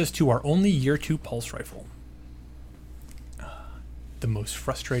that takes us to our only year 2 pulse rifle. The most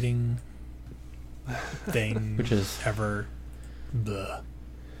frustrating thing Which is ever. Blah.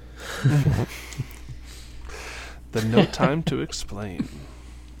 The no time to explain.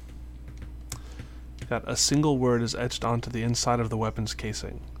 Got a single word is etched onto the inside of the weapon's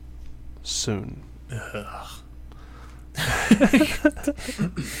casing. Soon.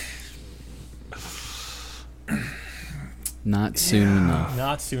 Not soon enough.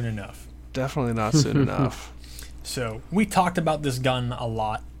 Not soon enough. Definitely not soon enough. So we talked about this gun a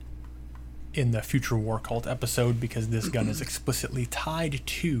lot in the Future War Cult episode because this gun is explicitly tied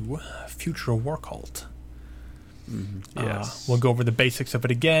to Future War Cult. Yes. We'll go over the basics of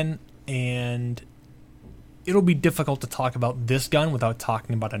it again, and it'll be difficult to talk about this gun without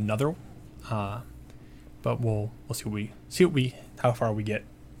talking about another. But we'll see how far we get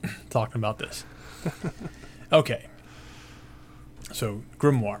talking about this. Okay. So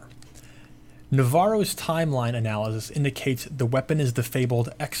Grimoire. Navarro's timeline analysis indicates the weapon is the fabled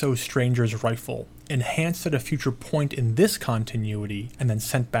Exo Stranger's rifle, enhanced at a future point in this continuity and then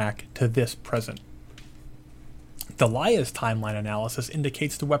sent back to this present. Thalia's timeline analysis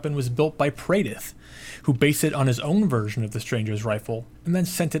indicates the weapon was built by Praedyth, who based it on his own version of the Stranger's rifle and then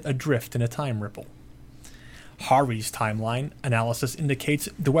sent it adrift in a time ripple. Hari's timeline analysis indicates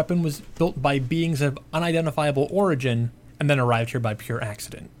the weapon was built by beings of unidentifiable origin and then arrived here by pure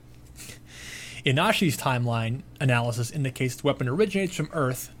accident. Inashi's timeline analysis indicates the weapon originates from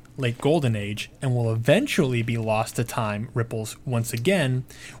Earth, late Golden Age, and will eventually be lost to time ripples once again,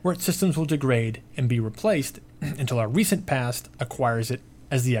 where its systems will degrade and be replaced until our recent past acquires it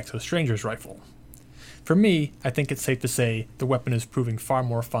as the Exo Stranger's rifle. For me, I think it's safe to say the weapon is proving far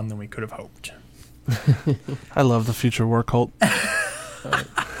more fun than we could have hoped. I love the Future War Cult. And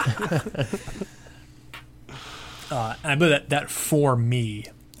I believe that for me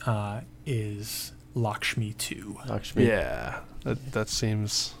is Lakshmi 2. Lakshmi. Yeah. That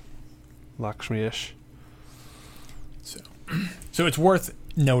seems Lakshmi-ish. So it's worth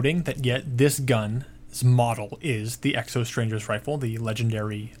noting that yet this gun's model is the Exo Stranger's rifle, the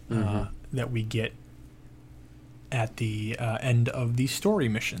legendary that we get at the end of the story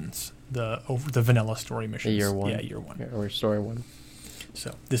missions, the vanilla story missions. Year 1. Yeah, year 1. Or story 1.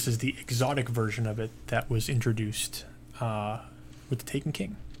 So this is the exotic version of it that was introduced with the Taken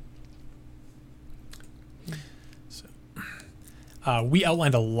King. So, we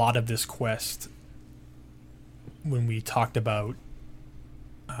outlined a lot of this quest when we talked about.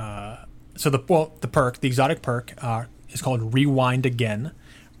 The exotic perk is called Rewind Again.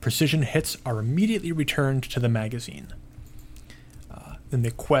 Precision hits are immediately returned to the magazine. Then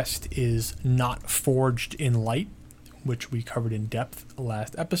the quest is Not Forged in Light, which we covered in depth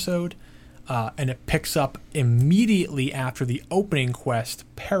last episode. And it picks up immediately after the opening quest,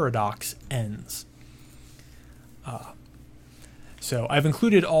 Paradox, ends. So I've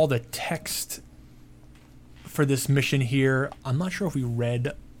included all the text for this mission here. I'm not sure if we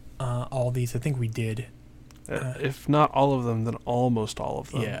read all these. I think we did. If not all of them, then almost all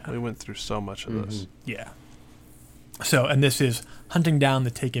of them. Yeah. We went through so much of this. Yeah. So, and this is hunting down the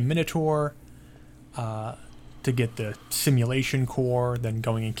Taken Minotaur to get the simulation core, then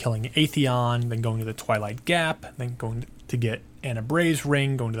going and killing Atheon, then going to the Twilight Gap, then going to get Anna Bray's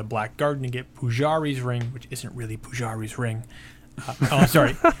ring, going to the Black Garden to get Pujari's ring, which isn't really Pujari's ring.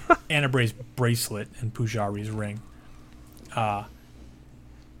 Anna Bray's bracelet and Pujari's ring. And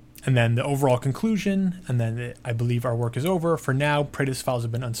then the overall conclusion, and then I believe our work is over. For now, Praetor's files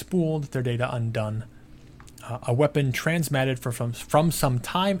have been unspooled, their data undone. A weapon transmatted from some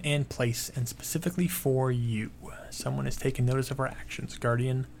time and place, and specifically for you. Someone has taken notice of our actions,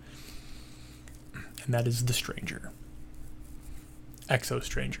 Guardian. And that is the Stranger. Exo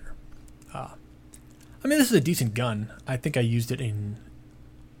Stranger. This is a decent gun. I think I used it in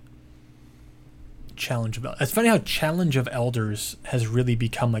Challenge of Elders. It's funny how Challenge of Elders has really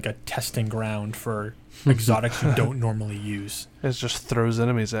become like a testing ground for exotics you don't normally use. It just throws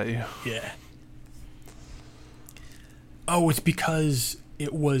enemies at you. Yeah. Oh, it's because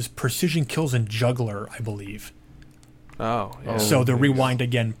it was Precision Kills and Juggler, I believe. Oh, yeah. So the Rewind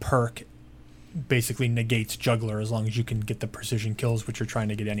Again perk basically negates Juggler as long as you can get the Precision Kills, which you're trying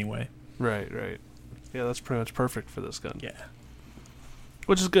to get anyway. Right. Yeah, that's pretty much perfect for this gun. Yeah.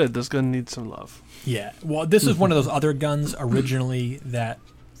 Which is good. This gun needs some love. Yeah. Well, this is one of those other guns originally that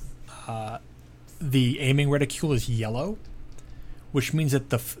the aiming reticule is yellow, which means that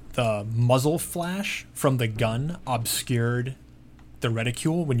the muzzle flash from the gun obscured the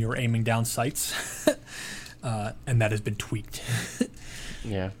reticule when you were aiming down sights, and that has been tweaked.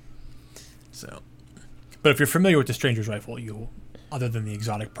 Yeah. So, but if you're familiar with the Stranger's Rifle, other than the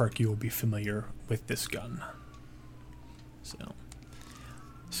exotic perk, you will be familiar with this gun.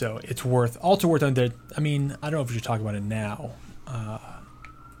 So it's also worth under. I don't know if we should talk about it now.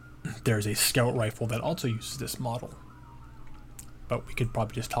 There's a scout rifle that also uses this model. But we could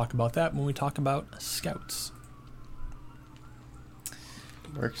probably just talk about that when we talk about scouts.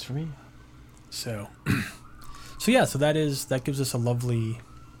 Works for me. So that gives us a lovely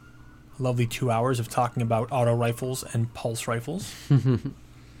 2 hours of talking about auto rifles and pulse rifles.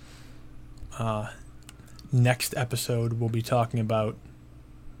 Next episode we'll be talking about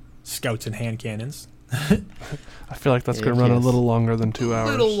scouts and hand cannons. I feel like that's going to run a little longer than 2 hours.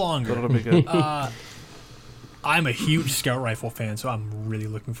 A little longer. But it'll be good. I'm a huge scout rifle fan, so I'm really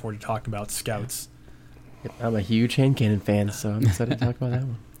looking forward to talking about scouts. Yep, I'm a huge hand cannon fan, so I'm excited to talk about that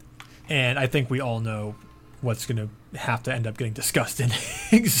one. And I think we all know what's going to have to end up getting discussed in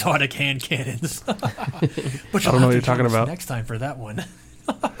exotic hand cannons. But I don't know what you're talking about. Next time for that one.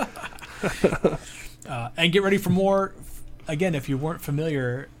 And get ready for more. Again, if you weren't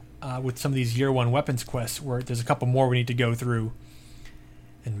familiar with some of these year one weapons quests, where there's a couple more we need to go through.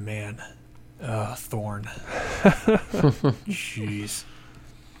 And man, Thorn. Jeez.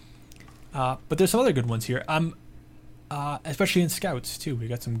 But there's some other good ones here. Especially in scouts too. We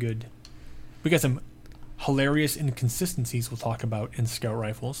got some hilarious inconsistencies we'll talk about in scout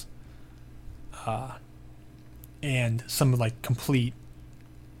rifles. And some complete.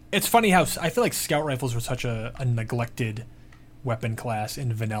 It's funny how I feel like scout rifles were such a neglected weapon class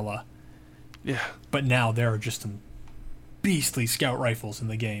in vanilla. Yeah. But now there are just some beastly scout rifles in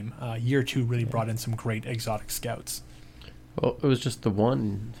the game. Year 2 really brought in some great exotic scouts. Well, it was just the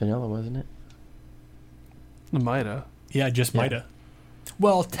one vanilla, wasn't it? The Mida. Yeah, just Mida.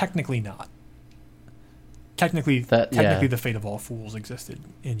 Well, technically not. Technically, the Fate of All Fools existed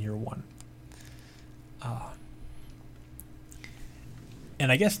in year 1.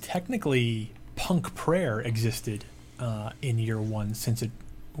 And I guess technically Punk Prayer existed in year 1 since it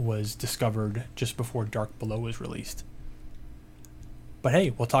was discovered just before Dark Below was released. But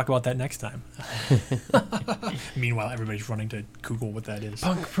hey, we'll talk about that next time. Meanwhile, everybody's running to Google what that is.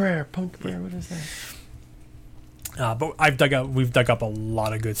 Punk Prayer, what is that? But we've dug up a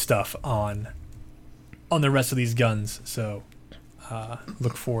lot of good stuff on the rest of these guns. So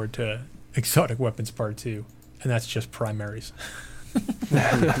look forward to Exotic Weapons Part 2, and that's just primaries.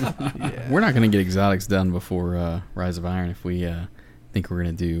 Yeah. We're not going to get exotics done before Rise of Iron if we think we're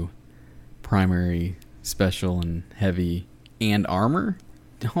going to do primary, special, and heavy, and armor.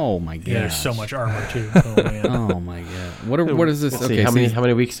 Oh my god! Yeah, there's so much armor too. Oh man. Oh my god! What is this? Let's see, how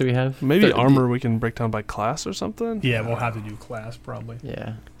many weeks do we have? Maybe armor we can break down by class or something. Yeah, we'll have to do class probably.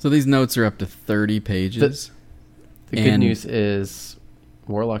 Yeah. So these notes are up to 30 pages. The good news is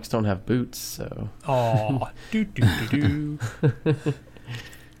warlocks don't have boots, so. Oh, do do do do.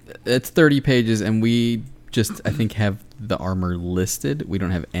 It's 30 pages, and we just, I think, have the armor listed. We don't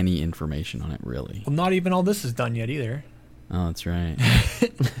have any information on it, really. Well, not even all this is done yet either. Oh, that's right.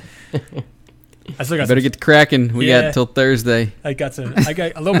 I still got Better get to cracking. We Yeah. got till Thursday. I got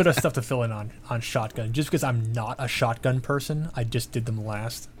a little bit of stuff to fill in on shotgun. Just because I'm not a shotgun person, I just did them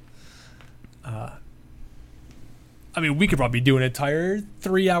last. I mean, we could probably do an entire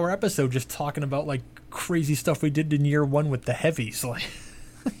 3-hour episode just talking about like crazy stuff we did in year 1 with the heavies. Like,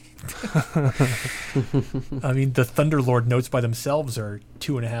 I mean, the Thunderlord notes by themselves are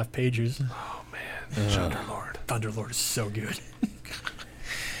 2.5 pages. Oh man, Thunderlord. Thunderlord is so good.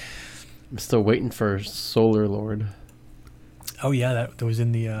 I'm still waiting for Solar Lord, Oh yeah, that was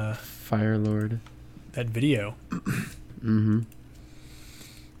in the Fire Lord. that video. Mm-hmm.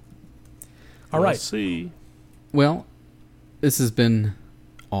 All We'll right. see. Well, this has been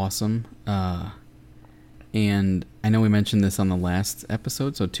awesome. And I know we mentioned this on the last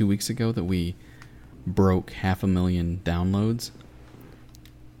episode, so 2 weeks ago, that we broke 500,000 downloads.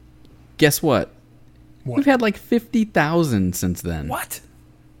 Guess what? What? We've had like 50,000 since then. What?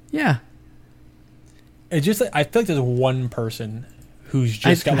 Yeah. It's just I feel like there's one person who's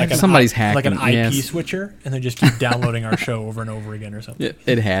just got like somebody's like an hacking, IP yes. switcher, and they just keep downloading our show over and over again or something.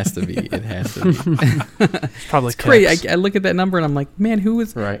 It has to be. It has to be. It's probably It's great. Kex. I look at that number and I'm like, man, who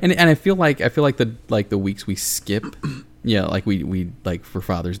is Right. And I feel like the weeks we skip, yeah, like we like for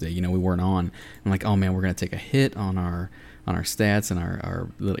Father's Day, we weren't on. I'm like, oh man, we're gonna take a hit on our stats, and our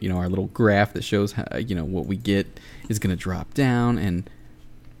little, our little graph that shows how, what we get is gonna drop down, and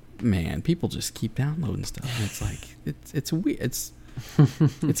man, people just keep downloading stuff. And it's like it's weird.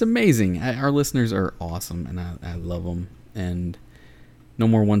 It's amazing. Our listeners are awesome, and I love them. And no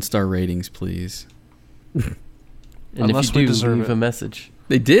more 1-star ratings, please. And Unless if we you do, deserve leave it. a message.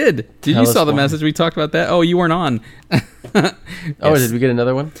 They did. Did Tell you us saw the why. message? We talked about that. Oh, you weren't on. Oh, Yes. did we get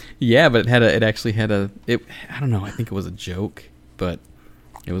another one? Yeah, but it actually had I don't know. I think it was a joke, but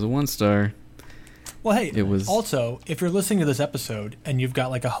it was a 1-star. Well, hey, It was- also, if you're listening to this episode and you've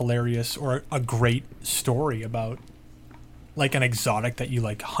got like a hilarious or a great story about like an exotic that you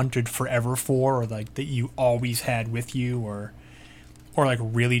like hunted forever for, or like that you always had with you, or like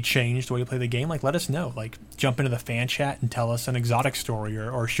really changed the way you play the game, like let us know. Like jump into the fan chat and tell us an exotic story,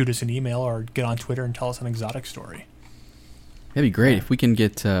 or shoot us an email, or get on Twitter and tell us an exotic story. That'd be great if we can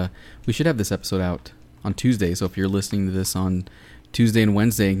get. We should have this episode out on Tuesday. So if you're listening to this on Tuesday and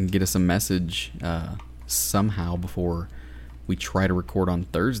Wednesday, you can get us a message somehow before we try to record on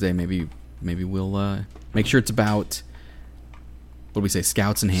Thursday. Maybe we'll make sure it's about. What do we say?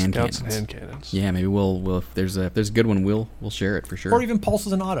 Scouts and hand Scouts cannons. and hand cannons. Yeah, maybe we'll if there's a good one, we'll share it for sure. Or even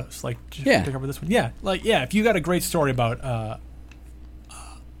pulses and autos, like just Yeah. to cover this one. Yeah, like if you got a great story about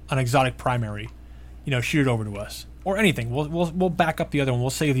an exotic primary, shoot it over to us, or anything. We'll back up the other one. We'll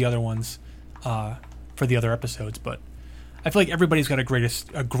save the other ones for the other episodes. But I feel like everybody's got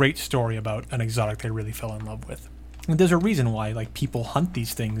a great story about an exotic they really fell in love with. And there's a reason why like people hunt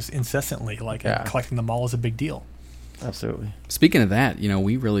these things incessantly. Like Yeah. collecting them all is a big deal. Absolutely. Speaking of that,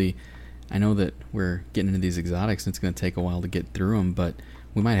 I know that we're getting into these exotics, and it's going to take a while to get through them, but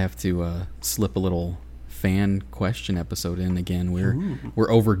we might have to slip a little fan question episode in again. We're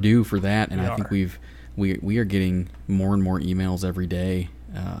overdue for that, and We I think are. we are getting more and more emails every day,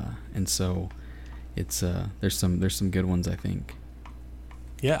 and so it's there's some good ones, I think.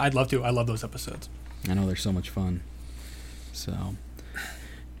 Yeah, I'd love to. I love those episodes. I know they're so much fun. So.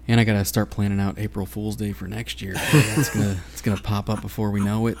 And I gotta start planning out April Fool's Day for next year. It's gonna pop up before we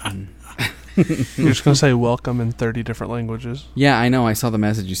know it. And You're just gonna say welcome in 30 different languages. yeah, I know. I saw the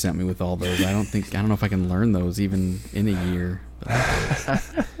message you sent me with all those. I don't know if I can learn those even in a year.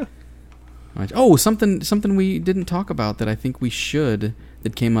 But oh, something we didn't talk about that I think we should.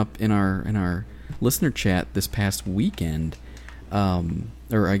 That came up in our listener chat this past weekend,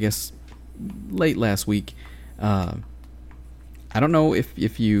 or I guess late last week. I don't know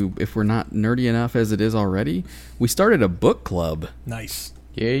if we're not nerdy enough as it is already. We started a book club. Nice.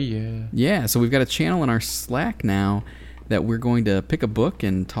 Yeah. Yeah, so we've got a channel in our Slack now that we're going to pick a book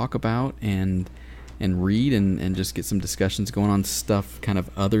and talk about and read and just get some discussions going on stuff kind of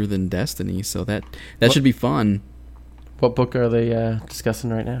other than Destiny. So that should be fun. What book are they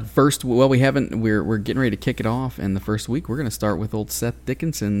discussing right now? First, well, we haven't. We're getting ready to kick it off, and the first week we're going to start with old Seth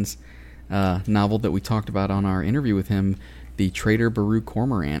Dickinson's novel that we talked about on our interview with him, The Trader Baru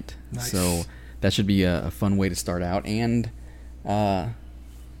Cormorant. Nice. So that should be a fun way to start out, and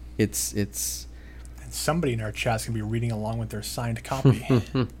it's. And somebody in our chat's gonna be reading along with their signed copy.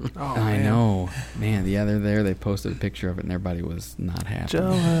 Oh, I man. know, man. Yeah, they're there. They posted a picture of it, and everybody was not happy.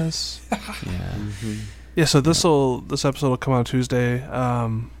 Jealous. Yeah. Yeah, so this episode will come out Tuesday.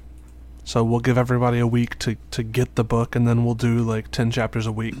 So we'll give everybody a week to get the book, and then we'll do like 10 chapters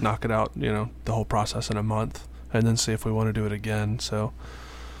a week, knock it out, the whole process in a month, and then see if we want to do it again. So,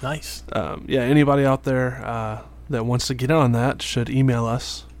 Nice. yeah, anybody out there that wants to get in on that should email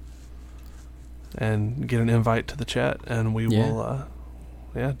us and get an invite to the chat, and we will,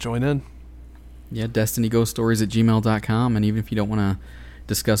 join in. Yeah, destinyghoststories@gmail.com, and even if you don't want to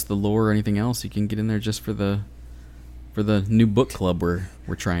discuss the lore or anything else, you can get in there just for the new book club we're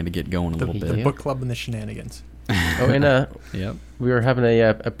trying to get going a little The bit. book club and the shenanigans. Oh, and Yep. we were having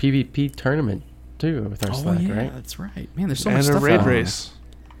a PvP tournament too with our Slack, yeah, right? that's right. Man, there's so and much a stuff raid out. race.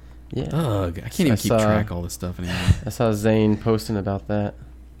 Yeah. Ugh, I can't even keep track of all this stuff anymore. I saw Zane posting about that.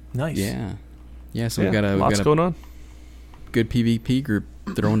 Nice. Yeah. Yeah, so Yeah, we've got lots a going on. good PvP group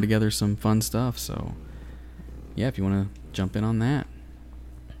throwing together some fun stuff. So, yeah, if you want to jump in on that,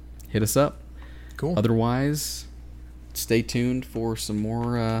 hit us up. Cool. Otherwise, stay tuned for some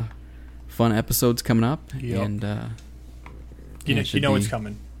more fun episodes coming up. Yep. And you it should know it's be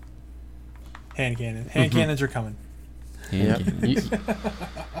coming. Hand cannon. Hand cannons are coming. hand Yep. cannon.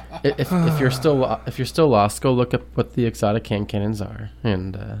 If you're still lost, go look up what the exotic hand cannons are,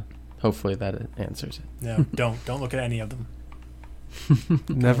 and hopefully that answers it. No, don't look at any of them.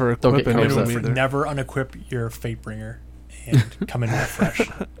 Never Don't equip get any your of hopes them up. either. Never unequip your Fatebringer and come in fresh.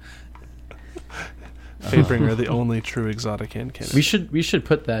 Fatebringer, the only true exotic hand cannon. We should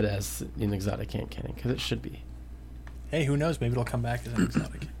put that as an exotic hand cannon because it should be, Hey, who knows? Maybe it'll come back as an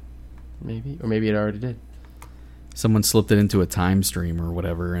exotic. maybe, or maybe it already did. Someone slipped it into a time stream or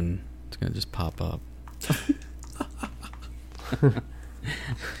whatever, and it's going to just pop up.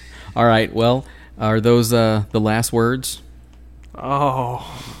 All right. Well, are those the last words? Oh,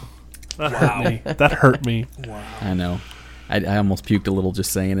 that hurt me. That hurt me. Wow. I know. I almost puked a little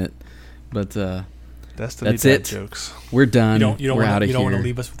just saying it. But Destiny That's dad it. jokes. we're done. You don't we're out want of you don't want here. to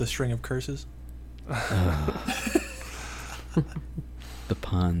leave us with a string of curses. The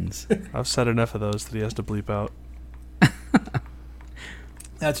puns. I've said enough of those that he has to bleep out.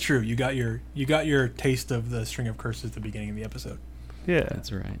 That's true. You got your taste of the string of curses at the beginning of the episode. Yeah.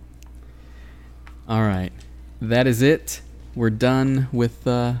 That's right. All right. That is it. We're done with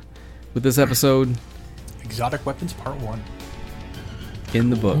this episode. Exotic Weapons Part 1. In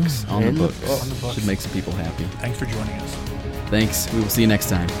the books. On the In the books. books. On the books. Should make some people happy. Thanks for joining us. Thanks. We will see you next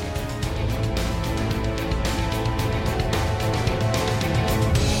time.